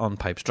about it on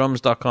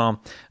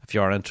pipesdrums.com if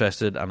you are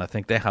interested, and I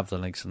think they have the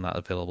links in that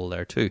available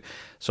there too.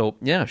 So,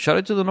 yeah, shout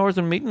out to the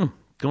Northern Meeting.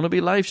 Going to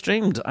be live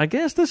streamed. I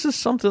guess this is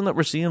something that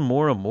we're seeing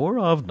more and more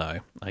of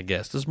now. I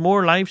guess there's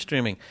more live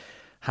streaming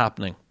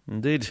happening.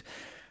 Indeed.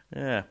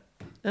 Yeah,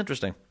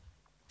 interesting.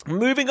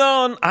 Moving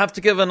on, I have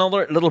to give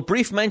another little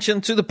brief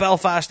mention to the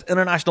Belfast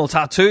International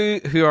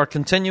Tattoo, who are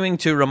continuing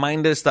to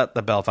remind us that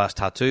the Belfast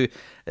Tattoo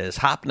is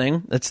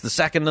happening. It's the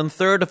 2nd and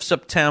 3rd of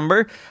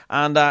September,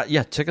 and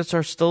tickets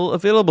are still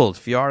available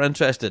if you are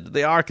interested.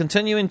 They are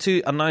continuing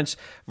to announce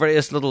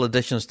various little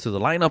additions to the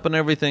lineup and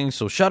everything,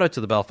 so shout out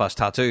to the Belfast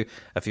Tattoo.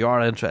 If you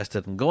are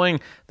interested in going,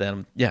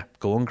 then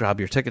go and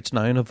grab your tickets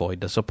now and avoid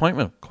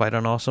disappointment. Quite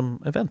an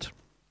awesome event.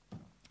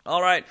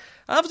 All right,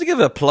 I have to give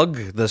a plug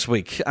this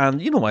week,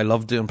 and I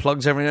love doing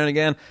plugs every now and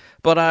again,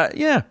 but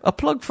a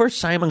plug for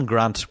Simon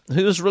Grant,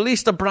 who has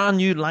released a brand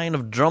new line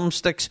of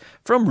drumsticks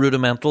from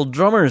Rudimental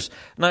Drummers.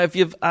 Now, if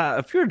you're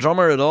a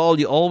drummer at all,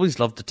 you always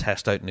love to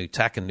test out new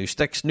tech and new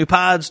sticks, new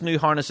pads, new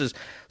harnesses.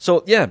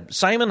 So,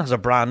 Simon has a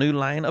brand new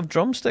line of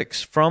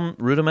drumsticks from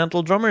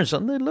Rudimental Drummers,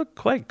 and they look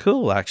quite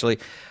cool, actually.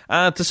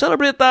 To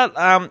celebrate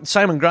that,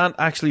 Simon Grant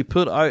actually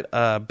put out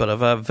a bit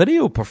of a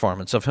video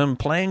performance of him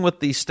playing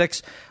with these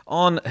sticks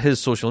on his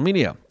social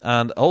media,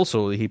 and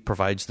also he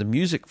provides the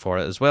music for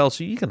it as well,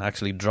 so you can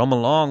actually drum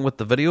along with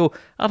the video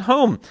at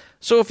home.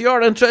 So if you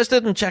are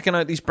interested in checking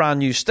out these brand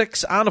new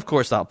sticks and of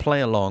course that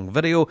play along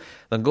video,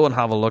 then go and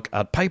have a look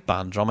at Pipe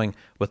Band Drumming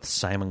with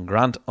Simon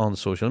Grant on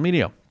social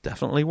media.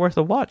 Definitely worth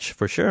a watch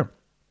for sure.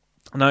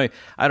 Now,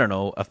 I don't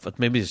know if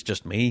maybe it's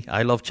just me.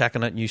 I love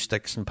checking out new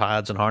sticks and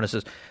pads and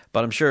harnesses,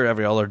 but I'm sure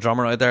every other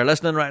drummer out there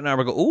listening right now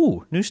will go,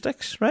 "Ooh, new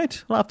sticks,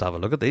 right? I'll have to have a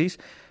look at these."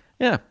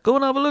 Yeah, go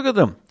and have a look at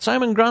them.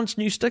 Simon Grant's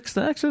new sticks,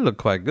 they actually look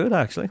quite good,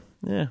 actually.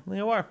 Yeah, they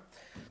are.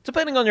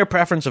 Depending on your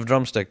preference of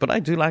drumstick, but I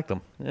do like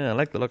them. Yeah, I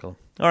like the look of them.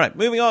 All right,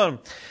 moving on.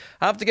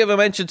 I have to give a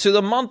mention to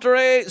the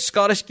Monterey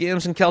Scottish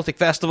Games and Celtic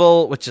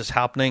Festival, which is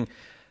happening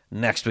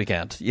next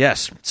weekend.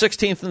 Yes,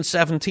 16th and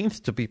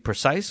 17th to be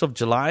precise of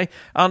July.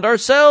 And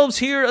ourselves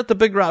here at the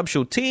Big Rab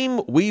Show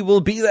team, we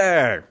will be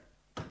there.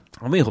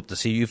 And we hope to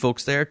see you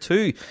folks there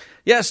too.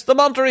 Yes, the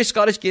Monterey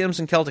Scottish Games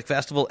and Celtic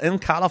Festival in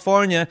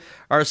California.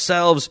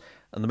 Ourselves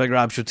and the Big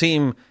Rab Show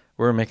team,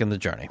 we're making the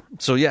journey.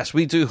 So yes,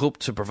 we do hope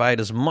to provide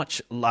as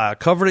much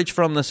coverage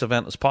from this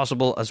event as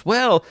possible. As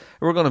well,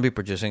 we're going to be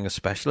producing a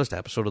specialist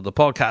episode of the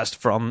podcast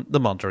from the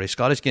Monterey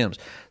Scottish Games.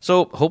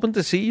 So hoping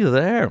to see you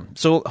there.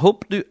 So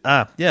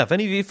if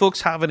any of you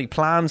folks have any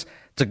plans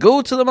to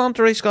go to the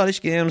Monterey Scottish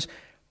Games,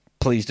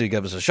 please do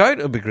give us a shout.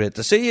 It would be great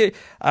to see you.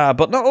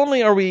 But not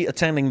only are we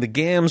attending the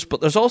games,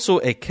 but there's also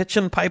a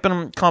kitchen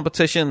piping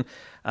competition.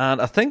 And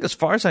I think, as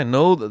far as I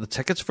know, that the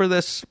tickets for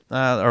this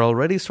are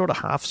already sort of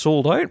half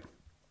sold out.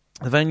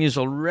 The venue's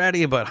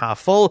already about half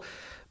full,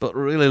 but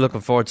really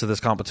looking forward to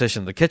this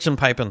competition. The kitchen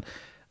piping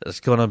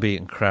is going to be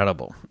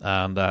incredible.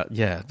 And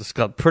it's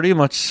got pretty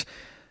much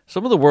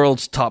some of the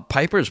world's top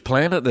pipers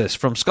playing at this,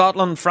 from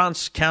Scotland,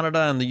 France,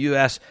 Canada, and the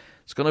US.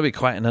 It's going to be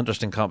quite an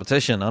interesting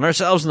competition. And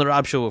ourselves in the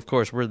Rab Show, of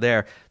course, we're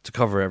there to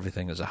cover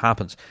everything as it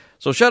happens.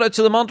 So shout out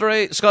to the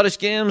Monterey Scottish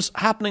Games,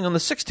 happening on the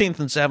 16th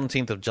and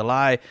 17th of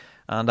July.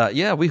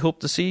 And we hope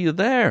to see you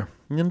there.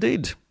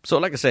 Indeed. So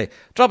like I say,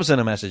 drop us in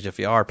a message if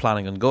you are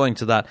planning on going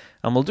to that,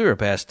 and we'll do our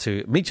best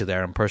to meet you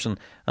there in person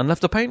and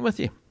lift a pint with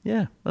you.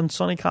 Yeah, in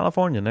sunny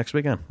California next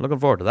weekend. Looking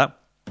forward to that.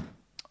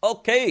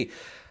 Okay.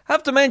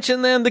 Have to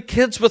mention then the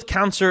Kids with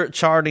Cancer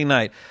Charity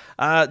Night.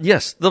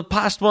 Yes, the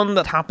past one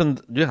that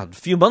happened a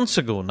few months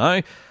ago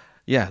now.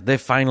 Yeah, they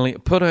finally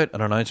put out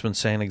an announcement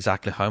saying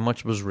exactly how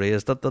much was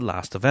raised at the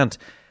last event.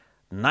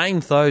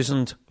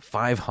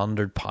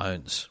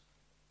 £9,500.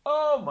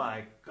 Oh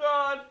my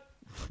God.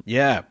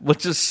 Yeah,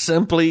 which is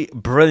simply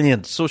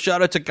brilliant. So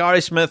shout out to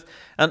Gary Smith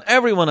and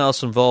everyone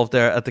else involved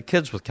there at the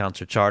Kids with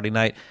Cancer charity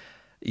night.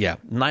 Yeah,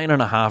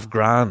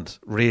 $9,500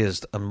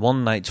 raised in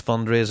one night's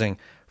fundraising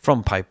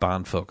from Pipe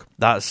Band Folk.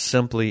 That's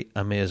simply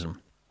amazing.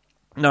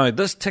 Now,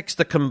 this takes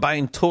the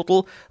combined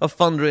total of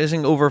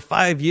fundraising over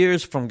 5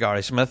 years from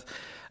Gary Smith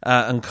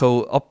and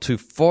co. up to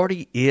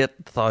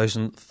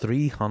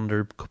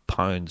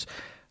 £48,300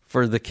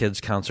 for the Kids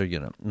Cancer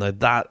Unit. Now,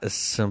 that is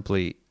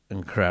simply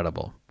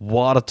incredible.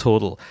 What a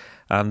total.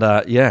 And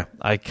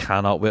I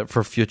cannot wait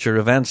for future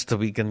events till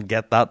we can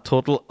get that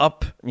total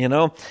up,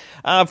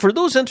 For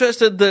those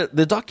interested,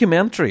 the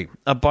documentary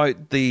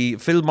about the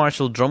Field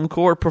Marshal Drum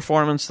Corps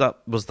performance that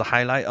was the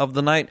highlight of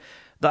the night,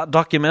 that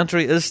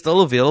documentary is still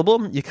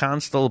available. You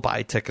can still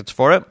buy tickets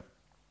for it.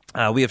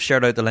 We have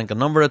shared out the link a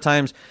number of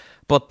times.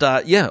 But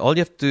all you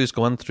have to do is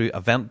go in through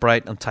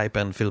Eventbrite and type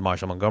in Field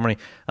Marshal Montgomery,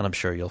 and I'm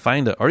sure you'll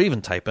find it. Or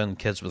even type in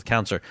Kids with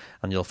Cancer,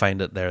 and you'll find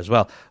it there as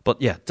well.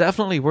 But yeah,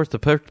 definitely worth the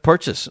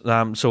purchase.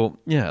 I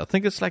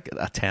think it's like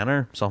a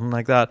tenner, something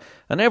like that.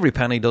 And every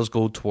penny does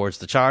go towards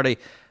the charity.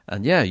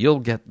 And yeah, you'll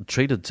get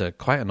treated to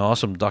quite an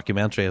awesome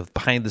documentary of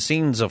behind the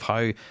scenes of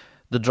how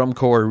the Drum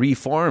Corps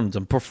reformed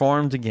and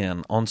performed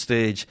again on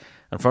stage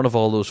in front of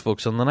all those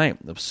folks on the night.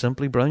 It was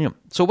simply brilliant.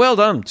 So well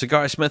done to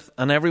Gary Smith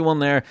and everyone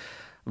there,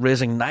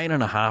 raising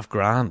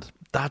 $9,500.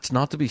 That's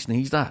not to be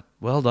sneezed at.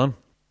 Well done.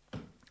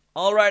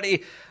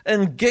 Alrighty,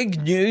 in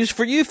gig news,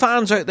 for you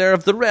fans out there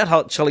of the Red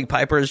Hot Chili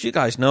Peppers, you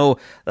guys know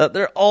that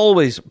they're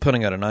always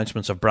putting out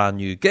announcements of brand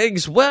new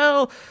gigs.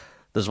 Well,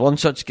 there's one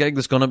such gig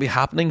that's going to be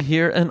happening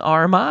here in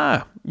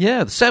Armagh.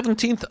 Yeah, the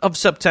 17th of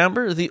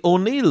September, the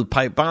O'Neill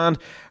Pipe Band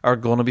are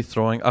going to be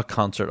throwing a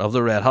concert of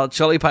the Red Hot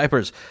Chili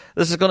Peppers.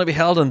 This is going to be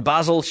held in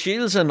Basil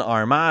Shields in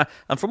Armagh.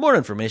 And for more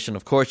information,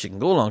 of course, you can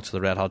go along to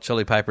the Red Hot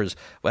Chili Peppers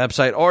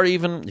website, or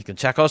even you can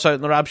check us out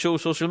in the Rab Show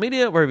social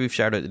media, where we've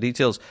shared out the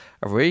details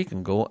of where you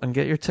can go and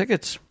get your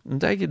tickets.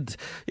 Indeed.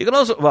 You can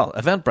also,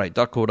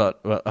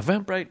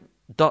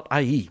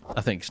 Eventbrite.ie,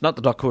 I think. It's not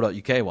the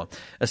 .co.uk one.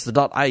 It's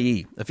the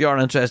 .ie. If you are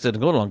interested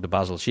in going along to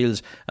Basil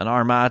Shields and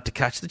Armagh to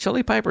catch the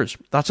Chili Peppers.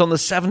 That's on the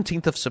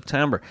 17th of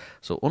September.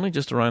 So only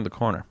just around the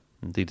corner.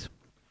 Indeed.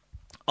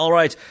 All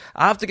right.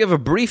 I have to give a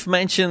brief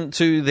mention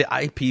to the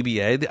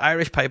IPBA, the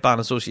Irish Pipe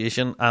Band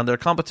Association, and their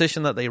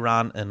competition that they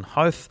ran in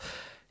Howth.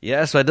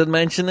 Yes, I did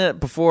mention it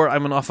before I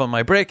went off on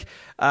my break.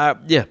 I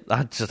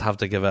just have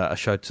to give a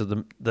shout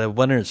to the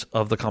winners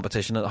of the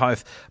competition at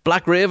Howth.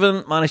 Black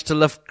Raven managed to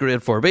lift Grade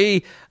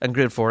 4B, and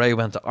Grade 4A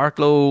went to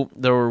Arklow.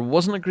 There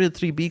wasn't a Grade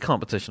 3B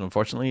competition,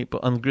 unfortunately,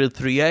 but on Grade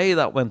 3A,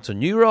 that went to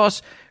New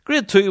Ross.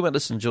 Grade 2 went to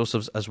St.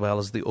 Joseph's, as well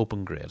as the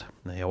Open Grade.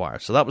 There you are.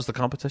 So that was the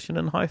competition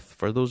in Howth,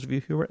 for those of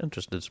you who were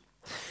interested.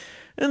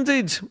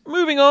 Indeed.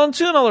 Moving on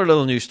to another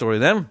little news story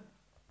then.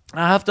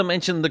 I have to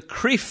mention the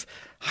Crieff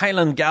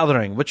Highland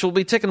Gathering, which will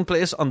be taking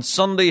place on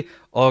Sunday,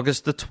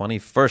 August the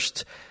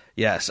 21st.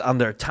 Yes, and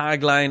their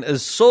tagline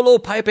is "Solo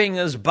Piping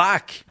is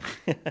Back."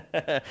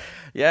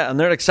 Yeah, and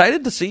they're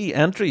excited to see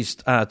entries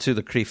to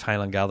the Crieff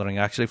Highland Gathering,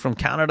 actually, from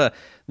Canada,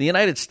 the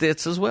United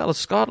States, as well as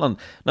Scotland.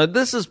 Now,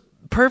 this is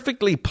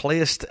perfectly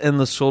placed in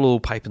the solo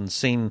piping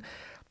scene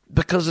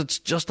because it's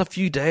just a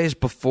few days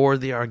before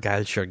the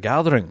Argyllshire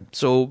Gathering.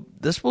 So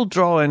this will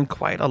draw in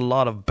quite a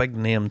lot of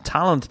big-name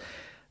talent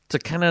to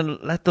kind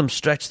of let them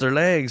stretch their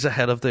legs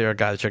ahead of the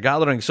Argyllshire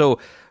Gathering. So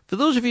for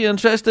those of you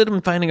interested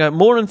in finding out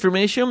more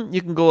information, you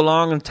can go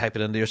along and type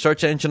it into your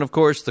search engine, of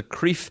course, the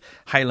Crieff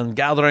Highland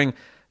Gathering.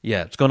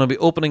 Yeah, it's going to be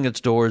opening its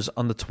doors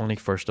on the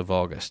 21st of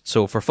August.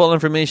 So for full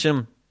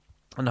information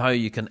on how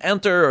you can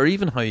enter, or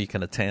even how you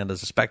can attend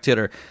as a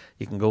spectator,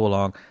 you can go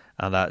along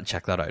and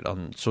check that out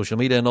on social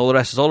media, and all the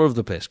rest is all over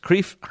the place.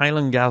 Crieff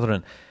Highland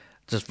Gathering.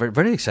 Just very,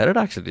 very excited,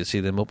 actually, to see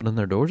them opening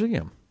their doors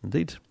again.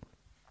 Indeed.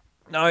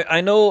 Now,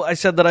 I know I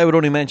said that I would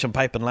only mention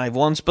Piping Live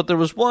once, but there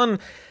was one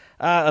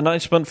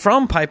announcement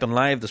from Piping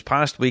Live this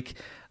past week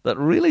that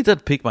really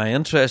did pique my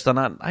interest, and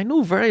I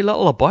know very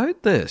little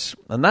about this,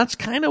 and that's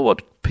kind of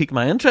what piqued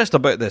my interest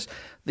about this.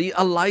 The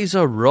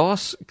Eliza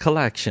Ross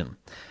collection.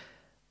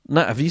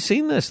 Now, have you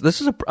seen this? This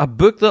is a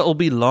book that will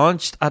be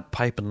launched at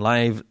Piping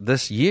Live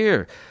this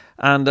year,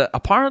 and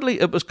apparently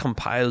it was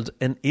compiled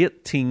in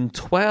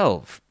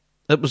 1812.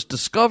 It was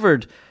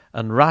discovered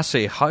in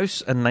Rassay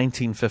House in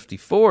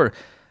 1954,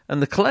 and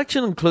the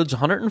collection includes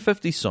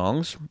 150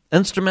 songs,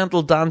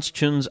 instrumental dance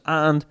tunes,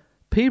 and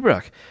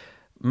pibroch,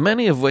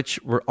 many of which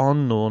were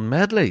unknown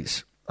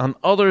medleys, and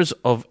others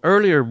of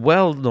earlier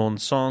well-known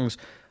songs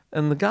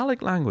in the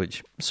Gaelic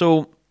language.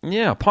 So,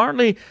 yeah,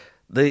 apparently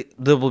they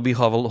will be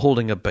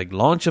holding a big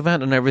launch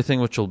event and everything,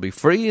 which will be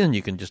free, and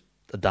you can just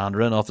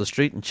dander in off the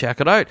street and check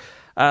it out.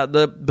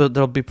 But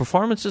there'll be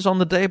performances on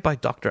the day by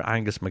Dr.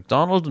 Angus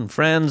MacDonald and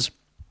friends,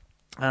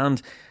 and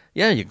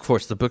yeah, of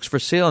course, the book's for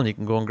sale, and you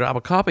can go and grab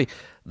a copy.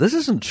 This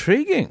is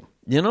intriguing,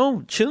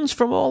 tunes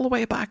from all the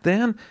way back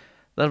then.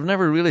 that have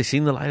never really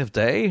seen the light of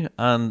day,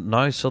 and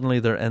now suddenly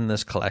they're in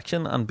this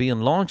collection and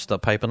being launched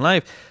at Pipe and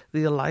Live,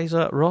 the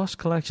Eliza Ross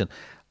collection.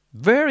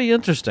 Very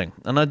interesting,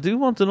 and I do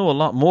want to know a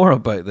lot more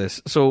about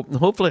this, so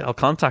hopefully I'll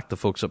contact the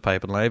folks at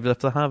Pipe and Live. If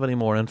they have any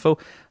more info,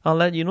 I'll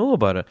let you know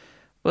about it.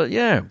 But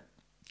yeah,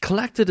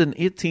 collected in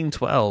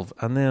 1812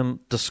 and then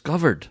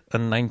discovered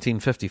in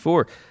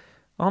 1954.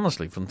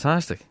 Honestly,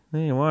 fantastic.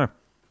 There you are.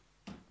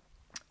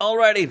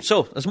 Alrighty,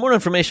 so as more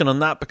information on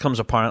that becomes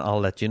apparent,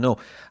 I'll let you know.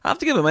 I have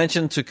to give a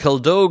mention to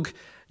Kildog.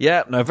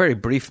 Yeah, now a very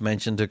brief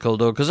mention to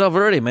Kildog, because I've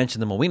already mentioned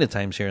them a ween of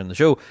times here in the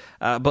show.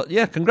 But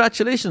yeah,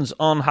 congratulations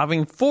on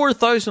having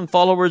 4,000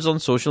 followers on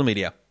social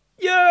media.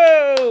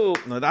 Yo!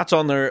 Now that's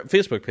on their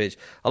Facebook page.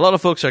 A lot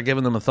of folks are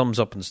giving them a thumbs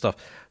up and stuff.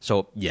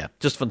 So yeah,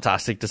 just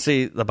fantastic to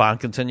see the band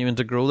continuing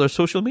to grow their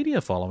social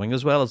media following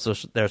as well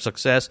as their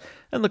success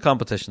in the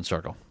competition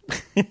circle.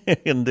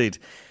 Indeed.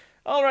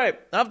 All right,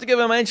 I have to give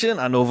a mention.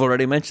 I know I've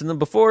already mentioned them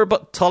before,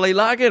 but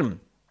Tullylagan.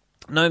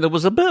 Now, there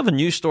was a bit of a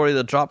news story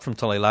that dropped from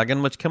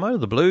Tullylagan, which came out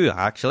of the blue,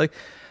 actually.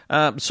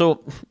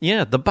 So,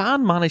 yeah, the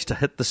band managed to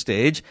hit the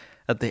stage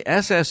at the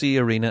SSE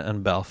Arena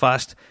in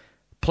Belfast,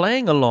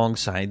 playing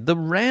alongside the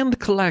Rend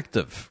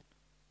Collective.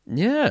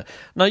 Yeah.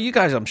 Now, you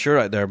guys, I'm sure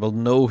out there, will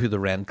know who the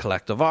Rend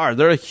Collective are.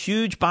 They're a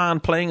huge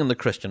band playing in the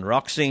Christian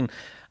rock scene,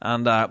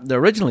 and they're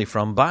originally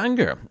from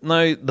Bangor.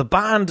 Now, the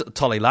band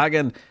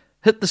Tullylagan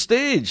hit the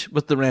stage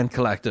with the Rend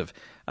Collective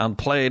and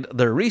played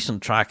their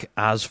recent track,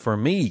 As For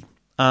Me.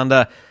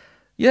 And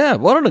yeah,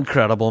 what an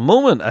incredible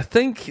moment. I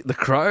think the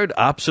crowd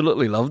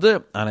absolutely loved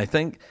it, and I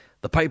think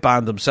the pipe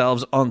band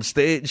themselves on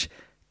stage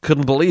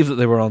couldn't believe that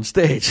they were on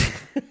stage.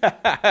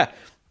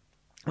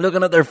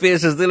 Looking at their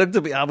faces, they look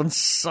to be having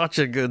such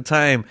a good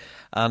time.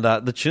 And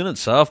the tune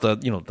itself,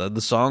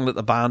 the song that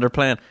the band are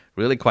playing,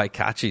 really quite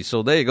catchy.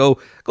 So there you go.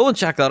 Go and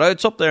check that out.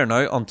 It's up there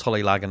now on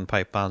Tullylagan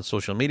Pipe Band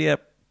social media.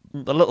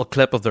 A little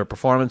clip of their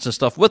performance and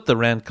stuff with the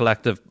Rend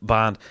Collective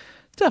band.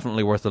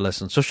 Definitely worth a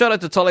listen. So shout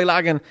out to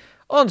Tullylagan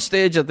on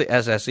stage at the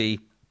SSE.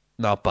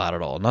 Not bad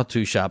at all. Not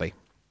too shabby.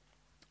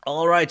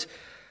 All right.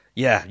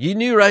 Yeah, you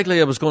knew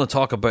rightly I was going to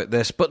talk about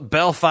this, but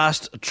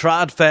Belfast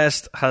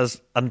Tradfest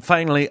has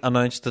finally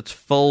announced its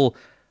full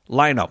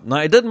lineup. Now,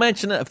 I did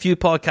mention it a few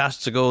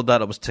podcasts ago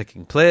that it was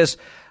taking place,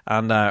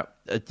 and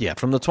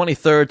from the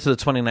 23rd to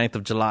the 29th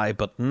of July,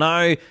 but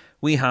now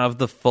we have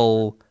the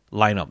full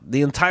lineup.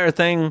 The entire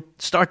thing,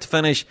 start to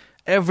finish,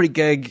 every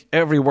gig,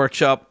 every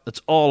workshop,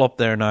 it's all up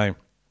there now.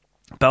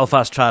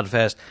 Belfast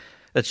Tradfest,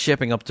 it's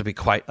shaping up to be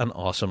quite an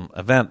awesome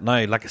event.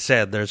 Now, like I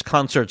said, there's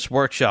concerts,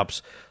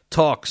 workshops,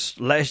 talks,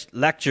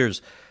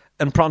 lectures,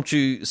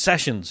 impromptu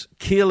sessions,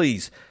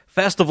 ceilidhs,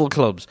 festival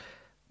clubs.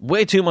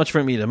 Way too much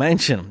for me to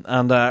mention.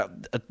 And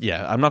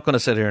I'm not going to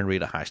sit here and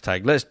read a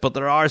hashtag list, but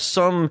there are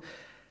some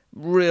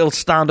real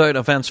standout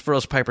events for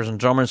us pipers and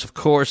drummers. Of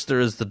course,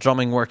 there is the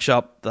drumming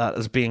workshop that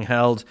is being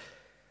held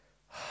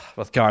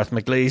with Gareth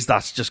McLeese.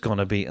 That's just going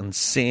to be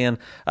insane.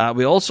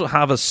 We also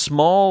have a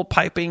small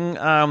piping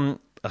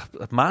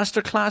a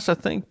masterclass, I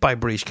think, by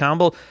Breach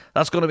Campbell.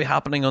 That's going to be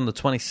happening on the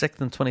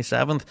 26th and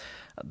 27th.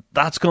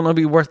 That's going to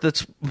be worth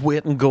its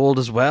weight in gold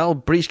as well.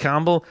 Breach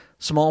Campbell,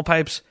 small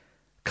pipes,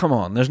 come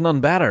on, there's none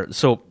better.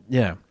 So,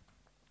 yeah,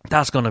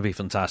 that's going to be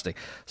fantastic.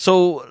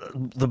 So,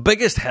 the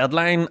biggest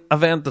headline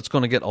event that's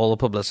going to get all the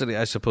publicity,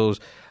 I suppose,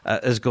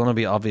 is going to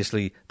be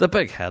obviously the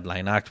big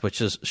headline act, which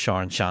is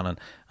Sharon Shannon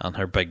and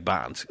her big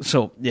band.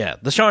 So, yeah,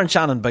 the Sharon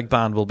Shannon big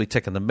band will be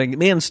taking the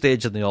main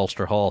stage in the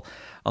Ulster Hall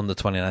on the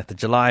 29th of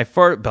July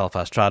for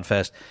Belfast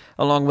Tradfest,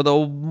 along with a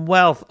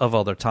wealth of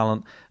other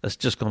talent. It's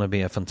just going to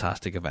be a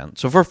fantastic event.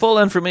 So, for full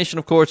information,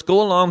 of course,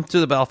 go along to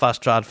the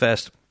Belfast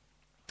Tradfest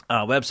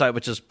website,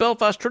 which is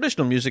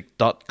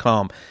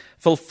belfasttraditionalmusic.com.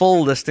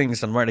 Full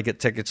listings and where to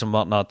get tickets and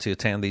whatnot to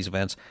attend these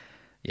events.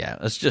 Yeah,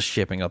 it's just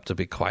shaping up to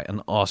be quite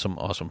an awesome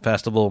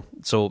festival.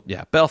 So,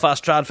 yeah,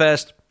 Belfast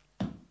Tradfest,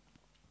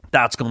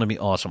 that's going to be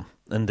awesome,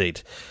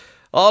 indeed.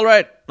 All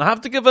right, I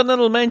have to give a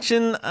little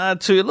mention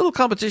to a little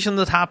competition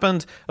that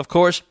happened, of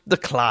course, the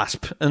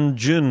Clasp in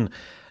June.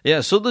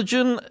 Yeah, so the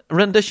June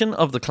rendition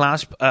of the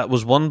Clasp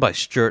was won by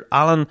Stuart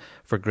Allen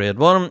for Grade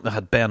 1. It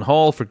had Ben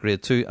Hall for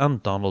Grade 2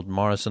 and Donald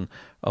Morrison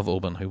of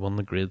Oban, who won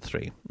the Grade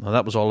 3. Now,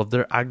 that was all of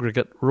their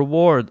aggregate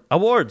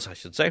awards, I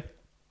should say.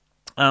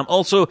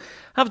 Also,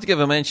 have to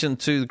give a mention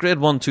to the Grade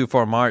 1, 2,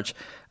 4 March,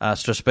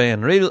 Strathspey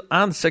and Reel,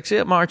 and 6,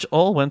 8 March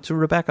all went to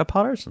Rebecca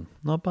Patterson.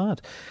 Not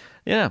bad.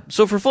 Yeah,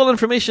 so for full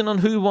information on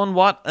who won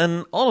what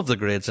and all of the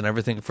grades and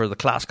everything for the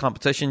class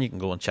competition, you can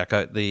go and check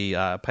out the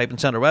Piping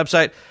Centre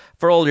website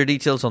for all your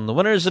details on the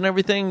winners and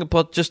everything.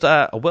 But just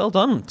a well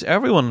done to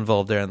everyone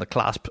involved there in the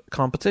CLASP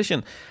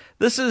competition.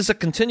 This is a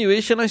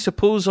continuation, I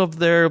suppose, of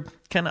their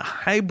kind of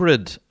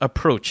hybrid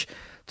approach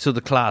to the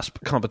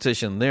CLASP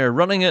competition. They're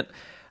running it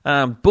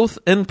both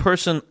in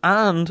person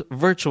and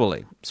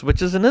virtually,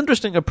 which is an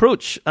interesting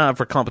approach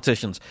for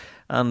competitions.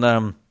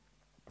 And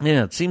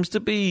yeah, it seems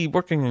to be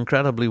working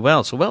incredibly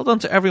well. So well done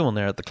to everyone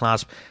there at the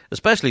Clasp,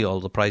 especially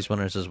all the prize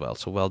winners as well.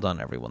 So well done,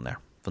 everyone there.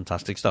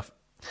 Fantastic stuff.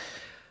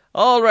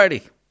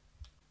 Alrighty.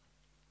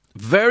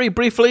 Very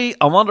briefly,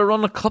 I want to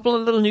run a couple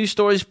of little news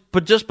stories,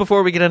 but just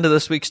before we get into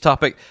this week's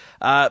topic,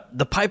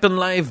 the Piping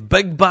Live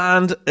Big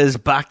Band is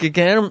back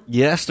again.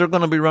 Yes, they're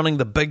going to be running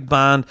the Big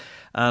Band,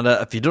 and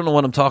if you don't know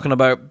what I'm talking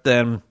about,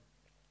 then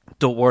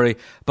don't worry,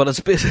 but it's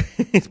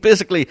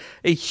basically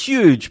a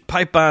huge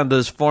pipe band that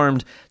is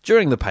formed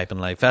during the Piping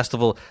Live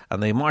Festival,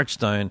 and they march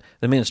down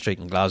the main street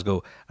in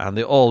Glasgow, and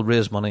they all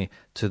raise money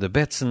to the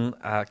Betson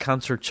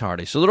Cancer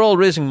Charity. So they're all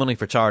raising money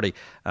for charity,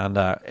 and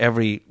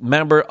every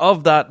member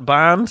of that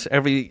band,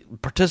 every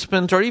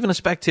participant, or even a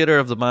spectator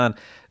of the band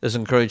is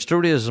encouraged to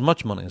raise as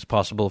much money as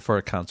possible for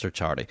a cancer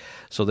charity.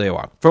 So there you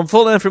are. For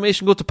full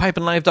information, go to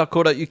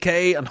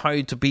pipinglive.co.uk and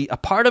how to be a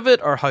part of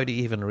it, or how to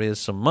even raise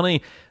some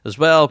money as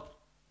well.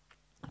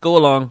 Go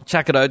along,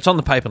 check it out. It's on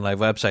the Piping Live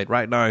website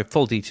right now.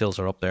 Full details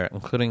are up there,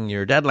 including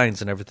your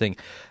deadlines and everything,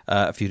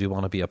 if you do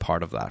want to be a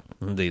part of that.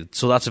 Indeed.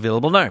 So that's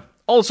available now.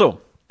 Also,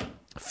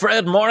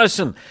 Fred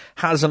Morrison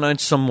has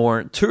announced some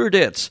more tour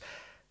dates.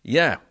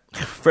 Yeah,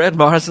 Fred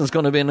Morrison's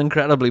going to be an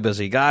incredibly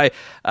busy guy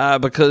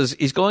because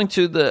he's going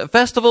to the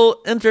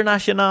Festival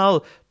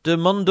International de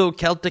Mundo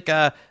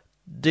Celtica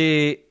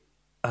de...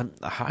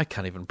 I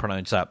can't even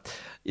pronounce that.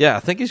 Yeah, I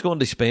think he's going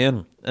to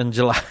Spain in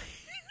July.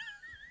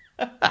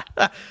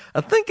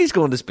 I think he's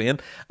going to Spain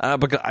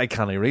because I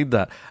can't read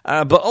that.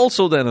 But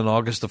also then in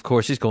August, of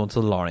course, he's going to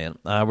Lorient,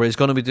 where he's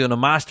going to be doing a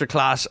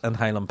masterclass in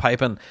Highland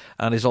Piping,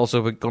 and he's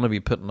also going to be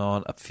putting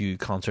on a few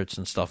concerts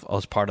and stuff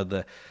as part of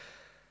the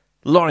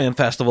Lorient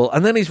Festival.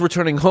 And then he's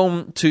returning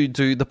home to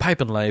do the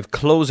Piping Live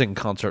closing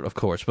concert, of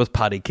course, with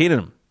Paddy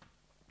Keenan.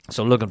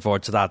 So looking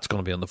forward to that. It's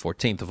going to be on the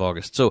 14th of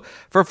August. So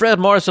for Fred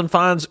Morrison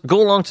fans,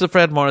 go along to the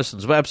Fred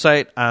Morrison's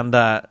website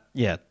and,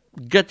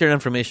 get your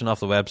information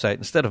off the website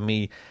instead of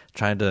me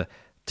trying to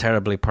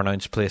terribly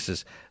pronounce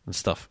places and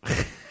stuff.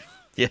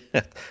 Yeah,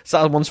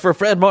 sad ones for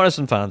Fred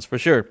Morrison fans, for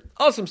sure.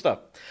 Awesome stuff.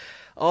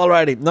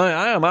 Alrighty, now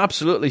I am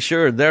absolutely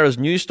sure there is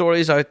news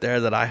stories out there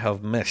that I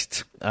have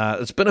missed.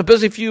 It's been a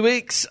busy few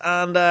weeks,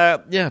 and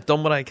I've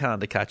done what I can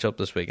to catch up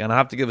this week. And I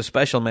have to give a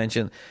special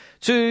mention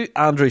to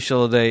Andrew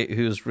Shilladay,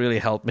 who's really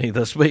helped me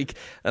this week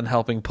in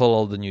helping pull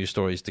all the news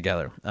stories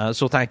together.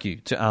 So thank you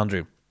to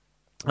Andrew.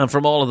 And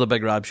from all of the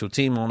Big Rab Show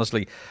team,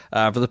 honestly,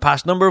 for the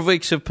past number of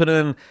weeks, have put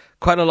in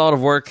quite a lot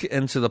of work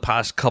into the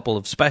past couple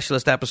of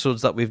specialist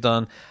episodes that we've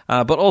done,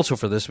 but also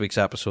for this week's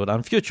episode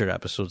and future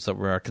episodes that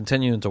we're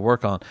continuing to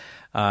work on.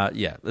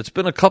 It's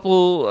been a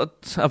couple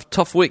of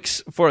tough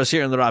weeks for us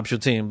here in the Rab Show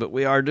team, but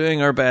we are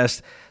doing our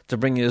best to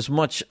bring you as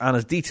much and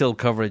as detailed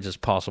coverage as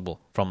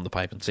possible from the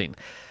piping scene.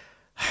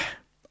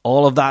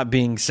 All of that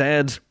being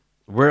said,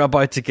 we're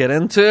about to get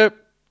into it.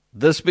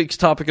 This week's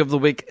topic of the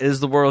week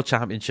is the World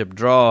Championship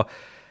draw.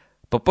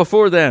 But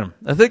before then,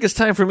 I think it's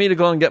time for me to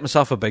go and get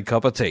myself a big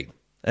cup of tea.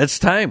 It's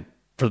time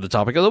for the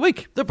topic of the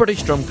week. The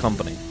British Drum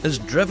Company is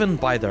driven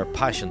by their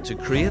passion to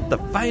create the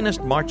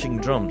finest marching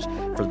drums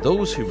for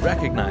those who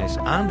recognise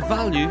and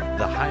value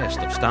the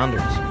highest of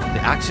standards.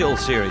 The Axial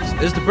series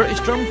is the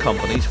British Drum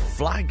Company's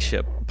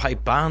flagship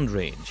pipe band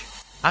range.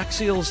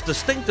 Axial's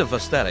distinctive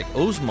aesthetic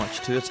owes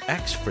much to its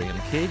X-frame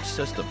cage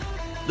system.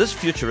 This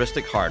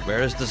futuristic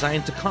hardware is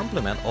designed to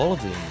complement all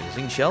of the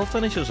amazing shell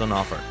finishes on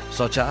offer,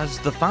 such as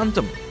the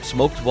Phantom,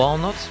 Smoked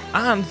Walnut,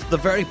 and the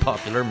very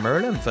popular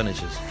Merlin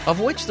finishes, of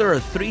which there are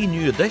 3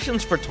 new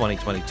additions for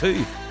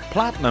 2022,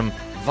 Platinum,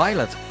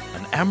 Violet,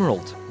 and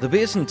Emerald. The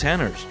bass and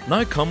tenors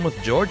now come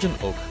with Georgian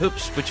oak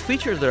hoops, which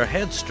feature their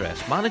head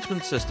stress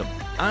management system,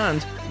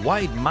 and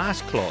wide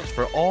mass claws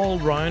for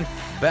all-round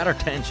better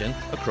tension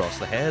across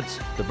the heads.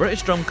 The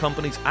British Drum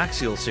Company's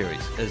Axial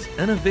series is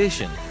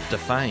innovation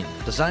defined,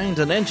 designed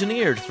and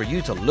engineered for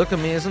you to look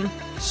amazing,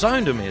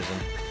 sound amazing,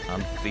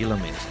 and feel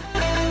amazing.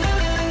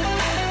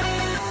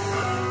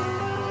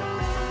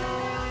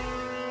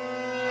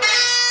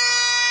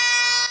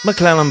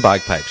 McClellan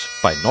Bagpipes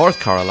by North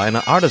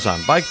Carolina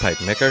artisan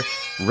bagpipe maker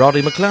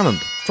Roddy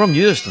McClelland from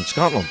Euston,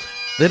 Scotland.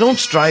 They don't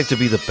strive to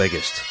be the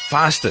biggest,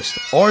 fastest,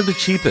 or the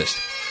cheapest.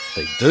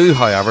 They do,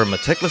 however,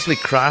 meticulously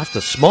craft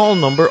a small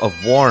number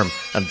of warm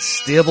and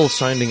stable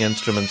sounding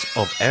instruments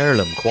of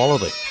heirloom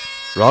quality.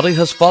 Roddy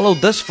has followed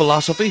this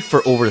philosophy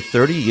for over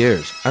 30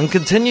 years and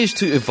continues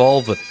to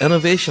evolve with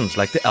innovations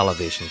like the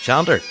Elevation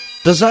Chanter.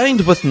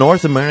 Designed with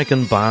North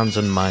American bands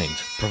in mind,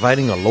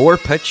 providing a lower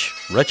pitch,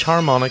 rich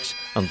harmonics,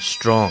 and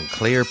strong,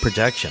 clear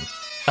projection,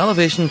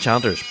 Elevation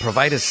Chanters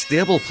provide a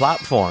stable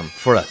platform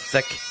for a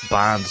thick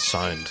band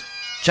sound.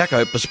 Check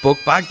out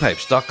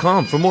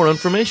BespokeBagpipes.com for more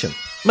information.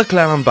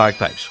 McClellan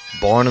Bagpipes,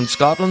 born in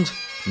Scotland,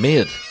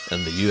 made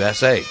in the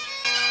USA.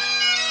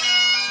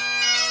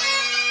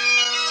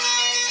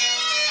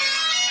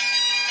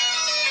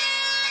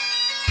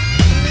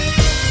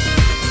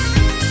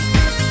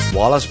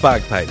 Wallace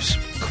Bagpipes,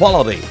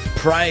 quality,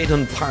 pride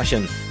and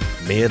passion,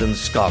 made in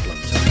Scotland.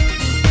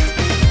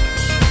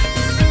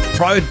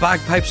 Proud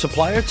bagpipe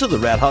supplier to the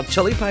Red Hot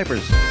Chili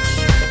Pipers.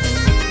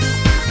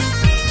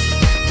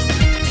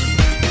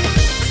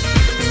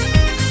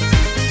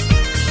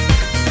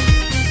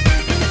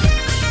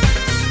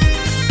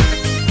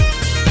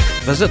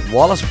 visit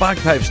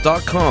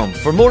WallaceBagpipes.com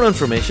for more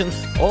information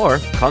or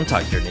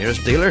contact your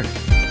nearest dealer.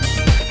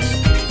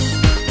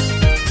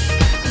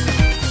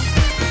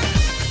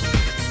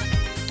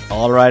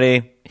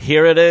 Alrighty,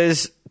 here it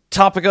is.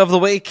 Topic of the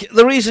week.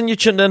 The reason you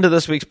tuned into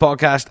this week's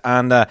podcast,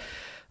 and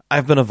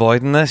I've been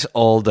avoiding this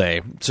all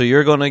day, so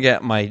you're going to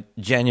get my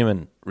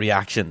genuine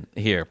reaction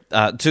here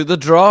to the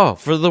draw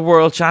for the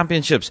World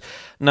Championships.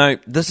 Now,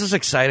 this is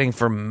exciting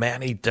for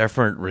many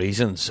different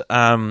reasons.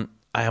 I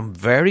am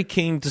very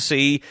keen to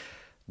see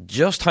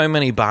just how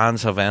many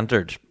bands have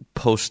entered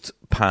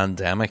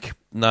post-pandemic.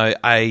 Now,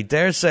 I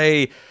dare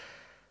say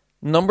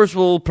numbers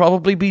will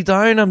probably be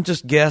down, I'm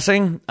just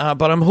guessing,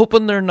 but I'm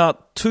hoping they're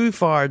not too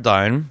far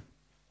down.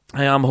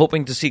 I am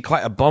hoping to see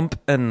quite a bump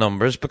in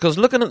numbers, because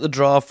looking at the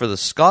draw for the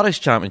Scottish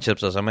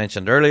Championships, as I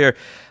mentioned earlier,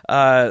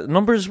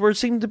 numbers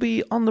seem to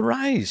be on the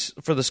rise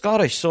for the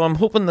Scottish. So I'm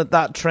hoping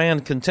that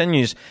trend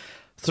continues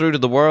through to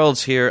the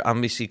Worlds here,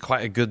 and we see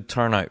quite a good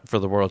turnout for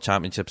the World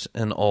Championships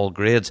in all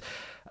grades.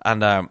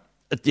 And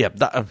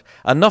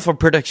enough of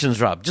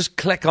predictions, Rob. Just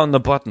click on the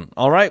button.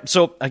 All right.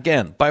 So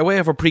again, by way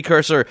of a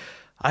precursor,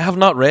 I have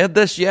not read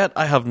this yet.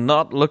 I have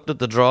not looked at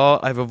the draw.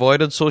 I've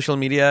avoided social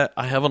media.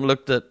 I haven't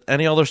looked at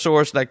any other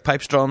source like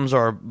Pipes Drums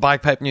or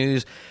Bagpipe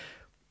News.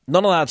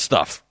 None of that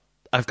stuff.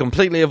 I've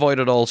completely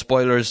avoided all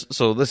spoilers.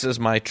 So this is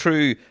my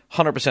true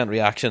 100%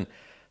 reaction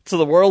to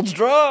the World's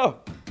draw.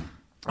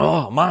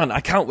 Oh, man, I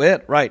can't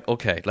wait. Right,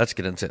 okay, let's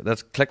get into it.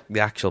 Let's click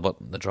the actual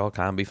button. The draw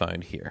can be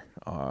found here.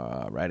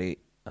 Alrighty.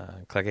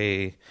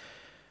 Clicky.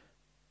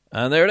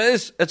 And there it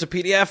is. It's a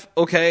PDF.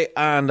 Okay,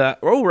 and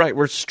right,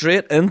 we're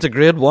straight into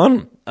grade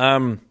 1.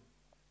 Right,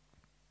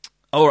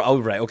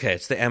 okay,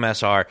 it's the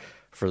MSR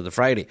for the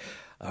Friday.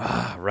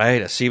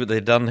 Right, I see what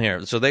they've done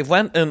here. So they've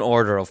went in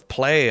order of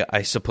play,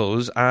 I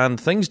suppose, and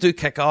things do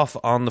kick off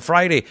on the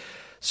Friday.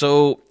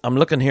 So I'm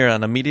looking here,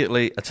 and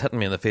immediately it's hitting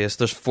me in the face.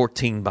 There's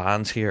 14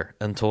 bands here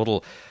in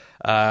total.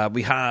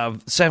 We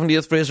have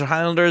 70th Fraser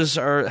Highlanders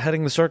are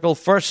hitting the circle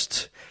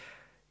first.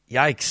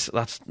 Yikes,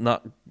 that's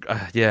not...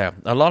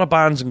 a lot of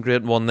bands in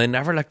Grade 1, they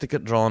never like to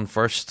get drawn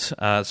first.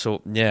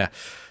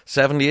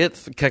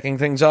 78th, kicking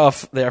things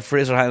off. They're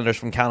Fraser Highlanders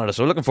from Canada,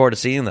 so looking forward to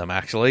seeing them,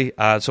 actually.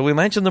 So we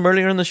mentioned them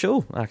earlier in the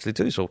show, actually,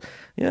 too. So,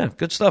 yeah,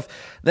 good stuff.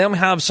 Then we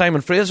have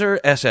Simon Fraser,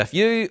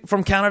 SFU,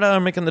 from Canada,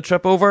 making the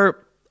trip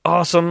over.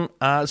 Awesome.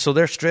 So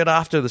they're straight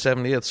after the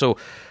 78th. So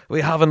we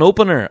have an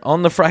opener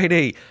on the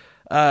Friday.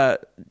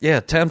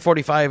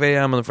 10:45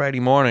 a.m. on the Friday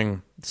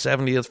morning.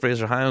 70th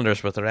Fraser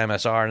Highlanders with their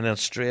MSR, and then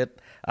straight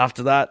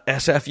after that,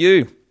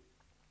 SFU.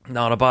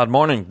 Not a bad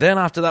morning. Then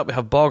after that, we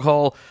have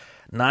Boghall,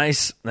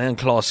 nice. Then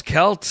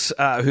Closkelt,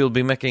 who will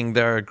be making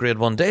their Grade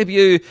 1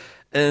 debut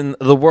in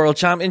the World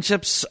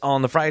Championships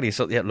on the Friday.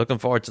 So, yeah, looking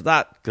forward to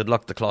that. Good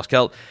luck to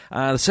Closkelt.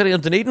 The City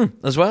of Dunedin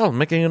as well,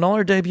 making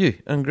another debut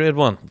in Grade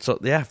 1. So,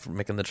 yeah,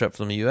 making the trip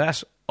from the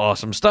US.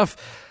 Awesome stuff.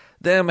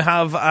 Then we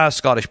have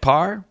Scottish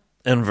Power,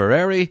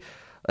 Inverary.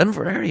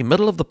 Inverary,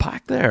 middle of the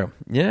pack there.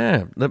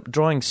 Yeah, they're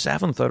drawing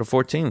 7th out of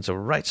 14, so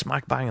right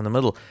smack bang in the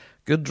middle.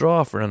 Good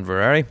draw for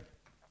Inverary.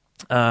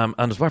 And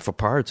as well for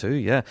Power too,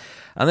 yeah.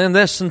 And then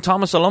this St.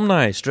 Thomas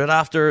alumni, straight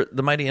after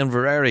the mighty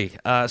Inverary.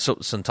 So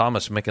St.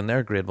 Thomas making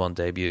their Grade 1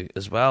 debut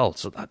as well.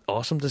 So that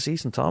awesome to see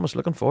St. Thomas.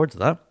 Looking forward to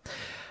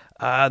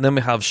that. Then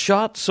we have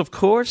Shots, of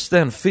course.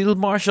 Then Field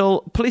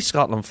Marshal, Police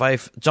Scotland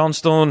Fife,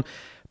 Johnstone,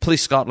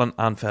 Police Scotland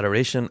and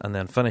Federation, and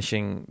then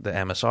finishing the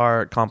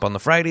MSR comp on the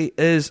Friday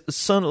is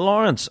St.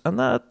 Lawrence, and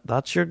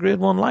that's your Grade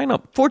 1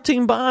 lineup.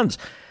 14 bands.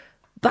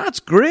 That's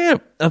great.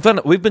 In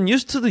fact, we've been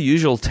used to the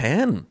usual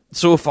 10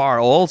 so far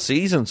all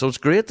season, so it's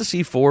great to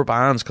see 4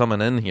 bands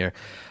coming in here.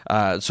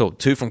 So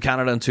 2 from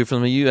Canada and 2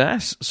 from the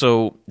US.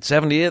 So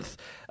 78th,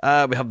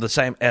 we have the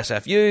same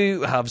SFU,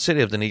 we have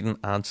City of Dunedin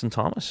and St.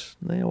 Thomas.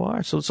 There you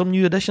are. So some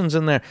new additions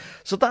in there.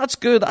 So that's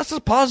good. That's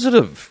a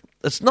positive.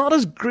 It's not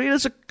as great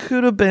as it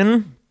could have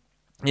been.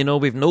 You know,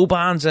 we've no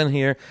bands in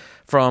here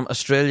from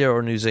Australia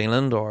or New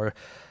Zealand or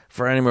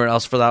for anywhere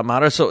else for that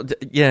matter. So,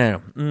 yeah.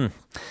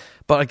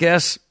 But I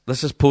guess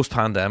this is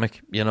post-pandemic,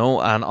 you know,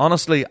 and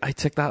honestly, I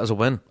take that as a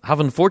win.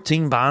 Having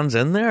 14 bands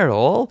in there at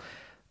all,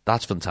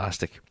 that's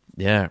fantastic.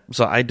 Yeah,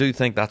 so I do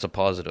think that's a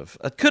positive.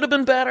 It could have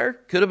been better,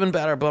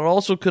 but it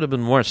also could have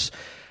been worse,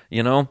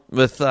 you know,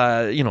 with,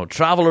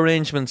 travel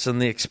arrangements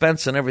and the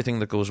expense and everything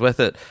that goes with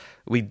it.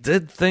 We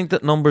did think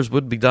that numbers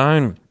would be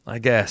down, I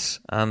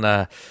guess,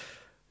 and,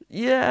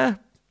 yeah,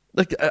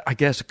 like I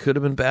guess it could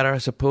have been better, I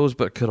suppose,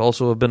 but it could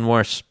also have been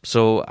worse.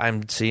 So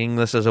I'm seeing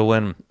this as a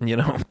win, you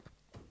know.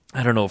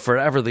 I don't know,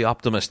 forever the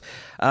optimist.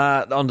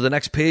 On to the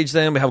next page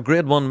then, we have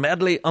Grade 1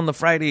 medley on the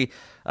Friday.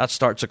 That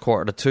starts at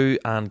 1:45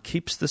 and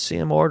keeps the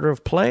same order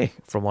of play,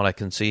 from what I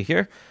can see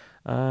here.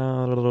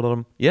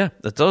 Yeah,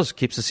 it does.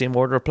 Keeps the same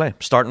order of play,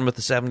 starting with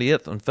the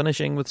 70th and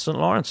finishing with St.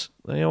 Lawrence.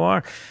 There you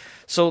are.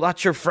 So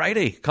that's your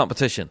Friday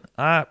competition.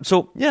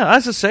 So, yeah,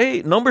 as I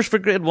say, numbers for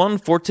Grade 1,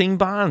 14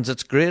 bands.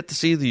 It's great to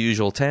see the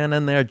usual 10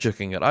 in there,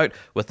 duking it out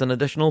with an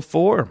additional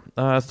 4.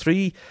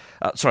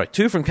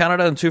 2 from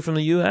Canada and 2 from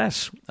the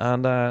US.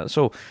 And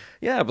so,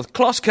 yeah, with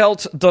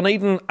Closkelt,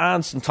 Dunedin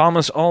and St.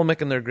 Thomas all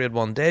making their Grade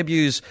 1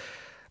 debuts.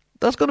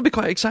 that's going to be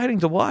quite exciting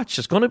to watch.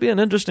 It's going to be an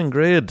interesting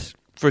grade,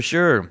 for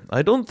sure.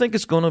 I don't think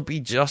it's going to be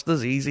just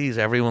as easy as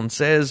everyone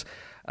says.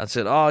 And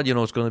said,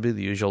 it's going to be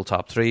the usual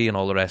top three and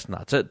all the rest, and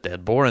that's it,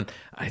 dead boring.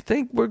 I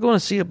think we're going to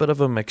see a bit of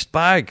a mixed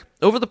bag.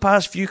 Over the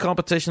past few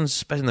competitions,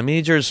 especially in the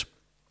majors,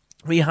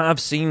 we have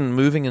seen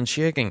moving and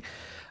shaking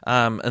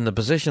in the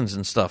positions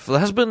and stuff. There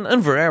has been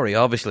Inverary,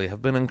 obviously,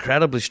 have been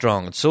incredibly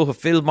strong, and so have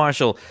Field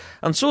Marshal,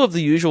 and so have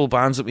the usual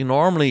bands that we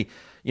normally,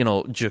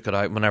 duke it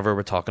out whenever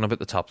we're talking about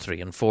the top 3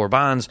 and 4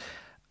 bands.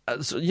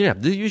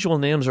 The usual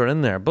names are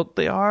in there, but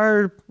they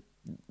are,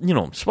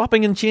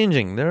 swapping and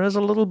changing. There is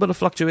a little bit of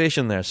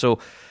fluctuation there. So,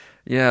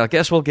 I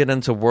guess we'll get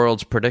into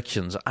World's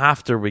predictions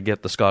after we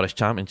get the Scottish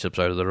Championships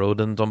out of the road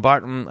in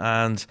Dumbarton,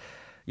 and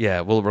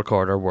we'll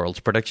record our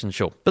World's prediction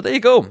show. But there you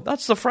go.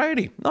 That's the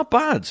Friday. Not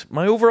bad.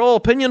 My overall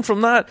opinion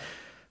from that,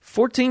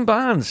 14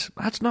 bands.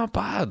 That's not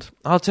bad.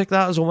 I'll take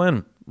that as a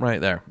win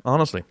right there,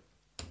 honestly.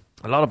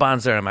 A lot of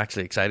bands there I'm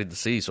actually excited to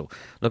see, so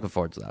looking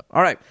forward to that.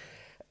 All right.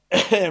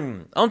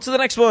 On to the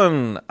next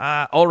one.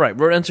 All right,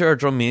 we're into our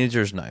drum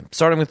majors now.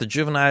 Starting with the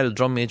juvenile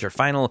drum major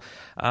final.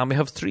 We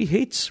have 3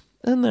 heats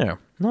in there.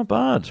 Not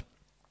bad.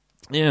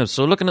 Yeah,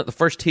 so looking at the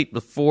first heat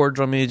with 4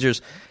 drum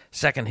majors,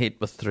 second heat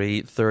with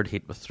 3, third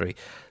heat with 3.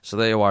 So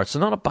there you are. So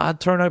not a bad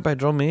turnout by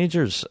drum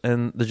majors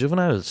in the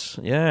juveniles.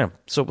 Yeah,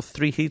 so with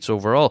 3 heats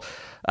overall.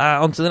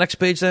 On to the next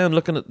page then,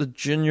 looking at the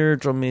junior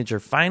drum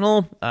major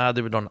final.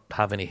 They don't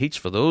have any heats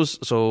for those.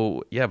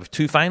 So yeah, with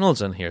 2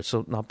 finals in here,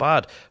 so not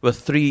bad. With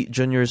 3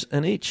 juniors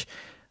in each.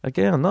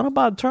 Again, not a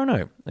bad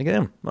turnout.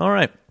 Again, all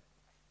right.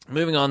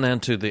 Moving on then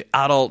to the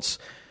adults.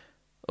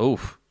 Oh,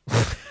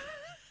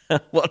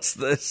 what's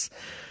this?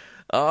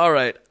 All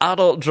right,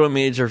 adult drum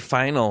major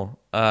final.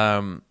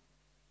 All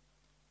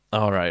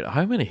right,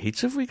 how many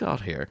heats have we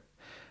got here?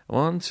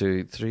 1,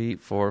 2, 3,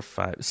 4,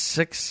 5,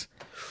 6.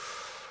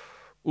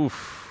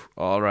 Oof.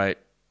 All right.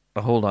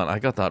 Hold on, I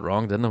got that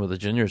wrong, didn't I, with the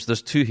juniors?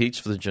 There's 2 heats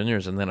for the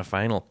juniors and then a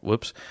final.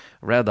 Whoops,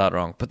 read that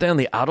wrong. But then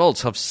the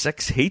adults have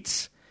 6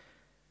 heats?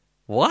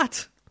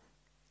 What?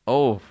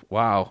 Oh,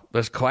 wow.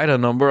 There's quite a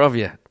number of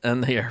you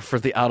in here for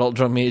the adult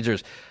drum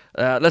majors.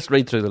 Let's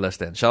read through the list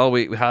then, shall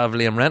we? We have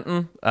Liam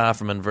Renton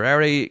from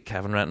Inverary,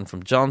 Kevin Renton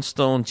from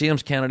Johnstone,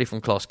 James Kennedy from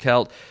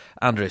Closkelt,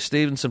 Andrew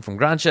Stevenson from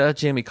Grantia,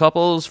 Jamie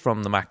Couples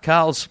from the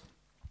MacCalls,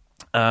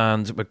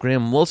 and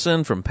Graham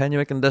Wilson from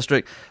Penywicken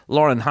District,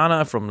 Lauren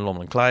Hanna from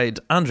Lomond Clyde,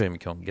 Andrea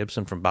McKeown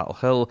Gibson from Battle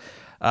Hill,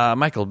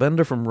 Michael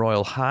Binder from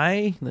Royal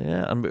High,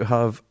 and we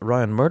have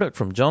Ryan Murdoch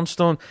from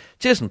Johnstone,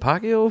 Jason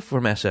Pacquiao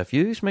from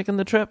SFU's making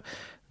the trip.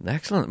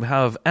 Excellent. We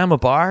have Emma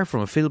Barr from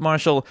a Field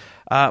Marshal,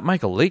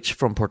 Michael Leach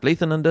from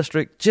Portlethen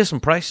District, Jason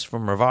Price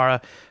from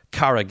Rivara,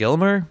 Cara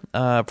Gilmer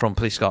from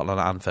Police Scotland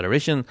and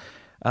Federation,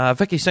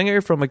 Vicky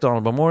Singer from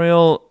MacDonald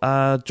Memorial,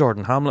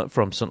 Jordan Hamlet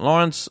from St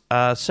Lawrence,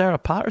 Sarah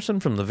Patterson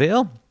from the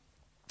Vale,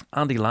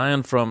 Andy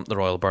Lyon from the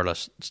Royal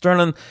Burles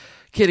Stirling,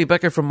 Katie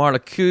Becker from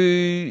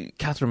Marlakew,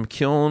 Catherine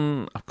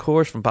McKeown, of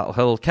course, from Battle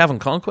Hill, Kevin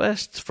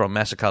Conquest from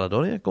Mesa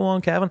Caledonia. Go on,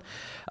 Kevin.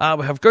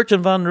 We have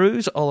Gertjan van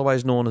Roos,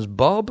 otherwise known as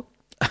Bob,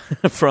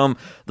 from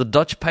the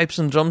Dutch Pipes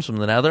and Drums from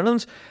the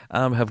Netherlands.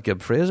 We have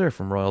Gib Fraser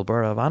from Royal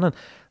Borough of Annan.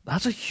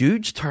 That's a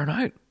huge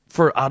turnout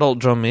for adult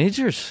drum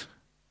majors.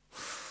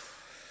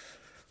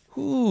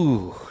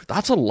 Ooh,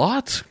 that's a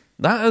lot.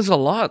 That is a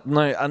lot.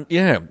 Now, and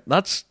yeah,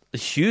 that's a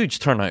huge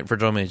turnout for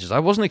drum majors. I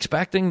wasn't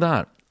expecting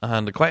that.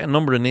 And quite a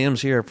number of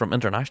names here from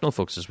international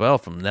folks as well,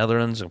 from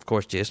Netherlands, of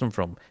course, Jason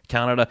from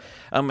Canada.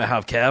 And we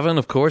have Kevin,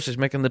 of course, who's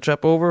making the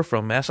trip over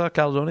from Mesa,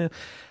 Caledonia.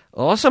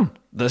 Awesome.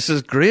 This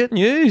is great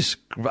news.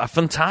 A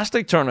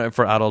fantastic turnout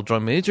for adult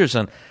drum majors.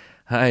 And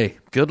hey,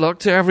 good luck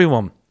to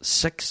everyone.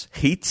 6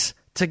 heats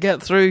to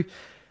get through.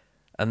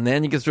 And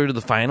then you get through to the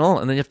final.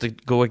 And then you have to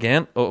go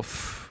again. Oh,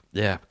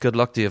 yeah. Good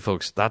luck to you,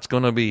 folks. That's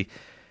going to be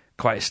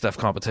quite a stiff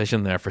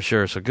competition there for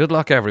sure. So good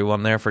luck,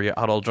 everyone, there for your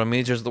adult drum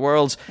majors of the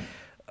worlds.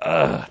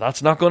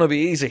 That's not going to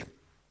be easy.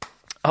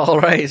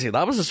 All right,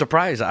 that was a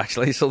surprise,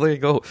 actually, so there you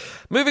go.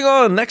 Moving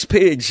on, next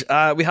page,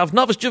 we have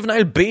Novice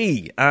Juvenile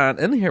B, and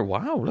in here,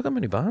 wow, look how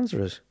many bands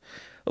there is.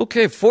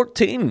 Okay,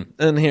 14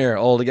 in here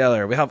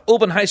altogether. We have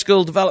Oban High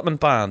School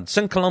Development Band,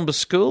 St Columbus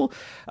School,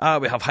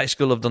 we have High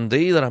School of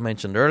Dundee that I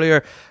mentioned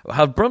earlier, we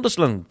have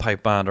Bruntisland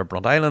Pipe Band, or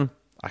Brunt Island,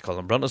 I call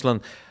them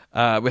Bruntisland,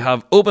 we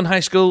have Oban High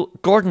School,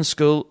 Gordon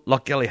School,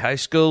 Lochgilly High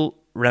School,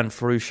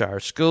 Renfrewshire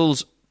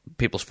Schools,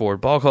 People's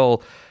Ford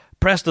Boghall,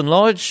 Preston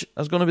Lodge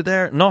is going to be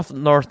there, North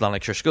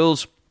Lanarkshire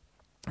Schools,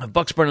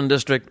 Bucksburn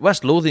District,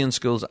 West Lothian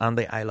Schools, and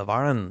the Isle of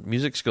Arran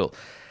Music School.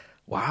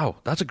 Wow,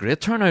 that's a great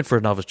turnout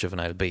for Novice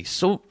Juvenile B.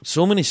 So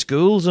many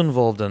schools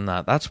involved in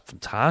that. That's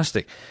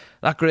fantastic.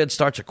 That grade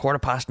starts at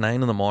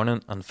 9:15 in the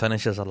morning and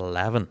finishes at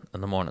 11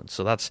 in the morning.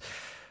 So that's,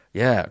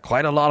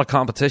 quite a lot of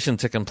competition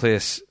taking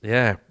place.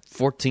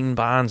 14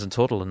 bands in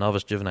total in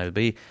Novice Juvenile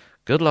B.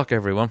 Good luck,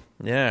 everyone.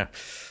 Yeah.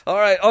 All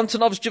right, on to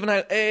Novice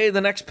Juvenile A,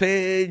 the next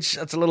page.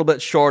 That's a little bit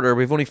shorter.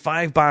 We've only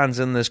 5 bands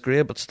in this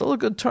grade, but still a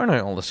good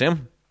turnout all the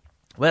same.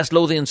 West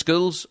Lothian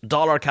Schools,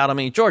 Dollar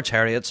Academy, George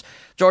Heriot's,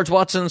 George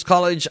Watson's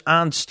College,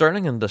 and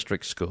Stirling and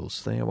District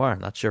Schools. There you are.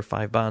 That's your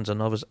 5 bands in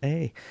Novice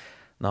A.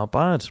 Not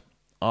bad.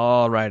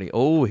 Alrighty.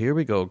 Oh, here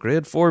we go.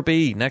 Grade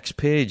 4B, next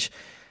page.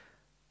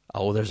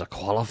 Oh, there's a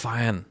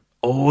qualifying.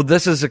 Oh,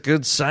 this is a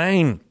good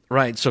sign.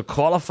 Right, so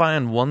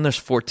qualifying 1, there's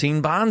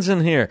 14 bands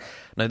in here.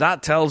 Now,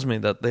 that tells me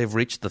that they've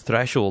reached the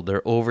threshold.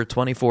 They're over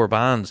 24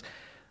 bands.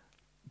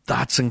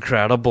 That's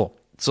incredible.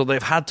 So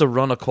they've had to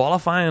run a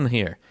qualifying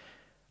here.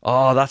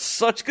 Oh, that's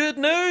such good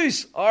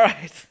news. All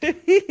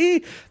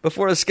right.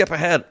 Before I skip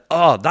ahead.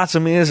 Oh, that's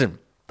amazing.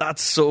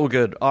 That's so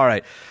good. All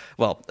right.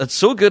 Well, it's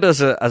so good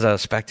as a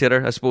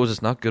spectator. I suppose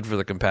it's not good for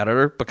the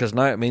competitor because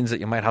now it means that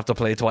you might have to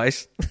play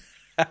twice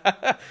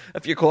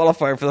if you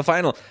qualify for the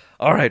final.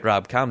 All right,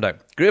 Rob, calm down.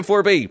 Grade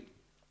 4B.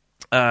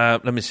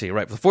 Let me see.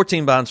 Right, the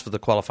 14 bands for the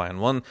qualifying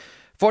one.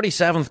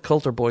 47th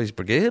Coulter Boys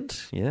Brigade.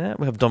 Yeah,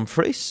 we have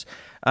Dumfries.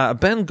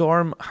 Ben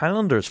Gorham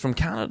Highlanders from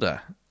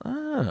Canada.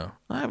 Oh,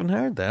 I haven't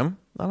heard them.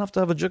 I'll have to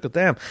have a look at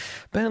them.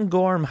 Ben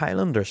Gorham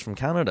Highlanders from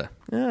Canada.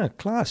 Yeah,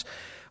 class.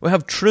 We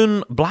have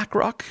Troon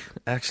Blackrock.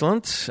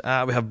 Excellent.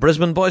 We have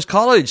Brisbane Boys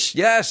College.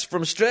 Yes,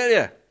 from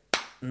Australia.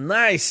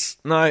 Nice.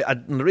 Now,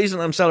 the reason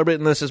I'm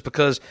celebrating this is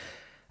because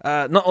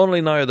not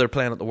only now they're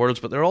playing at the Worlds,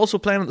 but they're also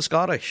playing at the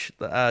Scottish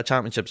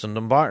Championships in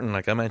Dumbarton.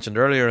 Like I mentioned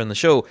earlier in the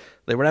show,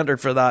 they were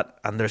entered for that,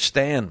 and they're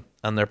staying,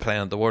 and they're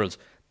playing at the Worlds.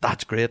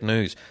 That's great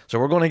news. So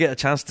we're going to get a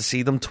chance to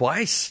see them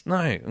twice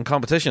now in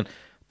competition,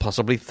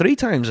 possibly 3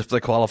 times if they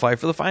qualify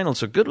for the final.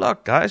 So good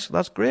luck, guys.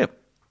 That's great.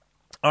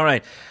 All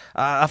right.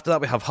 After that,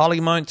 we have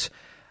Hollymount.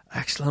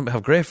 Excellent. We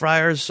have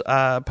Greyfriars,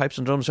 pipes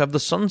and drums. We have the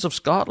Sons of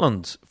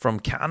Scotland from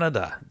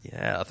Canada.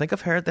 Yeah, I think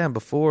I've heard them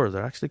before.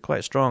 They're actually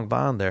quite a strong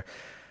band there.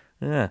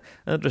 Yeah,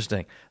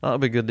 interesting. That'll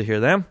be good to hear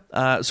them.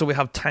 So we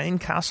have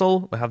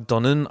Tynecastle, we have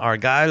Dunoon,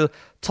 Argyll,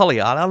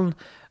 Tullyalan,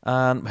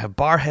 and we have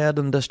Barhead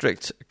and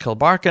District,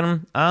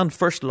 Kilbarkin, and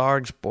First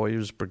Largs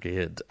Boys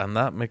Brigade. And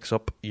that makes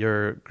up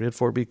your Grade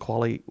 4B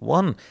Quali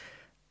 1.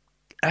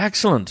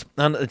 Excellent.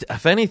 And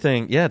if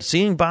anything, yeah,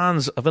 seeing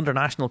bands of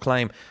international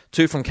climb,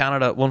 2 from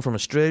Canada, 1 from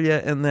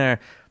Australia in there,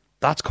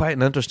 that's quite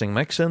an interesting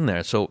mix in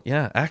there. So,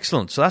 yeah,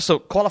 excellent. So that's the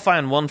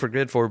qualifying 1 for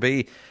Grade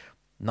 4B.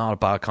 Not a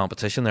bad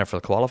competition there for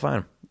the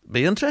qualifying.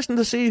 Be interesting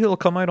to see who'll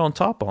come out on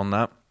top on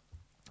that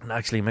and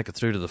actually make it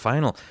through to the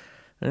final.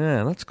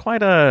 Yeah, that's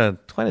quite a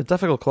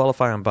difficult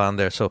qualifying band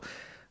there. So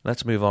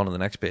let's move on to the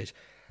next page.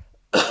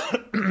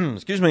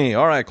 Excuse me.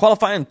 All right,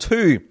 qualifying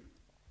 2.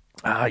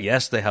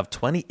 Yes, they have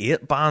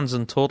 28 bands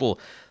in total.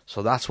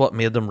 So that's what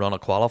made them run a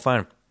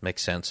qualifying.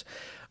 Makes sense.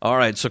 All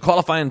right, so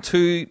qualifying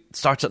 2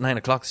 starts at 9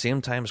 o'clock,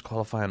 same time as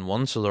qualifying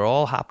 1. So they're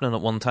all happening at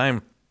one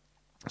time.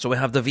 So we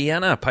have the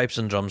Vienna Pipes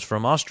and Drums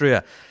from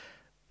Austria.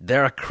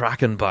 They're a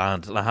cracking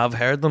band, and I have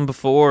heard them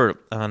before,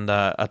 and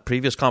at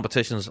previous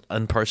competitions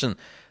in person.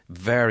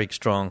 Very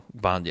strong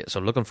band, yeah. So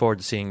looking forward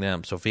to seeing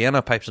them. So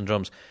Vienna Pipes and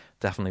Drums,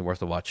 definitely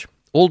worth a watch.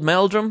 Old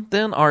Meldrum,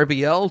 then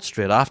RBL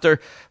straight after,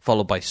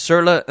 followed by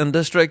Surla and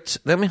District.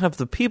 Then we have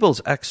the People's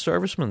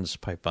Ex-Servicemen's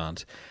Pipe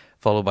Band,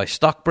 followed by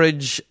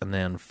Stockbridge, and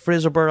then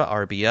Fraserburgh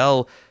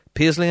RBL,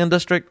 Paisley and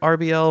District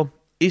RBL,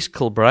 East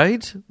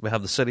Kilbride. We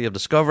have the City of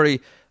Discovery,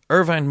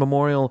 Irvine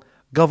Memorial,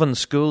 Govan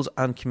Schools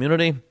and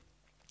Community.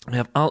 We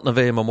have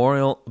Altnavay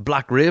Memorial,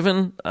 Black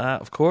Raven,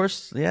 of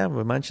course. Yeah,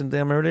 we mentioned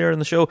them earlier in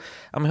the show.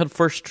 And we had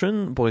First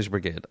Troon Boys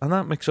Brigade. And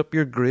that makes up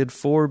your Grade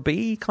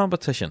 4B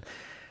competition.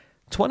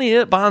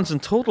 28 bands in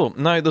total.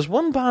 Now, there's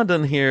one band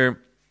in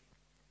here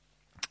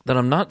that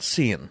I'm not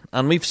seeing.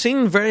 And we've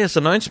seen various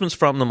announcements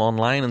from them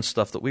online and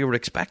stuff that we were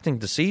expecting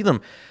to see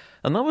them.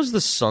 And that was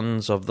the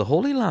Sons of the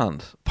Holy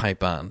Land Pipe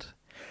Band.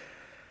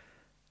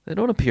 They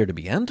don't appear to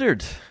be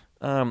entered.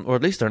 Or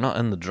at least they're not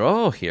in the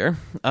draw here.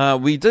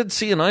 We did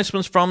see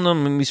announcements from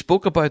them, and we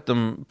spoke about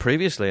them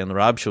previously in the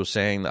Rab Show,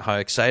 saying that how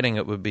exciting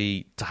it would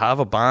be to have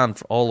a band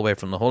all the way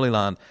from the Holy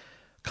Land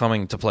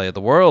coming to play at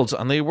the Worlds,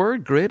 and they were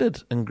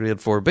graded in Grade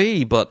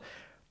 4B, but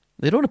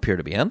they don't appear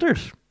to be entered.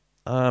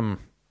 So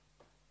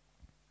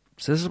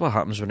this is what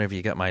happens whenever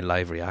you get my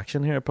live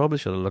reaction here. I probably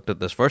should have looked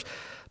at this first,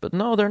 but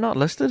no, they're not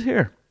listed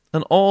here.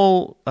 And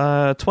all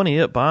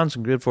 28 bands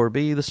in Grade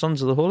 4B, the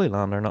Sons of the Holy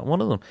Land are not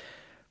one of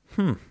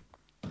them.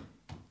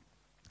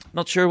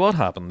 Not sure what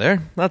happened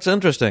there. That's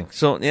interesting.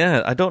 So,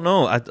 yeah, I don't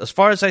know. As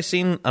far as I've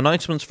seen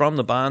announcements from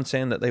the band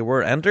saying that they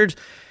were entered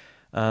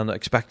and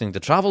expecting to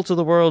travel to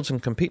the Worlds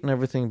and compete and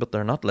everything, but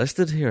they're not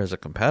listed here as a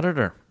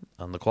competitor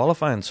on the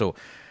qualifying. So,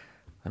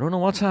 I don't know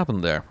what's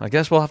happened there. I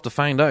guess we'll have to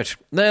find out.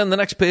 Then the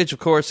next page, of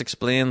course,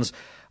 explains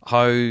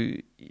how,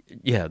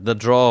 the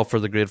draw for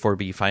the Grade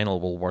 4B final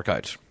will work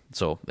out.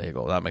 So, there you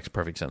go. That makes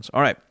perfect sense.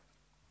 All right.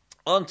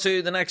 On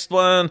to the next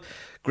one.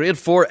 Grade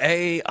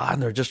 4A.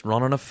 And they're just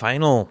running a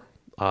final.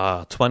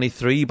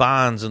 23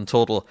 bands in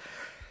total.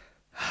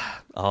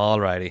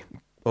 Alrighty.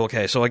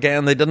 Okay, so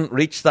again, they didn't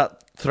reach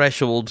that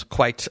threshold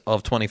quite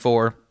of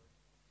 24,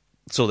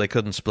 so they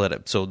couldn't split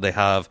it. So they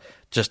have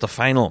just a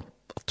final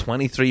of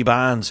 23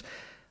 bands.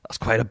 That's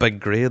quite a big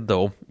grade,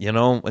 though. You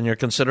know, when you're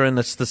considering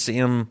it's the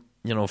same,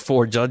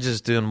 4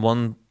 judges doing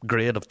one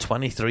grade of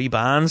 23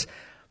 bands,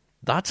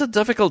 that's a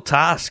difficult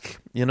task,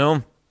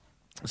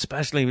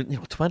 especially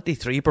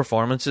 23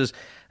 performances,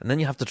 and then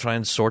you have to try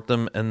and sort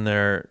them in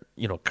their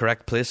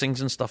correct placings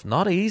and stuff.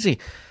 Not easy.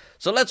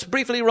 So let's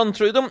briefly run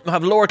through them. We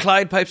have Lower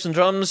Clyde Pipes and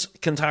Drums,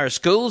 Kintyre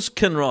Schools,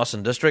 Kinross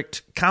and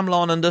District,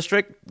 Camlawn and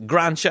District,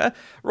 Grantia,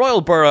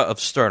 Royal Borough of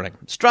Stirling,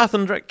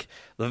 Strathendrick,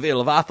 the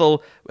Vale of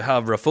Athol, we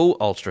have Raphoe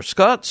Ulster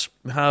Scots,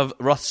 we have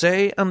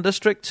Rothesay and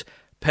District,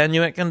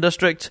 Pennewick and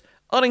District,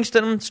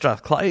 Uddingston,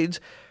 Strathclyde,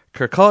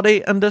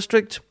 Kirkcaldy and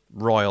District,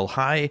 Royal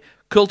High,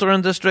 Coulter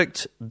and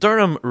District,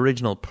 Durham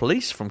Regional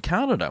Police from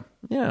Canada.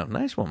 Yeah,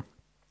 nice one.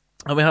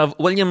 And we have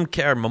William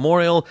Kerr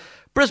Memorial,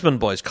 Brisbane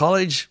Boys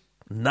College,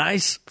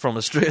 nice, from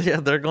Australia,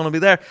 they're going to be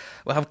there.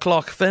 We have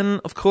Clough-Finn,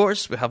 of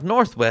course. We have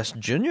Northwest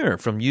Junior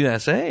from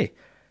USA.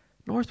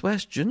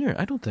 Northwest Junior,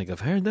 I don't think I've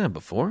heard them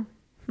before.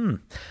 I'll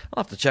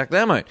have to check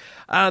them out.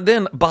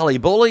 Then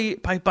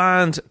Ballyboley Pipe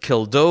Band,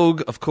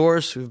 Kildogue, of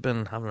course, who've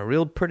been having a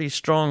real pretty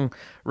strong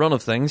run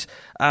of things.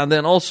 And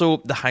then also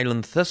the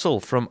Highland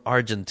Thistle from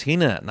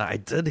Argentina. Now, I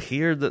did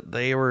hear that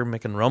they were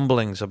making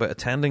rumblings about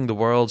attending the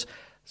Worlds,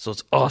 so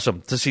it's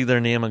awesome to see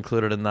their name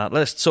included in that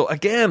list. So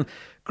again,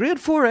 Grade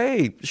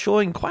 4A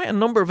showing quite a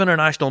number of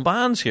international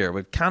bands here,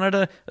 with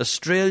Canada,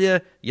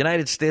 Australia,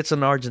 United States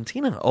and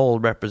Argentina all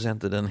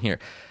represented in here.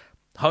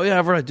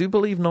 However, I do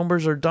believe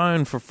numbers are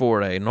down for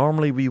 4A.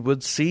 Normally we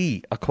would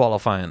see a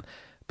qualifying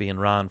being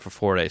ran for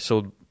 4A.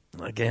 So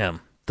again,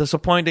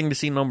 disappointing to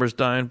see numbers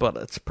down, but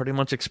it's pretty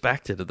much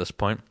expected at this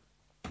point.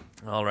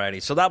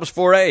 Alrighty, so that was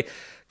 4A.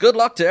 Good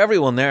luck to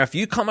everyone there. If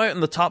you come out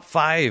in the top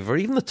 5 or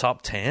even the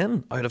top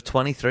 10 out of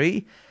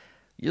 23,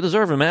 you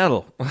deserve a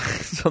medal.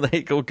 So there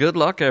you go. Good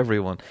luck,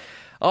 everyone.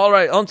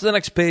 Alright, on to the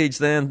next page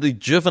then, the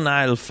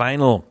juvenile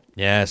final.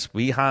 Yes,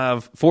 we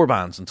have 4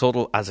 bands in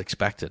total, as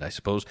expected, I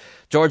suppose.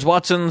 George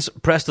Watson's,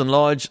 Preston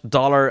Lodge,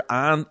 Dollar,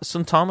 and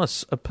St.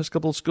 Thomas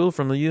Episcopal School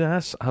from the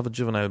US have a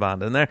juvenile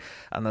band in there,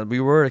 and we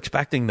were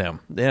expecting them.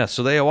 Yeah,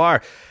 so there you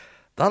are.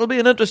 That'll be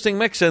an interesting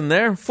mix in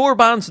there. 4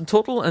 bands in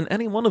total, and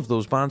any one of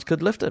those bands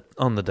could lift it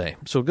on the day.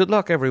 So good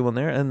luck, everyone,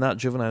 there in that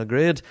juvenile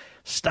grade.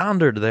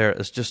 Standard there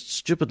is just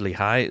stupidly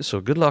high,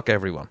 so good luck,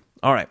 everyone.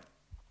 All right,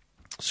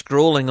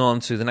 scrolling on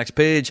to the next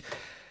page.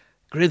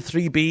 Grade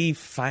 3B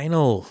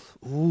final.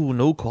 Ooh,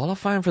 no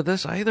qualifying for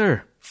this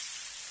either.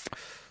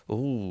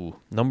 Ooh,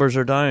 numbers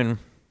are down.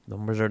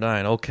 Numbers are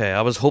down. Okay,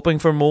 I was hoping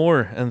for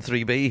more in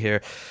 3B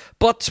here.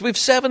 But we've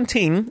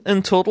 17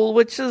 in total,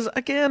 which is,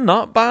 again,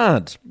 not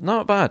bad.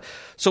 Not bad.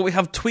 So we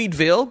have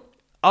Tweedvale,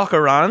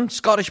 Aucheran,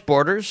 Scottish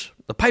Borders,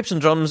 the Pipes and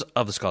Drums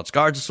of the Scots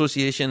Guards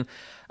Association.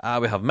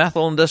 We have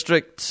Methuen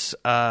District,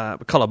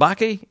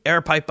 Cullabaki,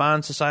 Air Pipe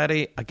Band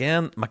Society,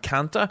 again,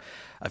 Macanta.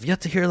 I've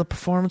yet to hear the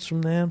performance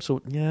from them,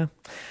 so yeah.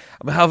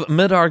 We have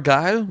Mid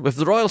Argyll with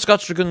the Royal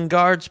Scots Dragoon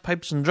Guards,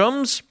 Pipes and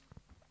Drums.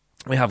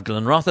 We have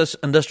Glenrothes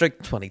in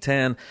District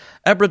 2010,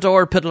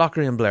 Ebrador,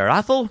 Pitlochry and Blair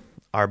Athol,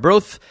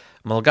 Arbroath,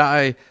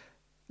 Mulgai,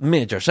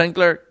 Major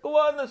Sinclair. Go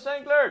on, the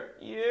Sinclair!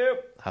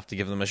 Yep. Have to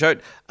give them a shout.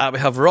 We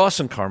have Ross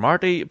and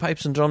Carmarty,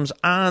 Pipes and Drums,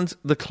 and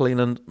the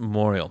Cleland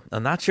Memorial.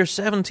 And that's your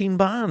 17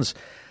 bands.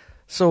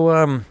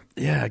 So,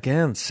 yeah,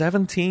 again,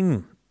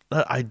 17.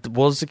 I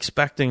was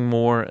expecting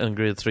more in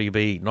Grade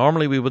 3B.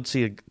 Normally we would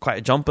see quite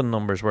a jump in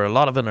numbers where a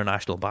lot of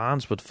international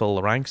bands would fill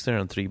the ranks there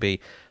in 3B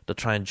to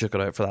try and duke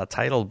it out for that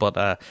title,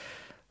 but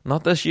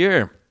not this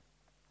year.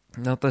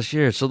 Not this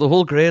year. So the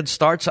whole grade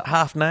starts at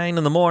 9:30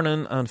 in the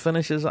morning and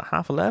finishes at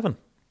 11:30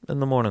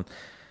 in the morning.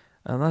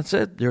 And that's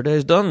it. Your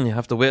day's done. You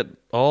have to wait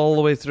all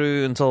the way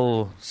through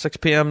until 6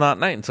 p.m. that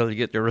night until you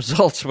get your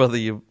results, whether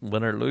you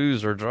win or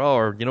lose or draw,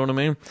 or you know what I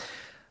mean?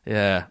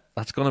 Yeah,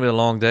 that's going to be a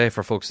long day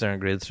for folks there in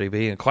Grade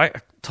 3B and quite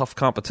a tough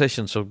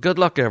competition. So good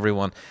luck,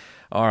 everyone.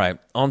 All right,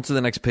 on to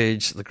the next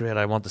page. The grade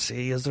I want to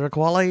see. Is there a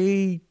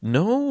quality?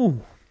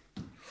 No.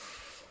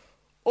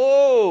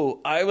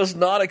 Oh, I was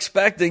not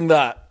expecting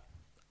that.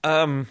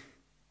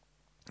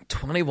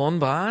 21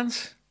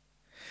 bands?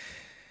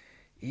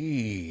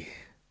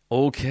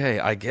 Okay,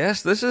 I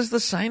guess this is the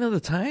sign of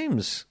the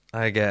times,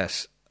 I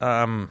guess.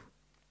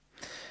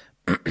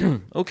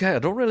 Okay, I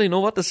don't really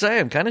know what to say.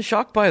 I'm kind of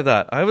shocked by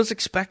that. I was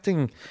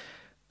expecting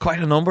quite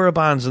a number of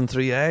bands in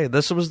 3A.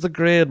 This was the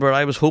grade where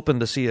I was hoping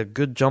to see a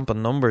good jump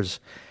in numbers.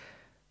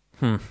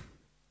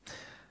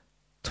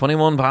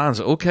 21 bands.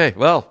 Okay,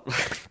 well,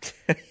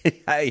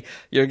 hey,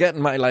 you're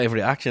getting my live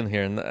reaction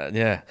here. And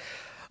yeah.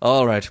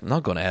 All right, I'm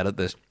not going to edit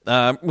this.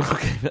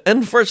 Okay.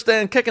 In first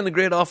then, kicking the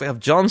grade off, we have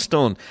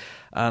Johnstone.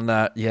 And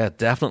yeah,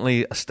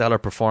 definitely a stellar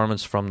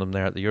performance from them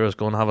there at the Euros.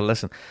 Go and have a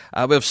listen.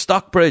 We have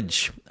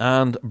Stockbridge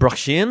and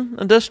Bruckshane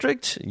in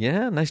District.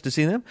 Yeah, nice to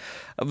see them.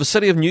 The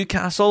City of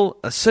Newcastle,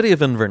 a City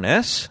of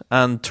Inverness,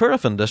 and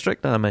Turriff in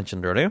District, that I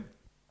mentioned earlier.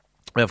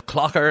 We have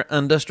Clocker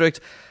in District,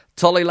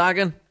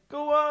 Tullylagan.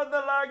 Go on, the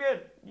Lagan.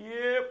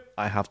 Yep.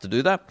 I have to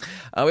do that.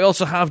 We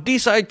also have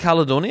Deeside,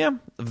 Caledonia,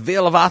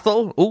 Vale of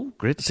Athol. Oh,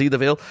 great to see the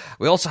Vale.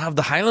 We also have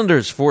the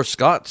Highlanders, 4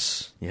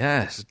 Scots.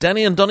 Yes.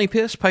 Denny and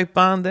Dunnypace Pipe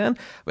Band then.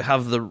 We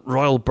have the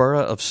Royal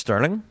Borough of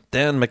Stirling.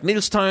 Then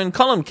McNeilstown,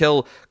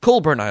 Columkill,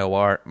 Colburn,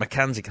 Iowar,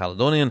 Mackenzie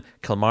Caledonian,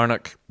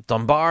 Kilmarnock,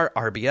 Dunbar,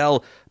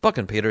 RBL, Buck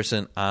and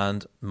Peterson,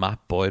 and Matt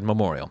Boyd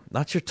Memorial.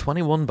 That's your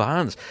 21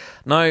 bands.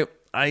 Now,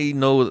 I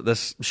know that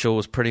this show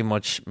is pretty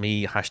much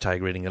me #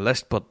 reading a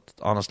list, but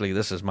honestly,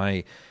 this is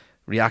my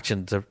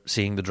reaction to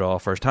seeing the draw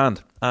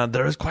firsthand. And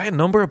there is quite a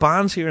number of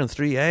bands here in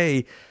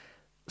 3A,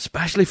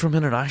 especially from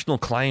international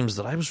climbs,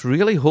 that I was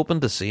really hoping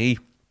to see.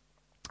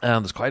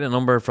 And there's quite a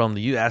number from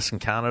the US and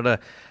Canada,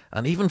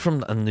 and even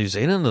from New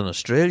Zealand and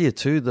Australia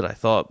too, that I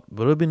thought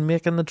would have been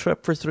making the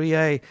trip for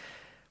 3A,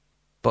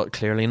 but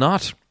clearly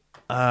not.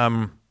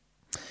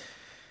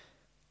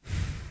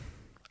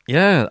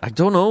 Yeah, I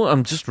don't know.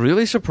 I'm just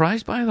really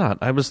surprised by that.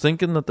 I was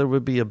thinking that there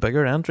would be a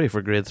bigger entry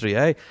for Grade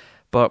 3A,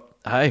 but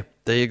hey,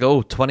 there you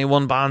go.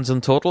 21 bands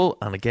in total,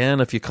 and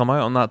again, if you come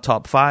out on that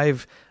top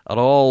 5 at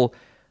all,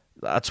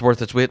 that's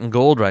worth its weight in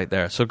gold right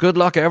there. So good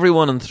luck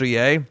everyone in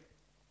 3A.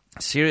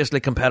 Seriously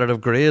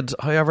competitive grade,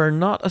 however,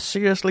 not a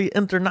seriously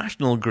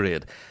international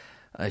grade,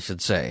 I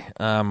should say.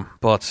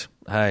 But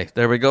hey,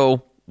 there we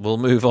go. We'll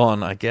move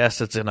on. I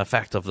guess it's an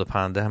effect of the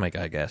pandemic,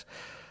 I guess.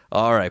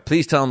 All right,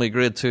 please tell me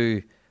Grade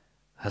 2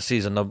 has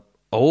season number...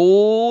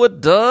 Oh,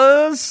 it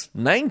does!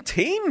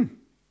 19!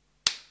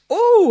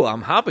 Oh,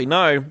 I'm happy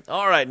now.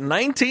 All right,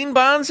 19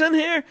 bands in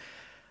here.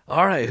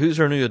 All right, who's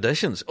our new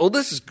additions? Oh,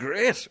 this is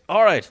great.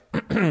 All right.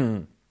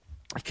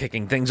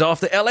 Kicking things off,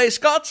 the LA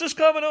Scots is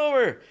coming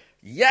over.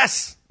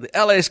 Yes, the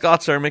LA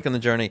Scots are making the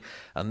journey,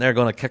 and they're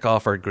going to kick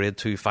off our Grade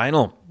 2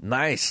 final.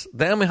 Nice.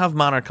 Then we have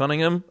Manor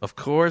Cunningham, of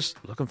course.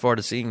 Looking forward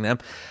to seeing them.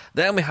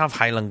 Then we have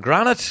Highland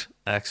Granite.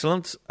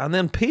 Excellent. And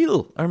then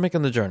Peel are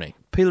making the journey.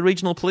 Peel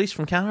Regional Police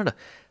from Canada.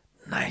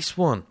 Nice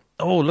one.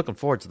 Oh, looking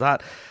forward to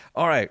that.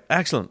 All right,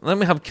 excellent. Then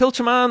we have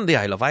Kilchaman, the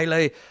Isle of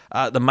Islay,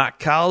 the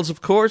MacCals,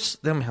 of course.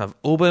 Then we have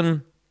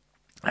Oban.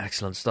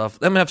 Excellent stuff.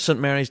 Then we have St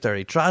Mary's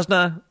Derry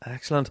Trasna.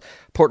 Excellent.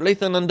 Port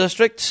Lethan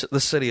District, the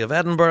City of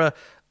Edinburgh,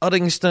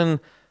 Uddingston,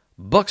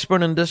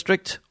 Bucksburn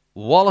District,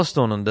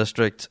 Wollaston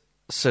District,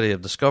 City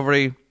of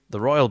Discovery, the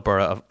Royal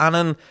Borough of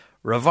Annan,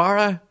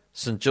 Ravara,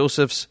 St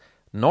Joseph's,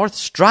 North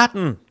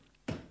Stratton.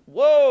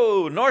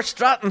 Whoa, North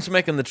Stratton's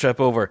making the trip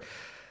over.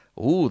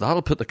 Ooh,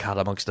 that'll put the cat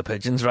amongst the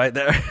pigeons right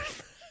there.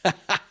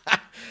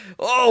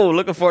 Oh,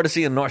 looking forward to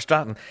seeing North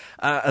Stratton.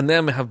 And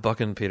then we have Buck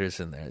and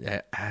Peterson there.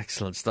 Yeah,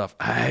 excellent stuff.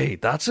 Hey,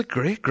 that's a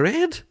great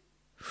grade.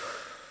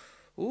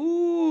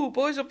 Ooh,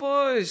 boys and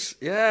boys.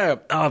 Yeah,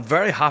 I'm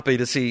very happy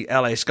to see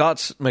LA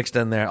Scots mixed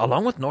in there,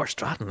 along with North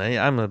Stratton.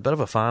 I'm a bit of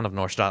a fan of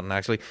North Stratton,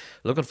 actually.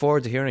 Looking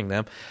forward to hearing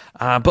them.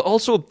 But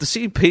also, to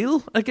see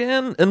Peel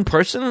again in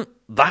person,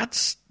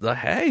 that's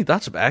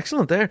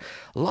excellent there.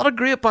 A lot of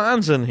great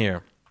bands in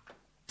here.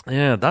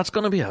 Yeah, that's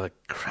going to be an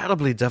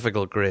incredibly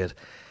difficult grade.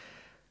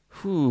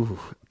 Whew,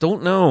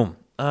 don't know.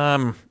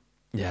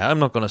 Yeah, I'm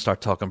not going to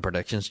start talking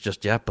predictions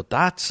just yet, but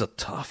that's a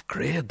tough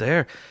grade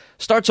there.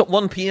 Starts at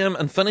 1 p.m.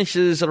 and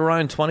finishes at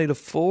around 20 to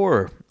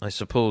 4, I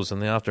suppose, in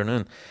the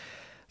afternoon.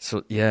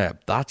 So, yeah,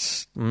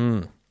 that's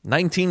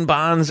 19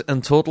 bands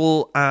in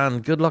total,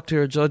 and good luck to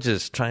your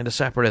judges trying to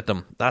separate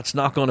them. That's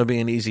not going to be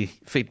an easy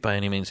feat by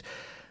any means.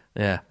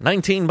 Yeah,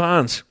 19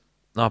 bands.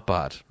 Not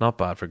bad. Not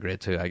bad for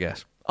Grade 2, I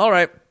guess. All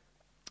right.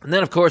 And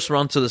then, of course, we're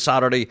on to the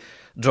Saturday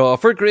draw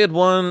for Grade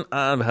 1,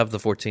 and we have the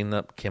 14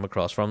 that came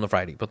across from the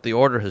Friday. But the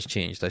order has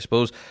changed, I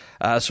suppose.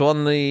 So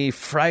on the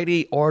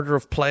Friday order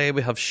of play,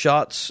 we have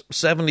Shots,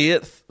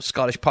 78th,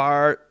 Scottish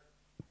Power,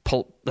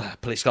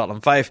 Police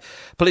Scotland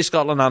 5, Police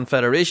Scotland and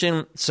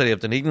Federation, City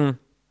of Dunedin.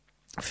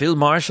 Field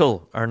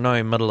Marshal are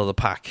now middle of the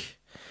pack.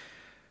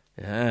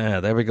 Yeah,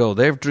 there we go.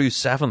 They've drew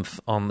 7th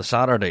on the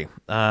Saturday.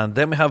 And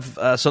then we have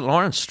St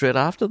Lawrence straight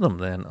after them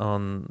then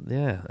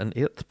in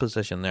 8th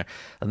position there.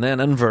 And then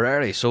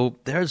Inverary. So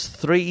there's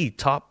 3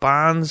 top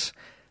bands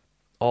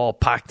all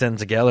packed in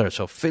together.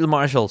 So Field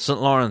Marshal, St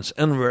Lawrence,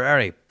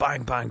 Inverary,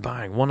 bang, bang,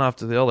 bang, one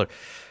after the other.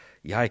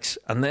 Yikes.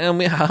 And then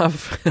we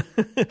have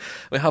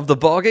we have the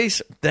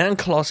Boggies, then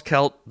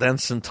Closkelt, then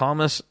St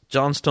Thomas,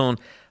 Johnstone.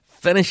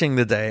 Finishing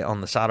the day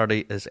on the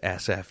Saturday is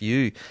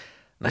SFU.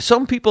 Now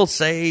some people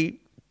say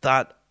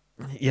that,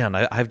 yeah, and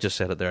I've just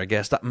said it there, I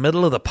guess, that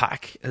middle of the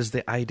pack is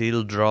the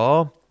ideal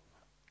draw.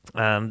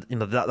 And, you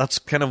know, that's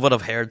kind of what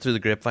I've heard through the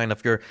grapevine.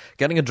 If you're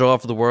getting a draw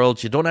for the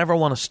Worlds, you don't ever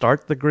want to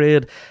start the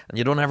grade, and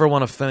you don't ever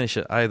want to finish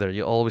it either.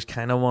 You always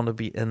kind of want to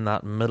be in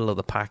that middle of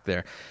the pack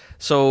there.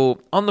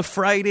 So, on the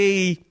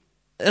Friday,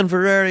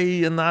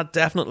 Inverary, and that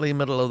definitely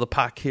middle of the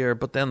pack here.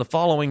 But then the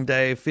following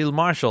day, Field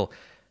Marshal,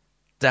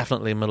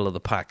 definitely middle of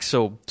the pack.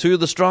 So, 2 of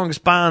the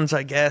strongest bands,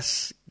 I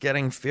guess,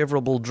 getting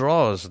favourable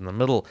draws in the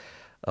middle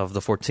of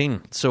the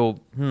 14. So,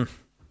 going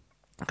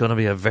to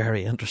be a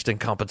very interesting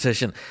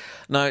competition.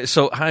 Now,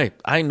 so,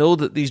 I know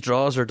that these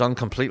draws are done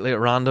completely at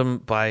random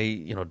by,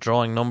 you know,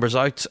 drawing numbers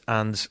out,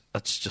 and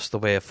that's just the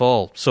way it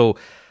falls. So,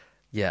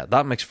 yeah,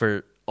 that makes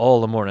for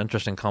all the more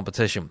interesting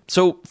competition.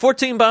 So,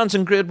 14 bands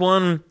in Grade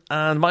 1,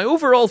 and my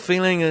overall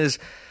feeling is,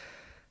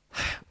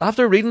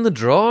 after reading the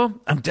draw,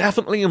 I'm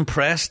definitely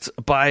impressed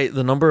by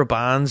the number of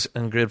bands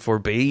in Grade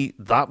 4B.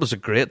 That was a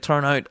great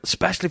turnout,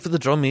 especially for the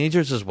drum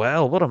majors as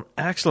well. What an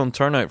excellent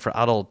turnout for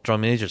adult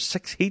drum majors.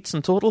 6 heats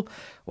in total.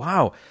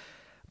 Wow.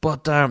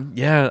 But, I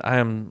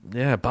am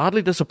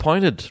badly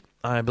disappointed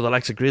by the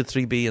likes of Grade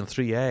 3B and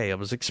 3A. I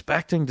was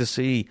expecting to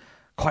see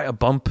quite a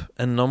bump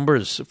in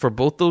numbers for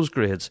both those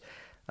grades.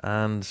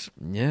 And,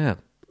 yeah,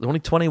 They're only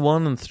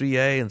 21 in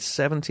 3A and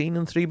 17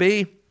 in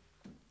 3B.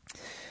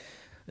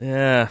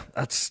 Yeah,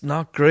 that's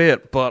not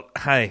great, but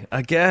hey,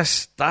 I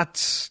guess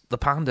that's the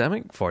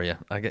pandemic for you.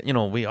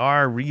 We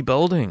are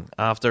rebuilding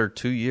after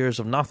 2 years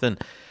of nothing,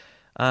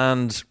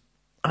 and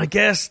I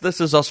guess this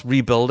is us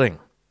rebuilding,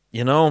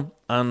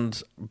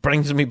 and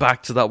brings me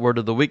back to that word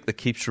of the week that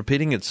keeps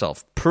repeating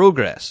itself: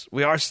 progress.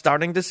 We are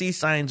starting to see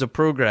signs of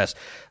progress.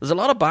 There's a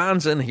lot of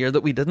bands in here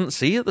that we didn't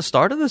see at the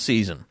start of the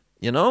season,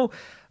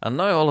 and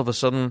now all of a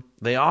sudden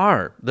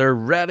they're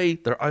ready,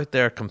 they're out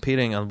there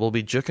competing, and will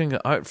be duking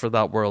it out for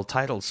that world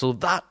title. So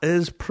that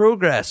is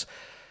progress.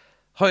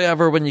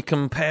 However, when you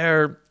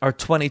compare our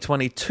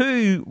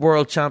 2022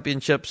 World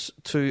Championships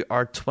to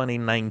our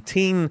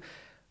 2019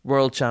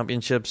 World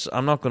Championships,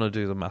 I'm not going to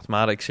do the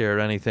mathematics here or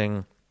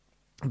anything,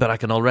 but I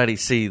can already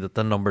see that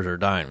the numbers are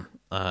down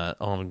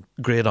on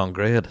grade,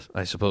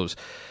 I suppose.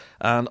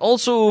 And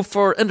also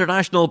for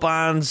international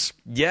bands,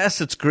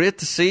 yes, it's great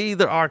to see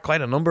there are quite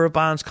a number of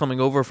bands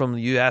coming over from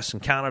the US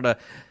and Canada,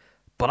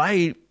 but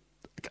I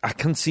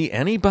can see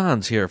any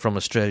bands here from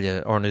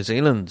Australia or New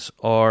Zealand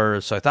or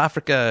South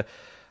Africa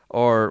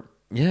or,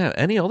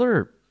 any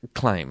other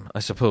climb, I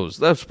suppose.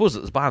 I suppose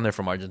there's a band there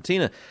from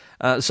Argentina.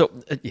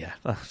 Stuff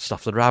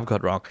that Rab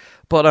got wrong.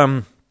 But,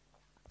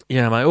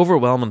 my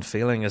overwhelming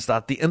feeling is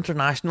that the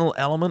international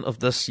element of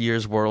this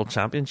year's World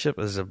Championship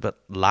is a bit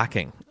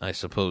lacking, I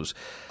suppose.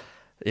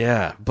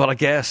 Yeah, but I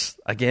guess,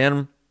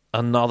 again,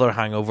 another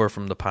hangover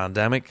from the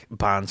pandemic.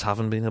 Bands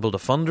haven't been able to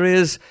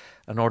fundraise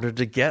in order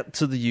to get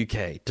to the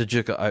UK to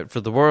duke it out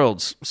for the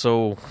Worlds.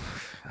 So,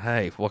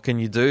 hey, what can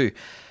you do?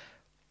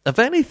 If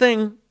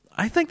anything,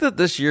 I think that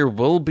this year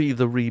will be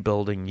the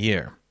rebuilding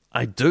year.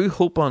 I do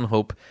hope on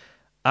hope,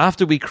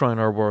 after we crown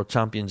our world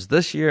champions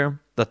this year,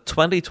 that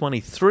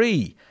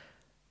 2023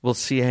 will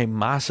see a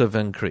massive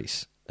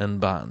increase in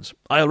bands.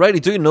 I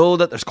already do know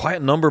that there's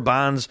quite a number of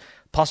bands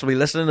possibly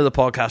listening to the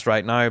podcast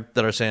right now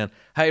that are saying,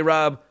 hey,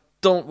 Rab,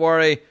 don't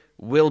worry,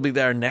 we'll be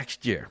there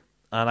next year.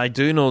 And I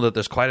do know that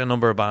there's quite a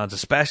number of bands,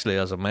 especially,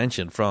 as I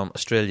mentioned, from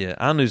Australia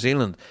and New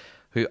Zealand,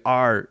 who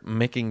are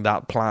making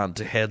that plan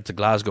to head to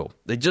Glasgow.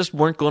 They just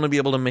weren't going to be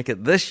able to make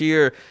it this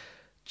year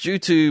due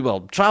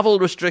to, travel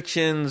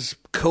restrictions,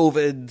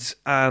 COVID,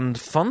 and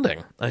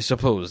funding, I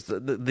suppose.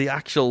 The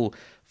actual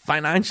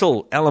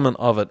financial element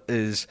of it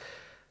is,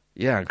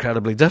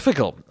 incredibly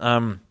difficult.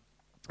 I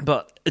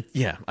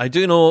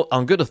do know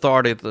on good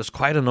authority that there's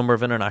quite a number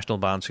of international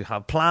bands who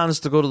have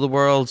plans to go to the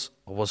Worlds.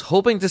 I was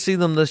hoping to see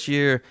them this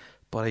year,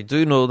 but I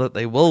do know that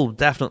they will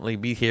definitely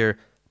be here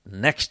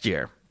next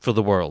year for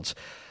the Worlds.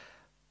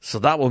 So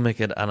that will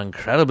make it an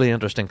incredibly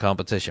interesting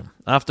competition.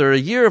 After a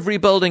year of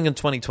rebuilding in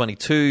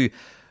 2022,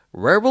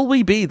 where will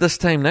we be this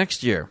time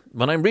next year?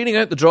 When I'm reading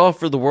out the draw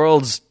for the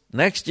Worlds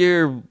next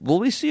year, will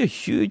we see a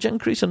huge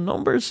increase in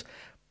numbers?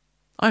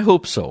 I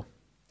hope so.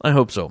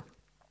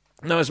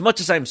 Now, as much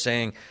as I'm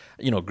saying,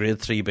 grade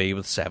 3B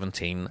with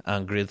 17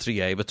 and grade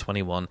 3A with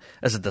 21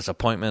 is a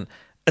disappointment,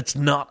 it's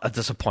not a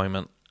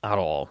disappointment at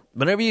all.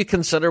 Whenever you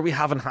consider we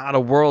haven't had a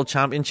World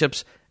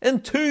Championships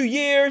in 2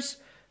 years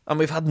and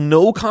we've had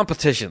no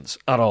competitions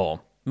at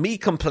all. Me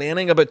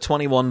complaining about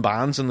 21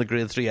 bands in the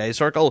grade 3A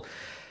circle,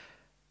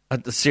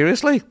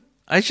 seriously,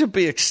 I should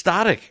be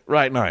ecstatic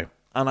right now.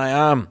 And I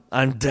am.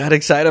 I'm dead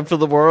excited for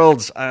the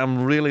Worlds. I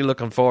am really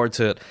looking forward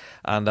to it.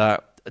 And,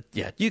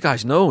 you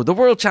guys know, the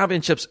World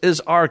Championships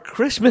is our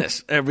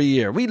Christmas every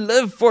year. We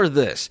live for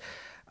this.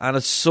 And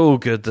it's so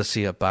good to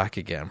see it back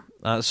again.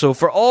 So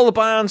for all the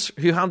bands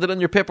who handed in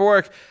your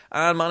paperwork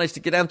and managed to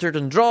get entered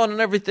and drawn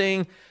and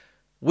everything,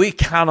 we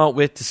cannot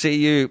wait to see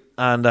you.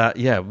 And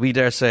we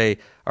dare say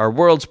our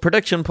World's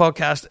Prediction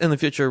podcast in the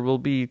future will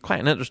be quite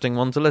an interesting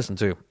one to listen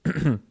to.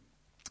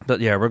 But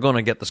we're going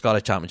to get the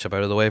Scottish Championship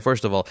out of the way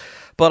first of all.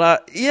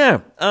 But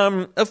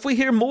if we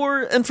hear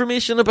more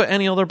information about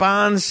any other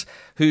bands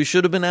who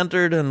should have been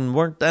entered and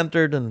weren't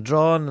entered and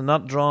drawn and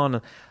not drawn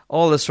and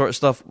all this sort of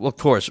stuff, well, of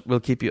course,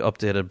 we'll keep you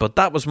updated. But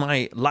that was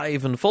my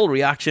live and full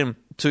reaction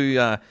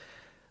to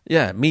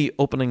me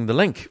opening the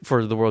link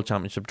for the World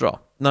Championship draw.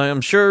 Now,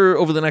 I'm sure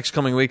over the next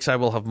coming weeks I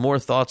will have more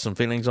thoughts and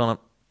feelings on it.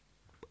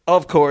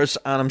 Of course,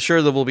 and I'm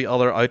sure there will be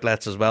other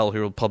outlets as well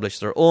who will publish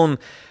their own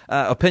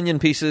opinion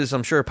pieces.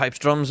 I'm sure Pipes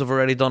Drums have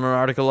already done an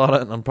article on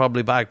it, and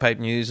probably Bagpipe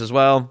News as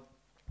well.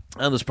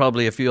 And there's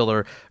probably a few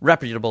other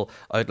reputable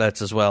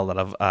outlets as well that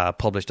have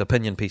published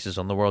opinion pieces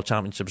on the World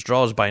Championships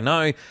draws by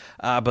now,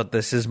 but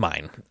this is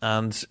mine.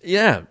 And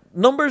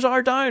numbers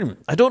are down.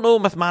 I don't know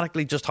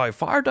mathematically just how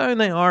far down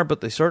they are,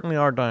 but they certainly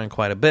are down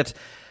quite a bit.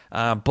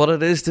 But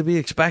it is to be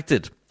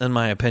expected, in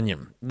my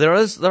opinion. There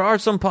are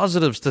some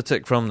positives to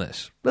take from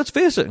this. Let's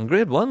face it, in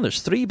Grade 1,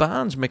 there's 3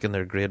 bands making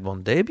their Grade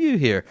 1 debut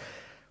here.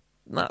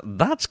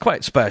 That's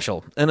quite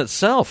special in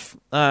itself.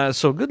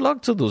 So good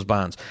luck to those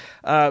bands.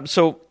 I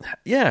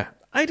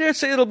dare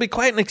say it'll be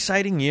quite an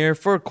exciting year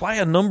for quite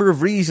a number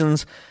of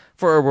reasons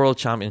for our World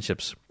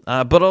Championships.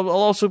 But it'll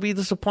also be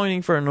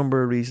disappointing for a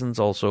number of reasons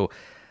also.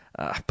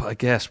 But I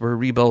guess we're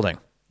rebuilding.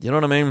 You know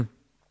what I mean?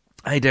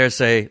 I dare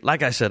say,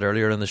 like I said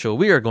earlier in the show,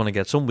 we are going to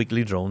get some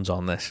weekly drones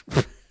on this.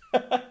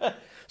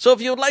 So if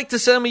you would like to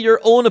send me your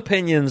own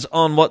opinions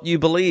on what you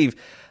believe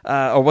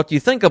or what you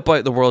think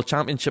about the World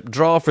Championship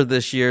draw for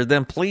this year,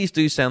 then please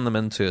do send them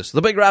in to us.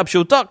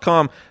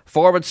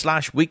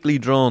 thebigrabshow.com/weekly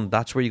drone.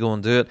 That's where you go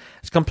and do it.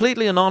 It's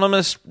completely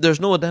anonymous. There's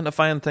no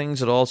identifying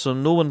things at all, so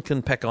no one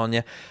can pick on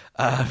you.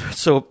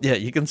 So yeah,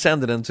 you can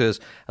send it in to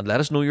us and let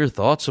us know your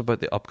thoughts about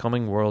the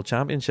upcoming World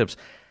Championships.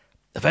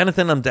 If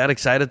anything, I'm dead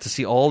excited to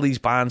see all these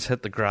bands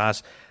hit the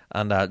grass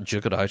and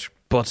duke it out.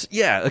 But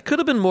yeah, it could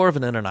have been more of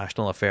an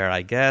international affair,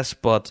 I guess,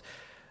 but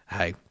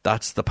hey,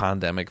 that's the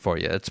pandemic for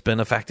you. It's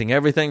been affecting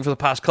everything for the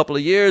past couple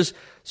of years,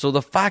 so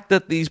the fact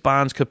that these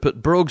bands could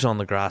put brogues on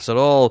the grass at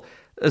all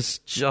is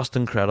just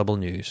incredible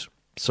news.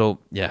 So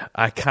yeah,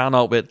 I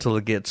cannot wait till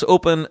the gates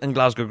open in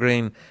Glasgow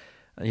Green,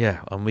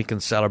 yeah, and we can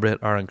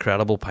celebrate our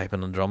incredible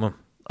piping and drumming.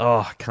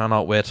 Oh, I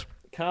cannot wait.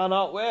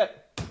 Cannot wait.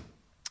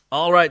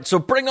 All right, so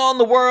bring on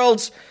the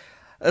Worlds.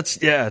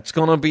 It's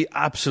going to be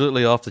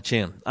absolutely off the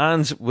chain.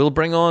 And we'll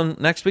bring on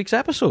next week's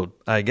episode,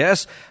 I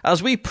guess,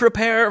 as we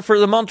prepare for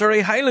the Monterey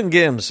Highland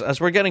Games,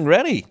 as we're getting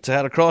ready to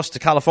head across to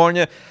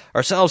California.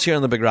 Ourselves here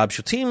in the Big Rab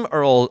Show team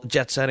are all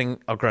jet-setting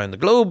around the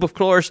globe, of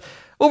course,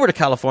 over to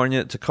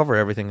California to cover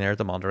everything there at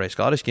the Monterey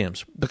Scottish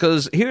Games.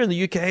 Because here in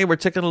the UK, we're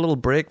taking a little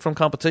break from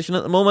competition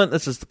at the moment.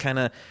 This is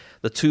the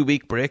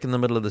 2-week break in the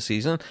middle of the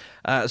season.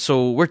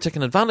 So we're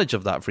taking advantage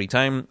of that free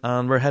time,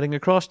 and we're heading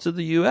across to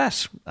the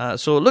US.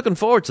 So looking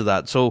forward to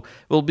that. So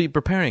we'll be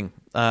preparing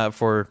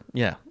for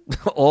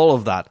all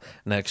of that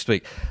next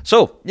week.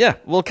 So yeah,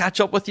 we'll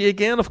catch up with you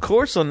again, of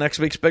course, on next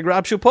week's Big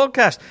Rab Show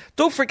podcast.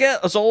 Don't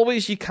forget, as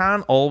always, you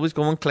can always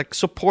go and click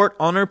support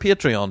on our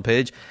Patreon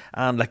page.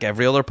 And like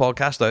every other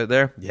podcast out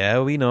there, yeah,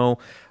 we know,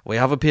 we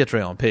have a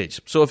Patreon page.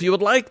 So if you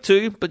would like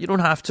to, but you don't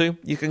have to,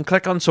 you can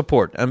click on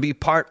support and be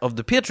part of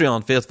the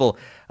Patreon faithful,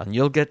 and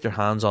you'll get your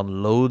hands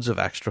on loads of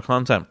extra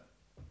content.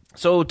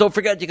 So don't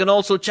forget, you can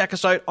also check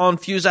us out on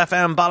Fuse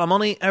FM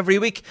Ballymoney every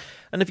week.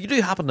 And if you do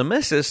happen to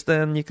miss us,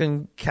 then you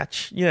can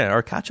catch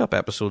our catch-up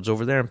episodes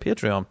over there on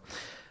Patreon.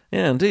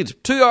 Yeah, indeed.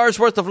 2 hours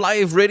worth of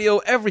live radio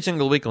every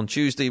single week on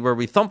Tuesday, where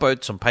we thump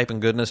out some piping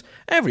goodness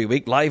every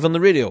week live on the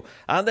radio.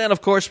 And then,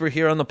 of course, we're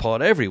here on the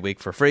pod every week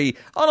for free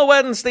on a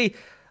Wednesday,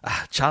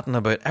 chatting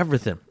about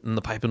everything in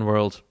the piping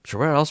world.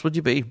 Sure, where else would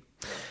you be?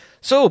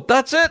 So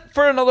that's it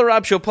for another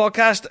Rab Show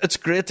podcast. It's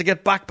great to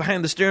get back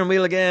behind the steering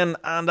wheel again.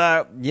 And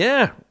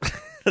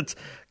it's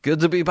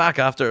good to be back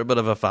after a bit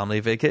of a family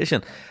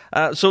vacation.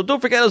 So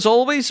don't forget, as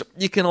always,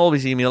 you can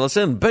always email us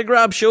in,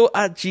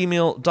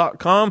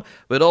 bigrabshow@gmail.com.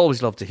 We'd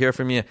always love to hear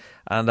from you.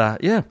 And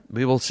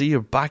we will see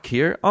you back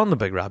here on the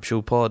Big Rab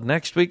Show pod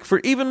next week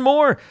for even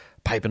more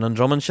piping and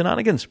drumming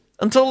shenanigans.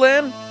 Until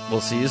then,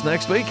 we'll see you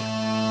next week.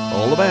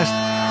 All the best.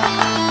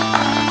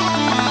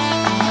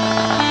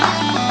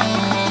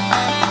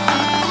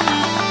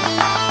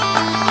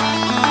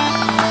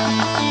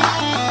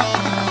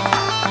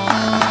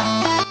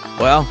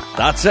 Well,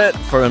 that's it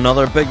for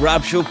another Big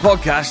Rab Show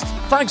podcast.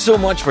 Thanks so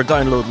much for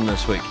downloading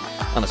this week.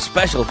 And a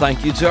special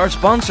thank you to our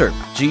sponsor,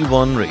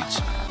 G1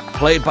 Reeds.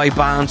 Played by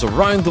bands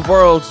around the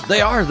world, they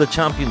are the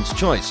champion's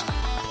choice.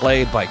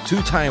 Played by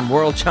 2-time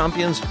world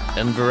champions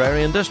in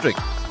Verarian District.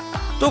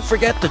 Don't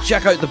forget to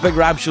check out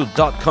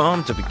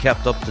thebigrabshow.com to be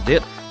kept up to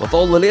date with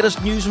all the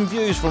latest news and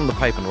views from the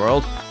piping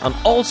world. And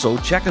also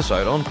check us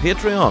out on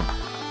Patreon.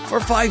 For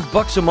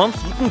 $5 a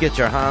month, you can get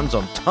your hands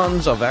on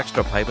tons of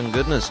extra piping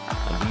goodness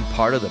and be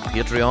part of the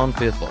Patreon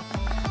faithful.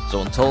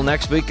 So until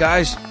next week,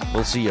 guys,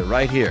 we'll see you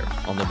right here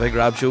on the Big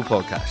Rab Show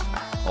podcast.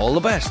 All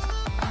the best.